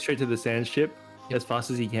 Al's going straight to the sand ship as fast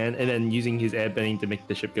as he can, and then using his airbending to make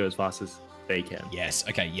the ship go as fast as they can. Yes.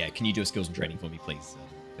 Okay. Yeah. Can you do a skills and training for me, please?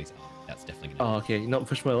 Please. That's definitely Oh, gonna. okay. Not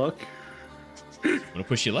push my luck. Want to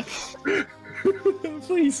push your luck?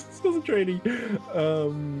 Please, skills and training.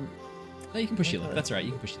 No, you can push your luck. That's all right.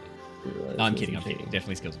 You can push your luck. No, I'm kidding. I'm kidding.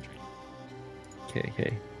 Definitely skills and training.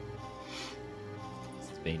 Okay. This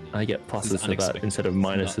has been. I get this is pluses for that unexpected. instead of It's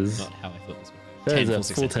minuses. Not how I thought this would go. That is 10 a full full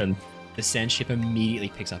successes. 10. The sand ship immediately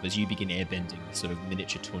picks up as you begin airbending, the sort of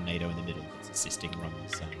miniature tornado in the middle that's assisting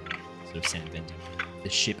Rum's sort of sand bending. The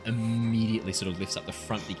ship immediately sort of lifts up. The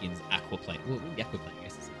front begins aquaplane. Well, it wouldn't be aquaplane, I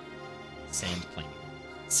guess. It's sand planing,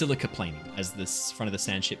 silica planing, as the front of the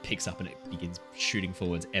sand ship picks up and it begins shooting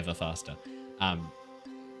forwards ever faster.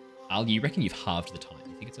 Al, you reckon you've halved the time.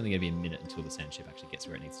 You think it's only going to be a minute until the sand ship actually gets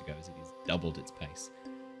where it needs to go, as it has doubled its pace.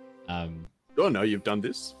 Oh no, you've done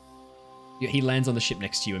this. He lands on the ship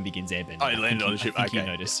next to you and begins airbending. Oh, he landed on the ship. I think Okay.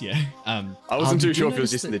 you notice, yeah. I wasn't you too do sure if it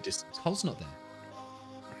was notice just in that the distance. Cole's not there.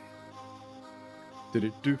 Did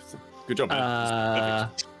it do? Good job, man.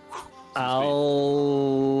 Perfect.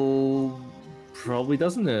 Al probably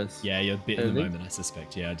doesn't this. Yeah, you're a bit I in the think- moment, I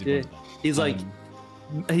suspect. Yeah, I did Yeah. wonder that.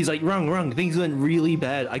 He's like, wrong. Things went really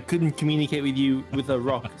bad. I couldn't communicate with you with a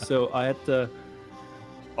rock, so I had to.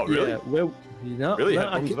 Oh really? Yeah, well, no, Really? no, Had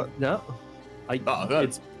I problems could, with no. Oh, no,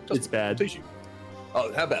 It's bad. Teach you.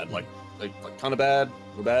 Oh, how bad? Like kind of bad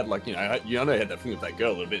or bad? Like, you know, I know you had that thing with that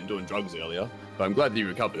girl a little bit and doing drugs earlier, but I'm glad that you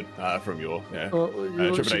recovered from your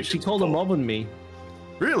She called a mob on me.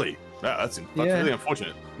 Really? That's Yeah. really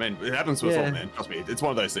unfortunate, man. It happens to us all, Yeah. man. Trust me, it's one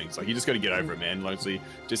of those things. Like, you just got to get over it, man. Like, honestly,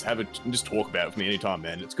 just just talk about it with me anytime,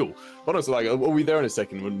 man. It's cool. But also, like, we'll be there in a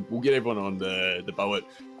second when we'll get everyone on the boat,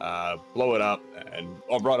 blow it up, and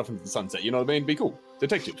right off into the sunset. You know what I mean? Be cool,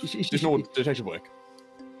 detective. Just normal detective work.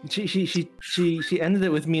 She ended it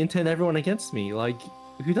with me and turned everyone against me. Like,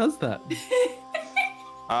 who does that?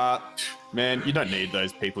 Man, you don't need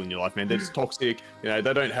those people in your life, man. They're just toxic. You know,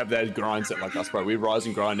 they don't have that grind set like us, bro. We rise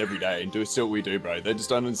and grind every day and do still what we do, bro. They just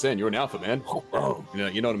don't understand. You're an alpha, man.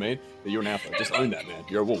 You know what I mean? You're an alpha. Just own that, man.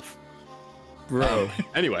 You're a wolf. Bro.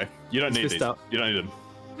 Anyway, you don't need Fist these. up. You don't need them.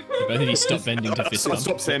 Both of you stop bending to fist bump.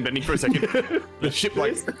 Stop sand bending for a second. The ship,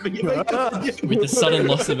 like, With the sudden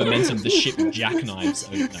loss of momentum, the ship jackknives.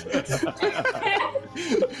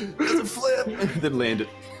 There's a flip. Then land it.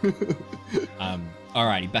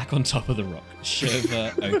 Alrighty, back on top of the rock.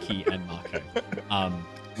 Sherva, Oki, and Marco.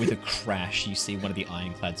 With a crash, you see one of the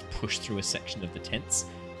ironclads push through a section of the tents,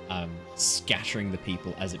 scattering the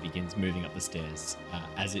people as it begins moving up the stairs.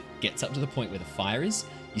 As it gets up to the point where the fire is,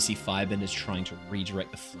 you see Firebenders trying to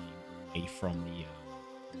redirect the flame away from the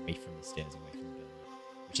stairs, away from the building,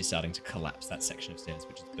 which is starting to collapse that section of stairs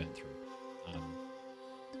which is burnt through.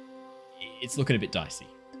 It's looking a bit dicey.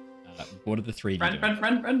 What are the three of you doing?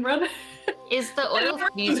 Run. Is the oil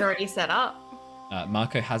fuse already set up?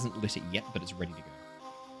 Marco hasn't lit it yet, but it's ready to go.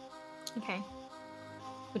 Okay.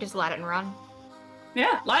 We just light it and run.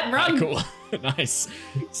 Yeah, light and run. Cool. Nice.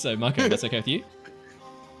 So, Marco, that's okay with you?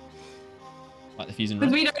 Light the fuse and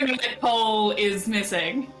Because run? we don't know that Cole is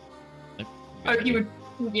missing. Nope. Oh, he would.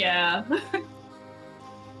 Yeah.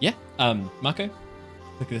 Yeah. Marco,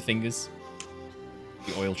 look at the fingers.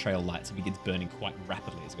 The oil trail lights and begins burning quite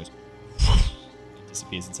rapidly as it goes. It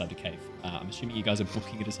disappears inside the cave. I'm assuming you guys are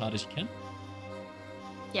booking it as hard as you can.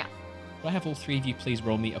 Yeah. Could I have all three of you please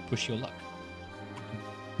roll me a push your luck?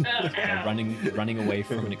 Running away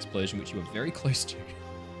from an explosion which you were very close to.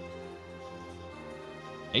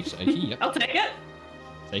 8, okay, yep. I'll take it.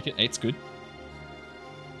 Take it. 8's good.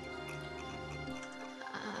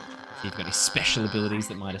 See if you've got any special abilities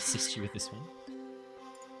that might assist you with this one.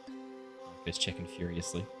 Marco's checking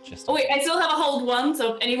furiously. Just Oh wait, I still have a hold one,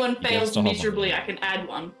 so if anyone do fails still have one, miserably, yeah. I can add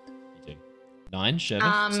one. You do. 9,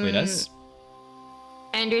 Sherman. Sweet as.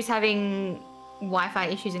 Andrew's having Wi-Fi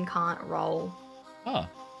issues and can't roll. Oh.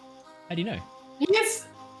 How do you know? Yes.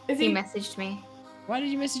 Is He he? messaged me. Why did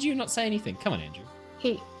you message you and not say anything? Come on, Andrew.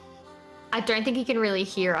 I don't think he can really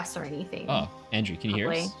hear us or anything. Oh, Andrew, can you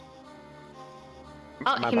hear us?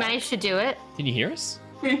 Oh, My he bad. managed to do it. Can you hear us?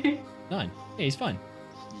 9. Yeah, he's fine.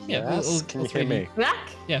 Yeah, Yes, can you hear me? Back?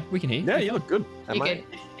 Yeah, we can hear you. Yeah, you look good. Am You're I? good.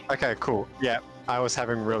 Okay, cool. Yeah, I was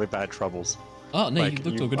having really bad troubles. Oh, no, Like, you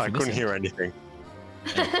looked all good I from couldn't this hear anything.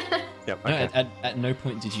 Yep. No, Okay. at no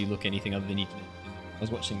point did you look anything other than you did. I was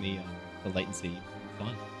watching the latency.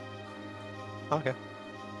 Fine. Okay.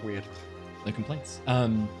 Weird. No complaints.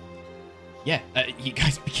 You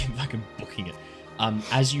guys begin fucking booking it.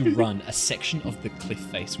 As you run, a section of the cliff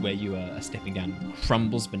face where you are stepping down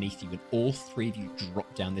crumbles beneath you, and all three of you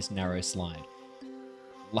drop down this narrow slide.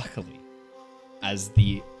 Luckily, as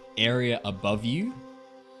the area above you,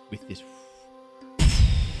 with this,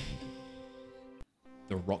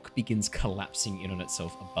 the rock begins collapsing in on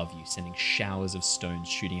itself above you, sending showers of stones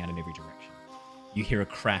shooting out in every direction. You hear a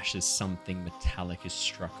crash as something metallic is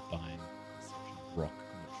struck by a section of rock.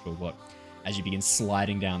 I'm not sure what. As you begin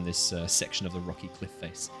sliding down this section of the rocky cliff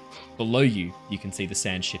face. Below you, you can see the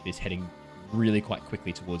sand ship is heading really quite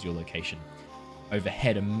quickly towards your location.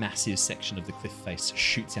 Overhead, a massive section of the cliff face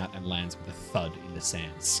shoots out and lands with a thud in the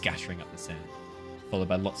sand, scattering up the sand, followed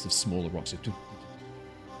by lots of smaller rocks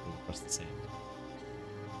all across the sand.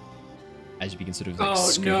 As you begin sort of like Oh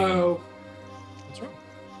skirting- no. What's wrong?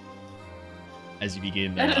 as you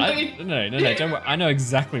begin. No, don't worry. I know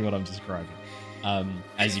exactly what I'm describing.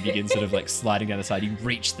 As you begin sort of like sliding down the side, you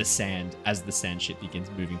reach the sand as the sand ship begins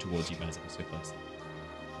moving towards you guys ever so closely.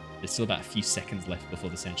 There's still about a few seconds left before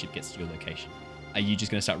the sand ship gets to your location. Are you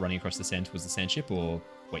just going to start running across the sand towards the sand ship, or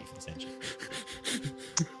wait for the sand ship?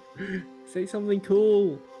 Say something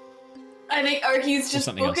cool. I think Oki's just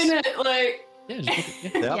something booking else. it, like... Yeah, just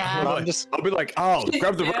book it. Yeah. Yeah. I'll be like, oh,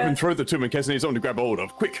 grab the rope Yeah. and throw the to him in case he needs someone to grab hold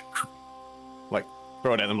of. Quick! Like,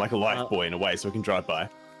 throw it at them like a life buoy in a way so we can drive by.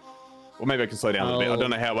 Or maybe I can slow down a little bit. I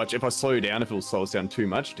don't know how much. If I slow down, if it'll slow us down too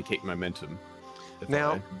much to keep momentum. If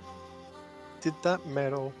Now- I- Did that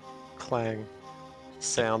metal clang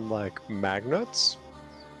sound like magnets?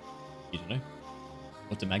 You don't know.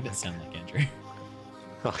 What do magnets sound like, Andrew?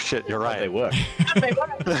 Oh shit, you're They right. work.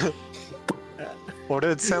 Or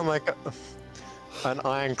did it sound like an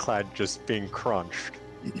ironclad just being crunched?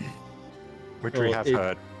 Which we Well, have it-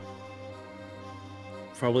 heard.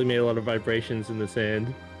 Probably made a lot of vibrations in the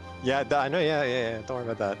sand. Yeah, I know, yeah. Don't worry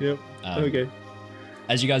about that. Yep. Um, Okay.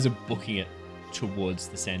 As you guys are booking it towards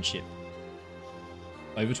the sand ship,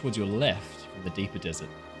 over towards your left from the deeper desert,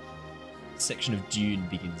 a section of dune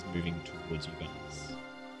begins moving towards you guys.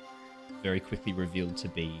 Very quickly revealed to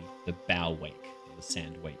be the bow wake, or the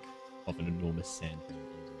sand wake, of an enormous sand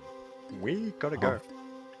dune. We gotta go.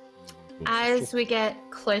 As we get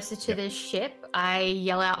closer to Yep. this ship, I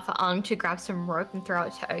yell out for Ung to grab some rope and throw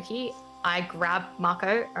it to Oki. I grab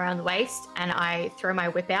Mako around the waist and I throw my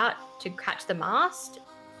whip out to catch the mast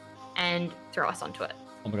and throw us onto it.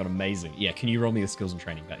 Oh my god, amazing. Yeah, can you roll me the skills and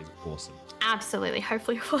training? That is awesome. Absolutely.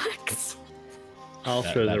 Hopefully it works. I'll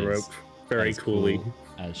That- throw that the is- rope very that is coolly. cool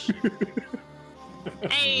as shit.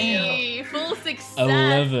 Hey, full success.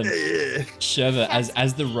 11. Sheva,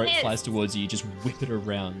 as the rope Yes. flies towards you, you just whip it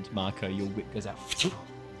around, Marco. Your whip goes out.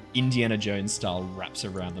 Indiana Jones style wraps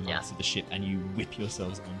around the mast of the ship, and you whip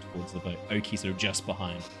yourselves on towards the boat. Oki sort of just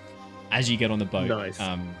behind. As you get on the boat, Nice.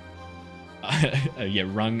 yeah,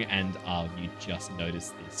 Rung and Arl, you just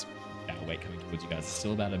notice this bow weight coming towards you guys. It's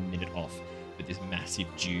still about a minute off, but this massive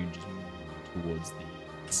dune just moving towards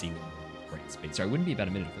the sea at great speed. So it wouldn't be about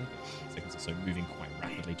a minute, I think, 30 seconds or so, moving quite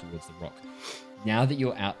rapidly towards the rock. Now that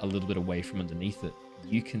you're out a little bit away from underneath it,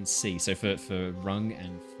 you can see. So for Rung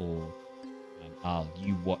and for Arl,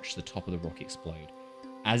 you watch the top of the rock explode.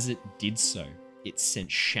 As it did so, it sent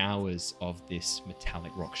showers of this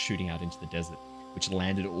metallic rock shooting out into the desert, which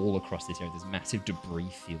landed all across this area. There's a massive debris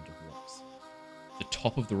field of rocks. The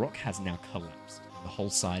top of the rock has now collapsed. The whole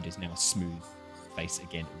side is now a smooth face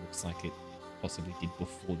again. It looks like it possibly did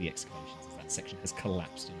before the excavations, as that section has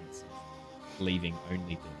collapsed in itself, leaving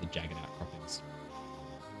only the jagged outcroppings.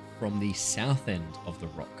 From the south end of the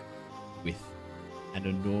rock, with an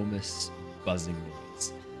enormous buzzing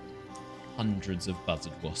noise, hundreds of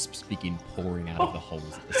buzzard wasps begin pouring out of the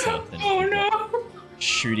holes at the south end Oh of the rock, no!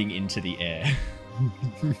 shooting into the air.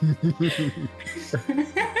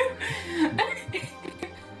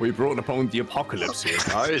 We brought upon the apocalypse here,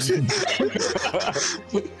 guys. End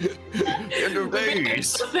of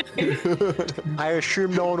days. I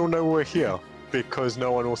assume no one will know we're here because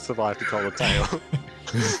no one will survive to tell the tale.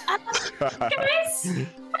 Guys,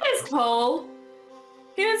 what is Cole?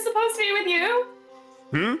 He was supposed to be with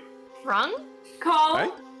you? Rung? Cole? Hey?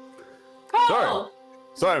 Cole!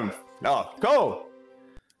 Sorry. Cole.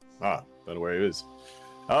 Don't know where he is.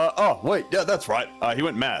 Wait, yeah, that's right. He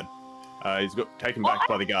went mad. He's got taken back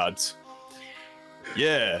by the guards.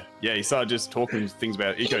 Yeah, he started just talking things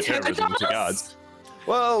about eco-terrorism to guards.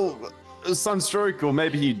 Well, sunstroke, or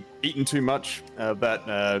maybe he'd eaten too much of that,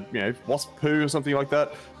 wasp poo or something like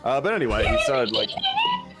that. But anyway, he started like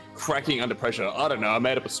cracking under pressure. I don't know. I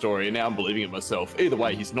made up a story, and now I'm believing it myself. Either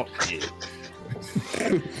way, he's not here.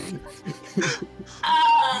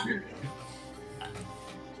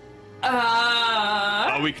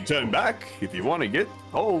 We can turn back if you want to get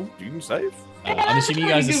hold. You can save. I'm assuming you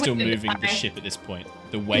guys are still Good way to moving the die. ship at this point.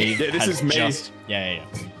 The wave Yeah, this has is me. just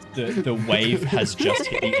the wave has just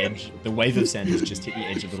hit the edge. The wave of sand has just hit the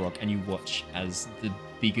edge of the rock, and you watch as the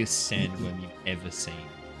biggest sandworm you've ever seen,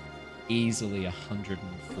 easily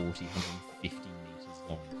 140, 150 meters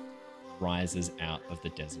long, rises out of the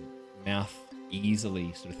desert. Mouth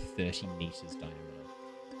easily sort of 30 meters diameter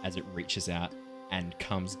as it reaches out and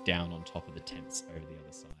comes down on top of the tents over the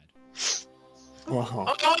other side.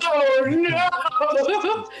 Wow.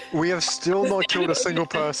 Oh no! We have still not killed a single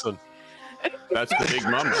person. That's the big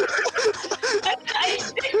mama.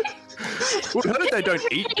 Well, heard they don't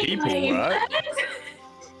eat people, right?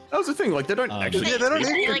 That was the thing. Like they don't actually. Yeah, they don't eat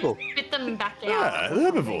eat They people. like spit them back Yeah, out. they're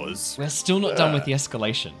herbivores. We're still not done with the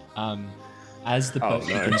escalation. As the boat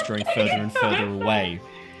no. begins drawing further and further away,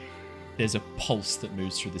 there's a pulse that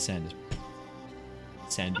moves through the sand.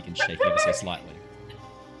 The sand begins shaking ever so slightly.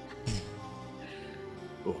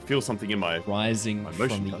 Oh, feel something in my Rising my from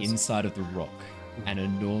motion the does. inside of the rock, an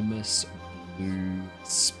enormous blue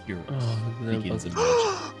spirit no, begins but-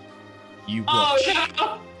 emerging. You Oh watch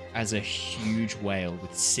no! as a huge whale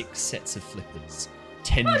with 6 sets of flippers,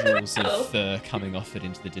 tendrils no. of fur coming off it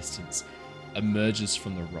into the distance, emerges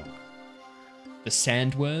from the rock. The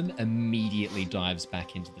sandworm immediately dives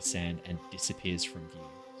back into the sand and disappears from view,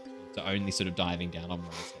 so only sort of diving down on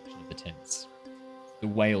one section of the tents. The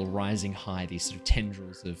whale rising high, these sort of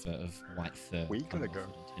tendrils of white fur, We come gotta off go. it,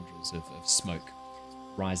 and tendrils of smoke,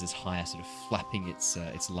 rises higher, sort of flapping its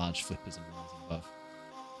large flippers and rising above.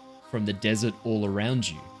 From the desert all around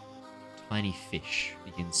you, tiny fish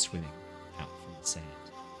begin swimming out from the sand.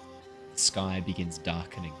 The sky begins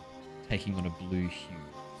darkening, taking on a blue hue,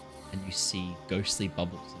 and you see ghostly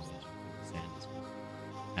bubbles emerging from the sand as well,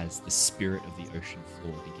 as the spirit of the ocean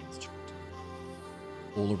floor begins to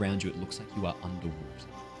return. All around you, it looks like you are underwater.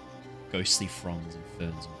 Ghostly fronds and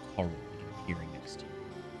ferns and coral begin appearing next to you.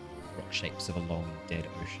 Rock shapes of a long, dead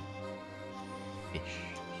ocean. Fish,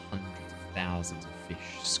 hundreds of thousands of fish,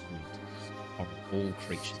 squid, coral, all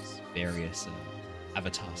creatures, various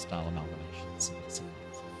Avatar-style amalgamations. Some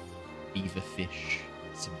beaver fish,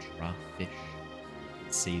 some giraffe fish. You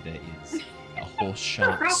can see there is a horse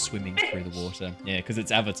shark swimming through the water. Yeah, because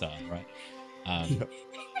it's Avatar, right? And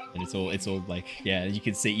it's all like, yeah, you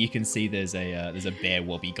can see there's a bear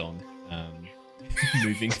wobbegong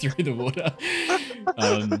moving through the water.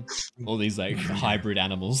 All these like hybrid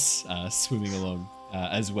animals swimming along,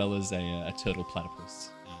 as well as a turtle platypus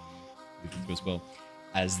moving through as well,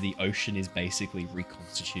 as the ocean is basically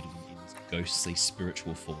reconstituted in this ghostly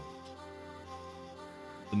spiritual form.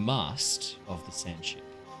 The mast of the sand ship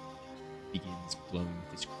begins glowing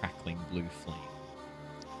with this crackling blue flame.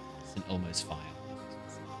 It's an almost fire.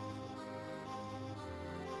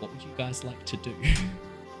 What would you guys like to do?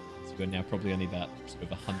 So we're now probably only about sort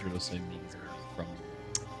of 100 or so meters away from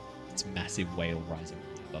this massive whale rising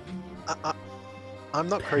high above you. I'm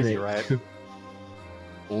not crazy, right?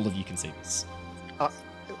 All of you can see this.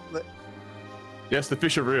 Yes, the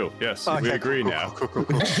fish are real. Yes, we Okay, agree cool, now. cool.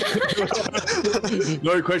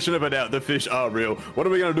 No question of a doubt, the fish are real. What are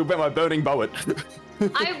we going to do about my burning boat?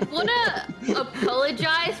 I want to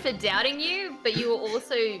apologize for doubting you, but you were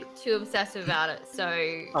also too obsessive about it. So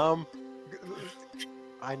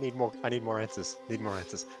I need more answers.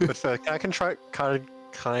 But first, I can try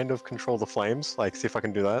kind of control the flames. Like, see if I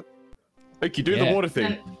can do that. Like, you do the Yeah. water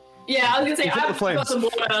thing. Yeah, I was gonna say You've got the I've flames. got some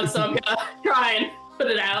water, so I'm gonna try and put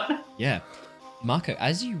it out. Yeah. Marco,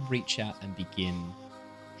 as you reach out and begin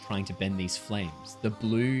trying to bend these flames, the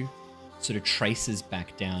blue sort of traces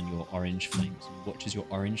back down your orange flames. You watch as your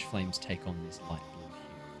orange flames take on this light blue hue.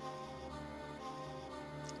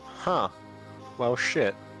 Huh. Well,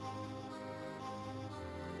 shit.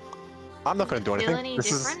 I'm not gonna do feel anything. any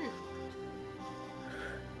This is. different?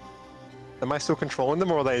 Am I still controlling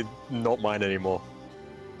them, or are they not mine anymore?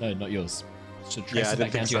 No, not yours. So Yeah, I traces didn't back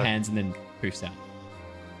down think to your so. hands and then poofs out.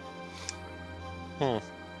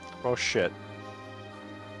 Well, shit.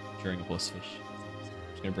 During a horsefish.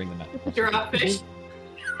 I'm just gonna bring them back. Giraffe fish.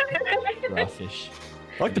 Giraffe fish.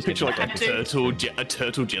 I like to picture like a Had to.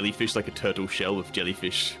 turtle jellyfish, like a turtle shell with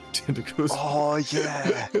jellyfish tentacles. Oh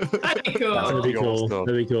yeah. That'd be cool. That'd be cool. Awesome.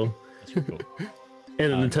 That'd be cool. That's pretty cool.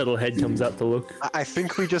 And then the turtle head comes out to look. I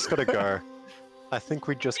think we just gotta go. I think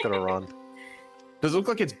we just gotta run. Does it look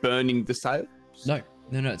like it's burning the sail? No.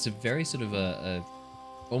 It's a very sort of a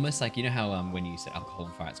almost like, you know how when you set alcohol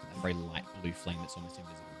on fire, it's got that very light blue flame that's almost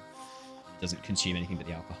invisible. It doesn't consume anything but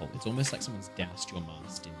the alcohol. It's almost like someone's doused your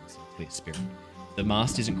mast in some clear spirit. The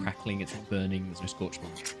mast isn't crackling, it's not burning, there's no scorch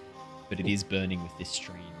mark, but it is burning with this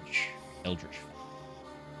strange eldritch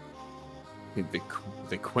flame.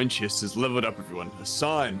 The Quentius has leveled up, everyone. A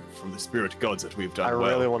sign from the spirit gods that we've done I well.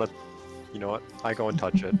 really want to. You know what? I go and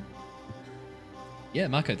touch it. Yeah,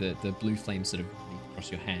 Marco, the blue flame sort of leap across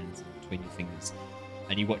your hands and between your fingers,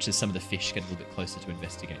 and you watch as some of the fish get a little bit closer to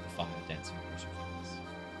investigate the fire dancing across your fingers.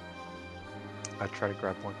 I try to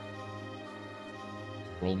grab one.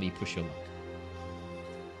 Roll me push your luck.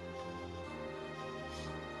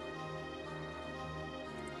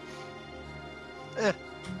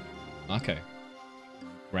 Marco,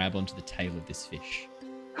 grab onto the tail of this fish.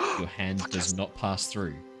 Your hand does not pass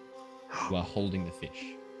through. You are holding the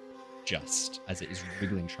fish, just as it is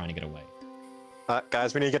wriggling, trying to get away.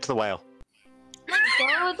 Guys, we need to get to the whale. Let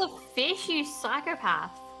go of the fish, you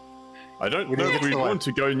psychopath. I don't We know need to if get we to the want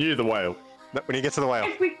to go near the whale. No, we need to get to the whale.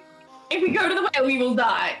 If we go to the whale, we will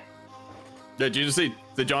die. Did you just see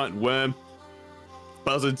the giant worm,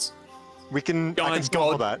 buzzards, I can Giant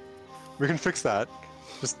swallow god. that. We can fix that.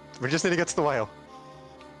 We just need to get to the whale.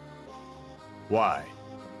 Why?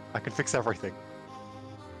 I can fix everything.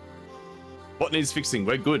 What needs fixing?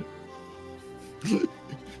 We're good.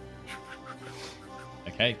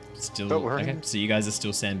 Okay, still. Don't worry. Okay, so you guys are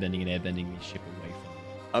still sandbending and airbending the ship away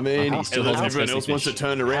from. I mean, house still unless has everyone spicy else wants to fish.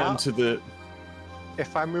 turn around How? to the.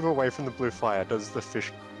 If I move away from the blue flyer, does the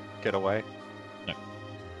fish get away? No.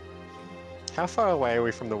 How far away are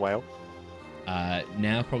we from the whale?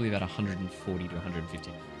 Now probably about 140 to 150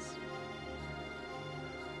 meters.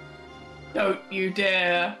 Don't you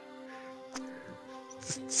dare.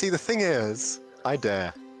 See, the thing is, I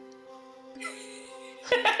dare.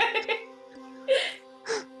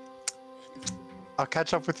 I'll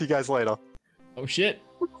catch up with you guys later. Oh shit.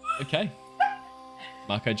 Okay.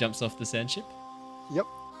 Marco jumps off the sand ship. Yep.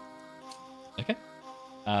 Okay.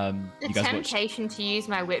 The You guys watch. temptation to use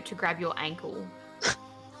my whip to grab your ankle.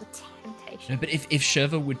 The temptation. No, but if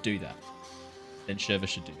Sherva would do that, then Sherva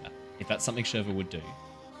should do that. If that's something Sherva would do,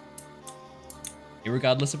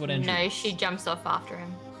 irregardless of what Andrew. No, does. she jumps off after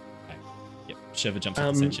him. Okay. Yep. Sherva jumps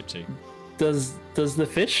off the sand ship too. Does the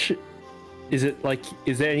fish? Is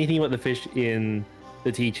there anything about the fish in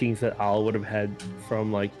the teachings that Al would have had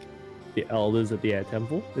from like the elders at the Air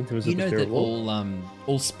Temple in terms You of the know spirit that world?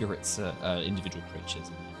 all spirits are individual creatures,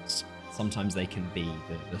 and sometimes they can be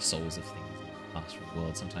the souls of things in the pastoral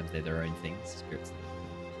world. Sometimes they're their own things, spirits that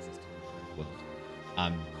exist in the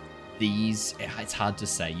world. It's hard to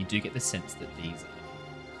say. You do get the sense that these are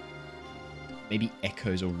maybe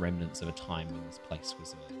echoes or remnants of a time when this place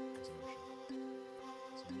was an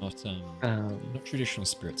ocean. So not traditional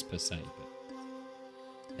spirits per se,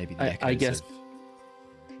 but maybe the echoes I guess. of...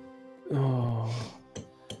 Oh,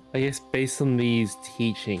 I guess based on these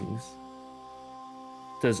teachings,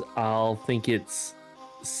 does Al think it's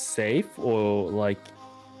safe or like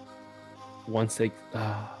once they?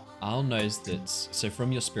 Al knows that, so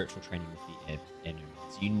from your spiritual training with the air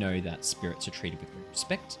nomads, you know that spirits are treated with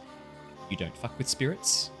respect. You don't fuck with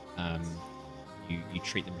spirits. You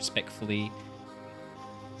treat them respectfully.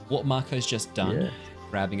 What Marco's just done, Yeah.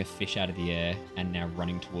 grabbing a fish out of the air and now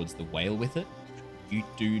running towards the whale with it, you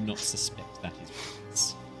do not suspect that is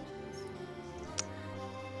violence.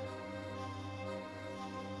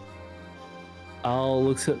 Al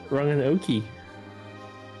looks at Rung and Oki.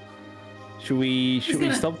 Should we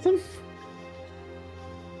gonna- stop them?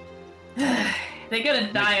 They're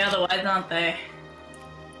gonna die otherwise, aren't they?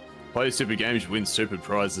 Play stupid games, you win stupid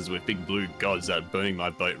prizes with big blue gods that are burning my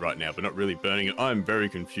boat right now, but not really burning it. I'm very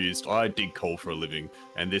confused. I dig coal for a living,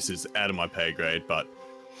 and this is out of my pay grade, but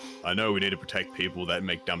I know we need to protect people that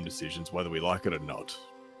make dumb decisions, whether we like it or not.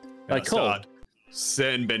 And Like I coal? start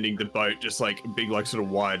sand bending the boat, just like a big, like sort of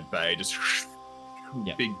wide bay, just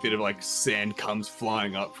Yep. big bit of like sand comes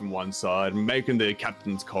flying up from one side, making the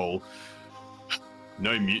captain's call.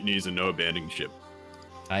 No mutinies and no abandoning ship.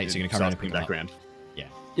 Hey, so you're gonna come around and pick them up. background.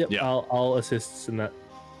 Yep. Yeah. I'll assist in that.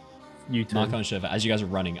 U-turn. Marco and Sherva, as you guys are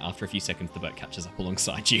running, after a few seconds, the boat catches up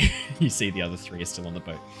alongside you. You see the other three are still on the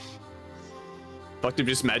boat. Like to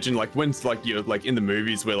just imagine like when like you're like in the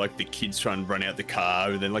movies where like the kids try and run out the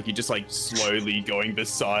car and then like you're just like slowly going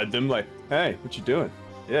beside them like, hey, what you doing?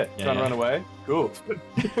 Yeah, trying to run away? Cool.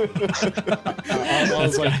 I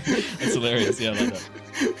was like, That's hilarious. Yeah, I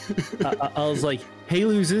like that. I was like, hey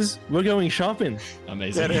losers, we're going shopping.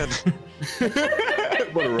 Amazing. Get in.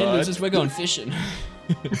 What a Hey, ride. losers, we're going fishing.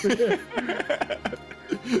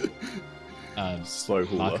 Slow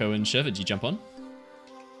hauler. Marco and Sherva, did you jump on?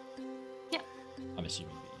 Yep. I'm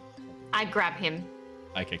assuming that I grab him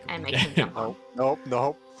you... Okay, cool. and make him jump on. Nope. You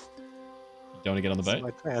don't want to get on the This boat? is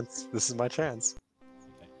my chance. This is my chance.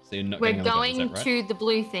 Okay. So you're not We're getting on the boat, going is that right? to the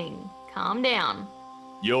blue thing. Calm down.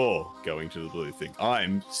 You're going to the blue thing.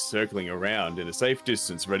 I'm circling around in a safe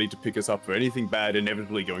distance, ready to pick us up for anything bad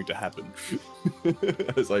inevitably going to happen.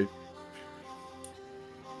 As I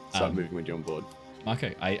start moving when you're on board.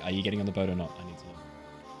 Marco, are you getting on the boat or not? I need to know.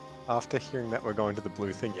 After hearing that we're going to the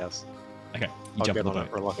blue thing, yes. Okay, you I'll jump get on the on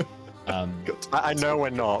it. boat. Relax. Um, I know we're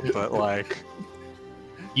not, but like,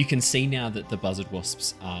 you can see now that the buzzard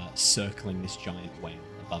wasps are circling this giant whale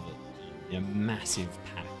above it in a massive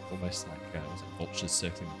pack, almost like vultures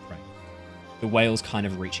circling the prey. The whale's kind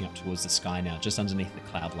of reaching up towards the sky now, just underneath the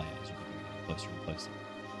cloud layer as you're getting closer and closer.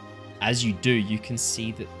 As you do, you can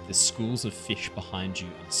see that the schools of fish behind you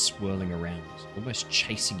are swirling around, almost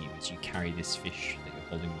chasing you as you carry this fish that you're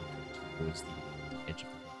holding towards the edge of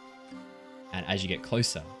the rock. And as you get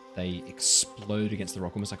closer, they explode against the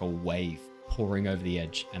rock, almost like a wave pouring over the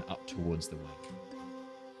edge and up towards the whale.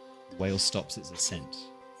 The whale stops its ascent,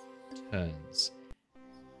 turns,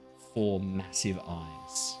 4 massive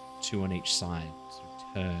eyes two on each side sort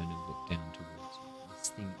of turn and look down towards you. This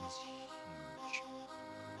thing is huge.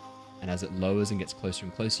 And as it lowers and gets closer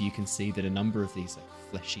and closer, you can see that a number of these like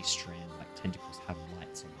fleshy strand, like tentacles, have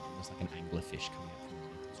lights on them, almost like an anglerfish coming out from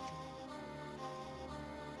underneath its jaw.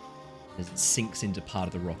 As it sinks into part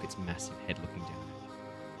of the rock, its massive head looking down at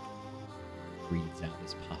you, breathes out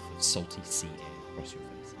this puff of salty sea air across your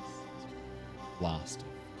faces. This blast of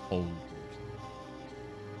cold water.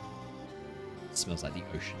 It smells like the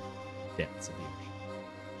ocean, depths of the ocean.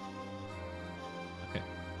 Okay.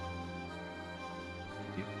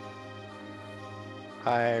 You.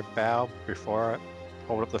 I bow before I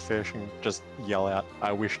hold up the fish and just yell out,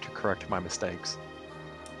 I wish to correct my mistakes.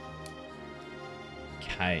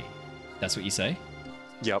 Okay. That's what you say?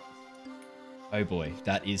 Yep. Oh boy,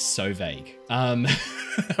 that is so vague.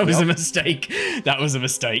 That was a mistake. That was a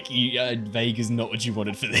mistake. Vague is not what you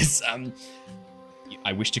wanted for this.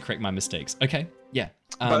 I wish to correct my mistakes. Okay, yeah.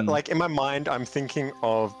 But like in my mind, I'm thinking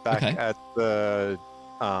of back at the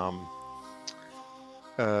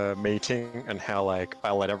meeting and how like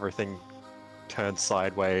I let everything turn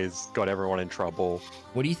sideways, got everyone in trouble.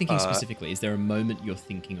 What are you thinking specifically? Is there a moment you're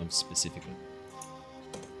thinking of specifically?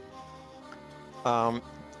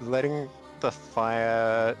 Letting the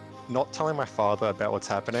fire, not telling my father about what's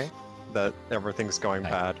happening, that everything's going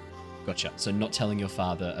bad. Gotcha. So not telling your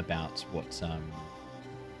father about what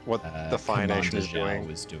the Fire Nation is doing.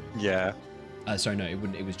 Was doing. Yeah. Sorry, no, it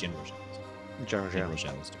wouldn't. It was General Zhao. General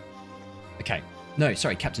Zhao was doing. Okay. No,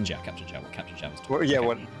 sorry, Captain Zhao. What Captain Zhao was doing.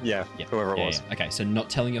 Well, yeah, okay. Whoever it was. Yeah. Okay, so not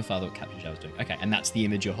telling your father what Captain Zhao was doing. Okay, and that's the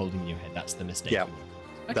image you're holding in your head. That's the mistake. Yeah.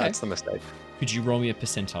 Okay. That's the mistake. Could you roll me a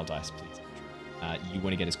percentile dice, please? You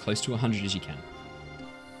want to get as close to 100 as you can.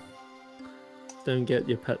 Don't get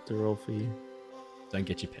your pet to roll for you. Don't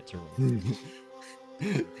get your pet to roll.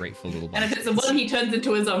 Grateful little And if it's a bastards. one, he turns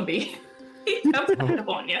into a zombie. He comes back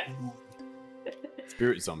on you.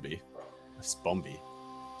 Spirit zombie. A spomby.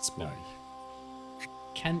 Spomby.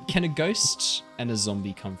 Can a ghost and a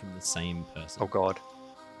zombie come from the same person? Oh god.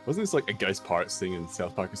 Wasn't this like a ghost pirates thing in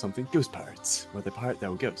South Park or something? Ghost pirates. Were they pirate? They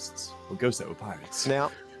were ghosts. Or ghosts that were pirates.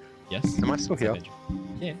 Now, Yes. am I still here?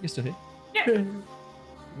 Yeah, you're still here.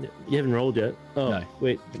 You haven't rolled yet. Oh, No.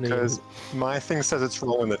 wait. no, you Because my thing says it's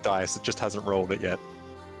rolling the dice, it just hasn't rolled it yet.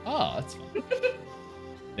 Oh, that's fine.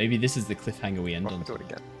 Maybe this is the cliffhanger we end I'll on. do it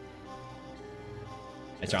again.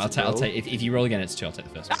 It's all right, I'll take if you roll again, it's 2. I'll take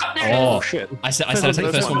the first one. Oh, there it is. Oh shit. I said I'd take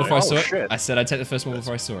the first one before I saw it. shit. I said I'd take the first one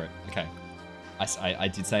before I saw it. Okay. I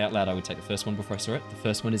did say out loud I would take the first one before I saw it. The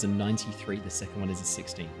first one is a 93. The second one is a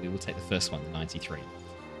 16. We will take the first one, the 93.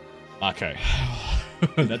 Okay.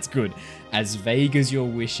 That's good. As vague as your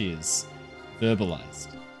wish is,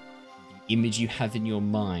 verbalized, the image you have in your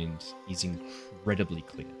mind is incredibly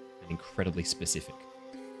clear and incredibly specific.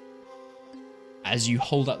 As you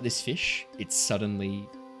hold up this fish, it suddenly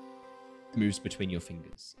moves between your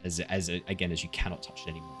fingers. As you cannot touch it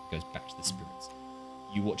anymore. It goes back to the spirits.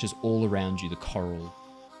 You watch as all around you, the coral,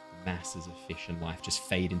 the masses of fish and life just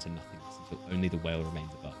fade into nothingness until only the whale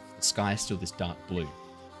remains above. The sky is still this dark blue.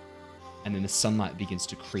 And then the sunlight begins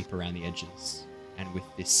to creep around the edges. And with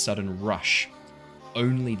this sudden rush,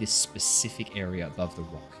 only this specific area above the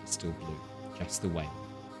rock is still blue, just the whale.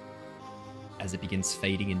 As it begins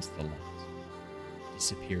fading into the light,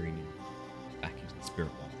 disappearing back into the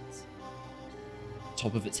spirit wilds.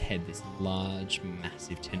 Top of its head, this large,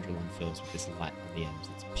 massive tendril unfurls with this light on the ends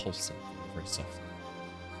that's pulsing very softly.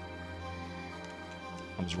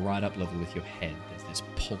 It comes right up level with your head. There's this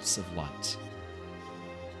pulse of light,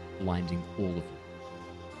 blinding all of you.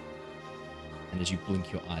 And as you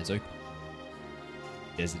blink your eyes open,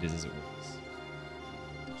 as it is as it was.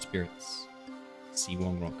 Spirits, Si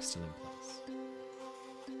Wong Rock still in place.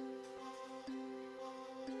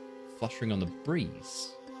 Fluttering on the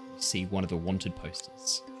breeze, you see one of the wanted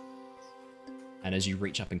posters. And as you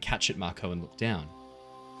reach up and catch it, Marco, and look down,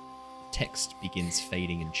 text begins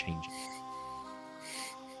fading and changing.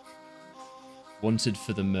 Wanted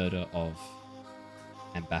for the murder of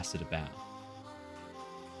Ambassador Bao.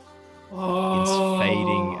 It's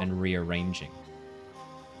fading and rearranging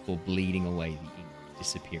before bleeding away, the ink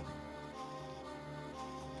disappearing.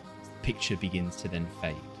 As the picture begins to then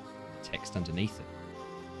fade, the text underneath it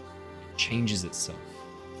changes itself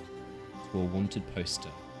to a wanted poster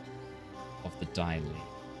of the Dai Li.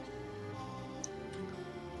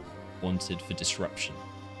 Wanted for disruption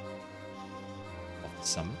of the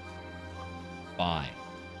summit by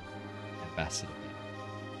Ambassador Bao.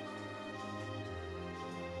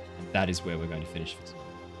 And that is where we're going to finish for tonight.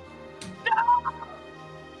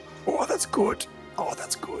 Oh, that's good. Oh,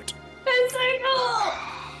 that's good. That's so cool.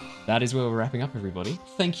 that is where we're wrapping up, everybody.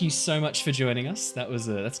 Thank you so much for joining us.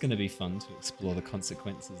 That's going to be fun to explore the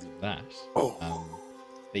consequences of that.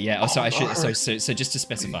 But yeah, so just to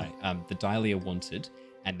specify, the Dahlia wanted,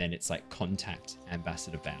 and then it's like contact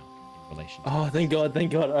Ambassador Bao in relation. Oh, thank God.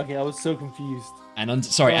 Okay, I was so confused. And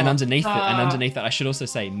underneath that, I should also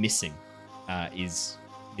say missing is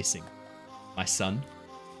missing. My son,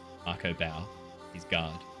 Marco Bao, his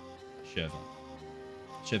guard, Sherva.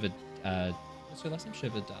 What's your last name?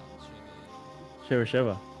 Sherva Dahl.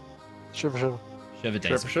 Shiva. Sure.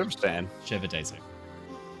 Sherva Stan. Sherva Dezo.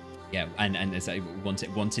 Yeah, and as I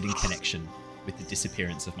wanted in connection with the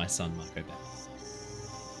disappearance of my son, Marco Bao.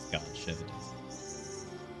 His guard, Sherva Dezo.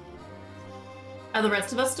 Are the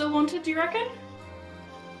rest of us still wanted, do you reckon?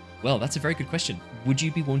 Well, that's a very good question. Would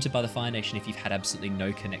you be wanted by the Fire Nation if you've had absolutely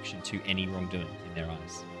no connection to any wrongdoing in their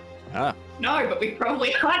eyes? No, but we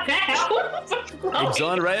probably are now.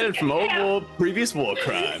 Exonerated from all previous war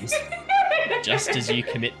crimes. Just as you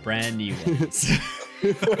commit brand new ones.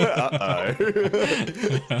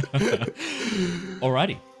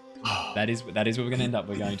 Alrighty. That is where we're going to end up.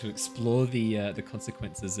 We're going to explore the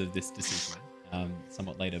consequences of this decision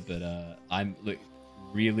somewhat later. But look,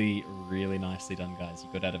 really, really nicely done, guys. You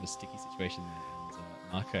got out of a sticky situation there. And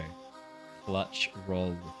Marco, clutch roll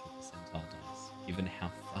with your percentile dice, given how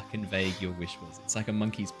fucking vague your wish was. It's like a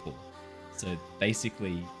monkey's paw. So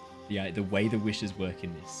basically, the way the wishes work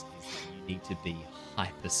in this is that you need to be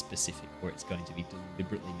hyper specific, or it's going to be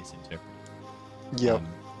deliberately misinterpreted. Yep.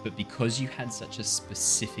 But because you had such a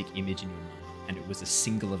specific image in your mind, and it was a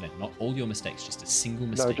single event, not all your mistakes, just a single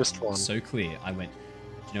mistake, just one. so clear, I went,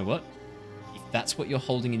 you know what? If that's what you're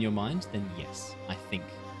holding in your mind, then yes, I think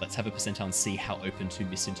let's have a percentile and see how open to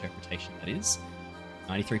misinterpretation that is.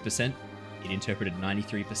 93%, it interpreted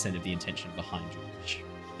 93% of the intention behind your wish.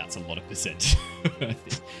 That's a lot of percent. I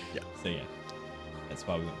think. Yeah. So yeah, that's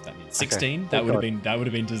why we went with that. 16. That would have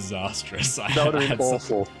been disastrous. That would have been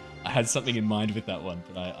awful. I had something in mind with that one,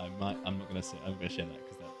 but I'm not going to say. I'm going to share that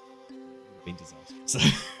because that would have been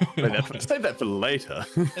disastrous. Save that for later.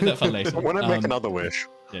 Save that for later. When I make another wish.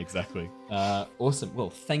 Yeah, exactly. Awesome. Well,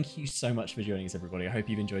 thank you so much for joining us, everybody. I hope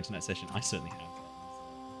you've enjoyed tonight's session. I certainly have.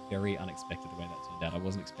 Very unexpected the way that turned out. I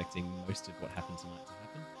wasn't expecting most of what happened tonight to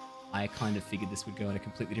happen. I kind of figured this would go in a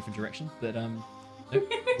completely different direction, but nope.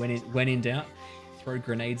 when in doubt, throw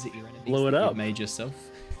grenades at your enemies. Blow it that up. You've made yourself,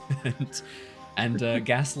 and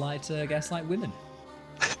gaslight women.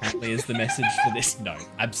 Apparently, is the message for this. No,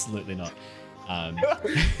 absolutely not.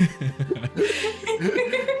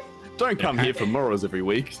 Don't come here for morals every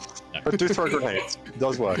week. No. But do throw grenades. It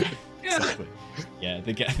does work. Exactly. Yeah,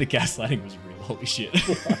 the gaslighting was real. Holy shit.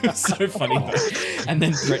 It's so funny. And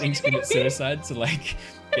then threatening to commit suicide to like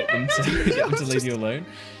get them to leave you alone.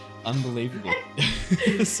 Unbelievable.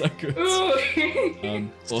 So good.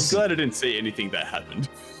 Awesome. Glad I didn't see anything that happened.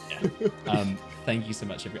 Yeah. Thank you so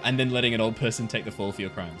much, everyone. And then letting an old person take the fall for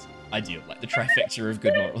your crimes. Ideal. Like the trifecta of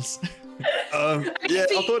good morals. Yeah,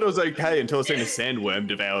 I thought it was okay until I seen a sandworm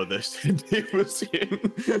devour this. It was him.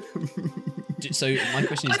 So my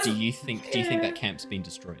question is, do you think that camp's been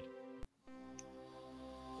destroyed?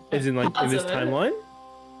 As in, like, in this timeline?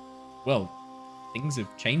 Well, things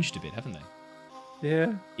have changed a bit, haven't they?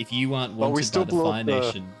 Yeah. If you aren't wanted by the Fire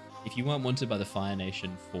Nation, if you weren't wanted by the Fire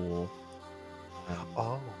Nation for,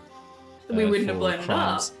 we wouldn't for have blown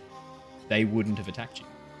crimes, it up. They wouldn't have attacked you.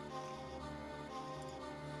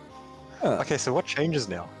 Okay, so what changes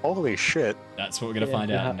now? Holy shit. That's what we're going to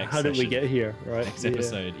find out next How did we session. get here, right? Next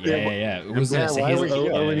episode. Yeah. It was Yeah, why are we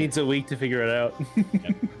here? Owen needs a week to figure it out.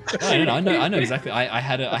 I know exactly. I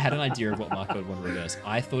had an idea of what Marco would want to reverse.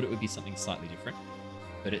 I thought it would be something slightly different,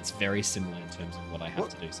 but it's very similar in terms of what I have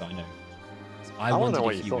to do. So I know. So I wondered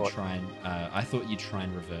if you would try and. I thought you'd try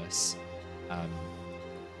and reverse,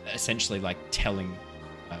 essentially like telling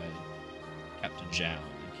Captain Zhao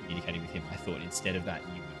and communicating with him. I thought instead of that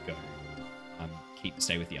you would go.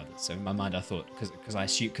 Stay with the others. So in my mind, I thought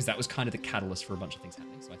because that was kind of the catalyst for a bunch of things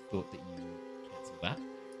happening. So I thought that you would cancel that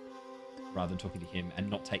rather than talking to him and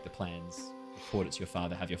not take the plans, report it to your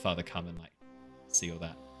father, have your father come and like see all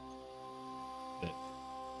that. But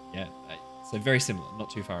yeah, so very similar,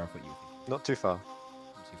 not too far off what you were thinking. Not too far.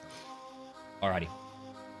 Not too far. Alrighty,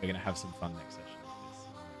 we're gonna have some fun next session with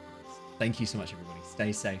this. Thank you so much, everybody.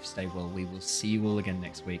 Stay safe, stay well. We will see you all again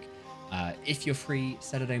next week. If you're free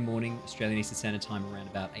Saturday morning, Australian Eastern Standard Time, around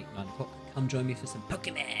about 8, 9 o'clock, come join me for some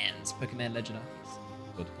Pokemon Legend Arceus.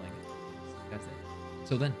 Look forward to playing it. See you guys there.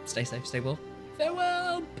 Until then, stay safe, stay well.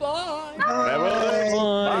 Farewell, bye!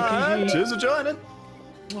 Farewell! Bye. Cheers for joining!